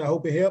information. I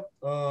hope it helped.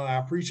 I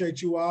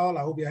appreciate you all.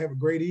 I hope you have a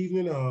great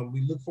evening.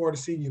 We look forward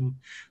to seeing you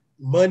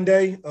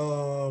Monday.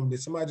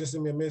 Did somebody just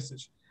send me a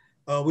message?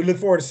 We look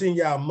forward to seeing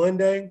y'all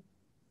Monday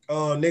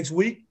next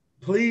week.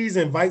 Please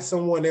invite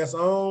someone that's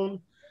on.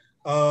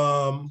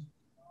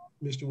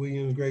 Mr.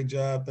 Williams, great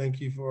job. Thank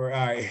you for,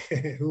 all right.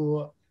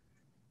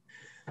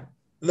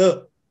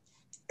 Look,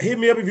 hit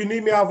me up if you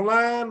need me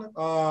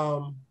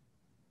offline.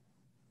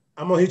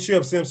 I'm gonna hit you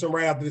up, Simpson,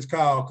 right after this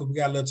call because we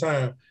got a little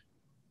time.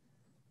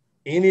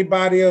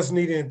 Anybody else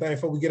need anything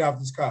before we get off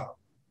this call?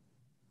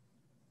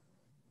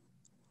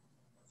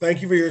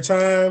 Thank you for your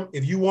time.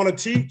 If you want to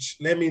teach,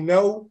 let me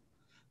know.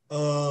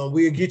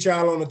 We'll get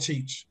y'all on to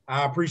teach.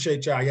 I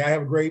appreciate y'all. Y'all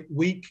have a great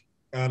week,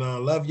 and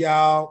love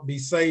y'all. Be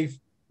safe.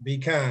 Be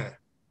kind.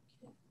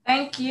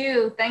 Thank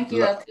you. Thank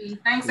you, LT.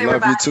 Thanks, everybody.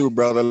 Love you too,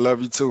 brother.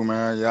 Love you too,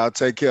 man. Y'all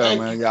take care,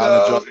 man.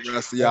 Y'all enjoy the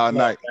rest of y'all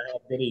night.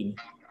 Good evening.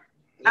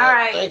 All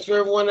right. Thanks for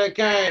everyone that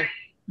came.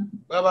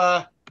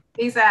 Bye-bye.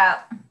 Peace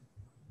out.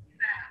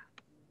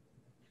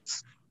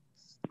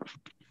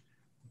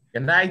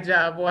 Good night,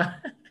 job boy.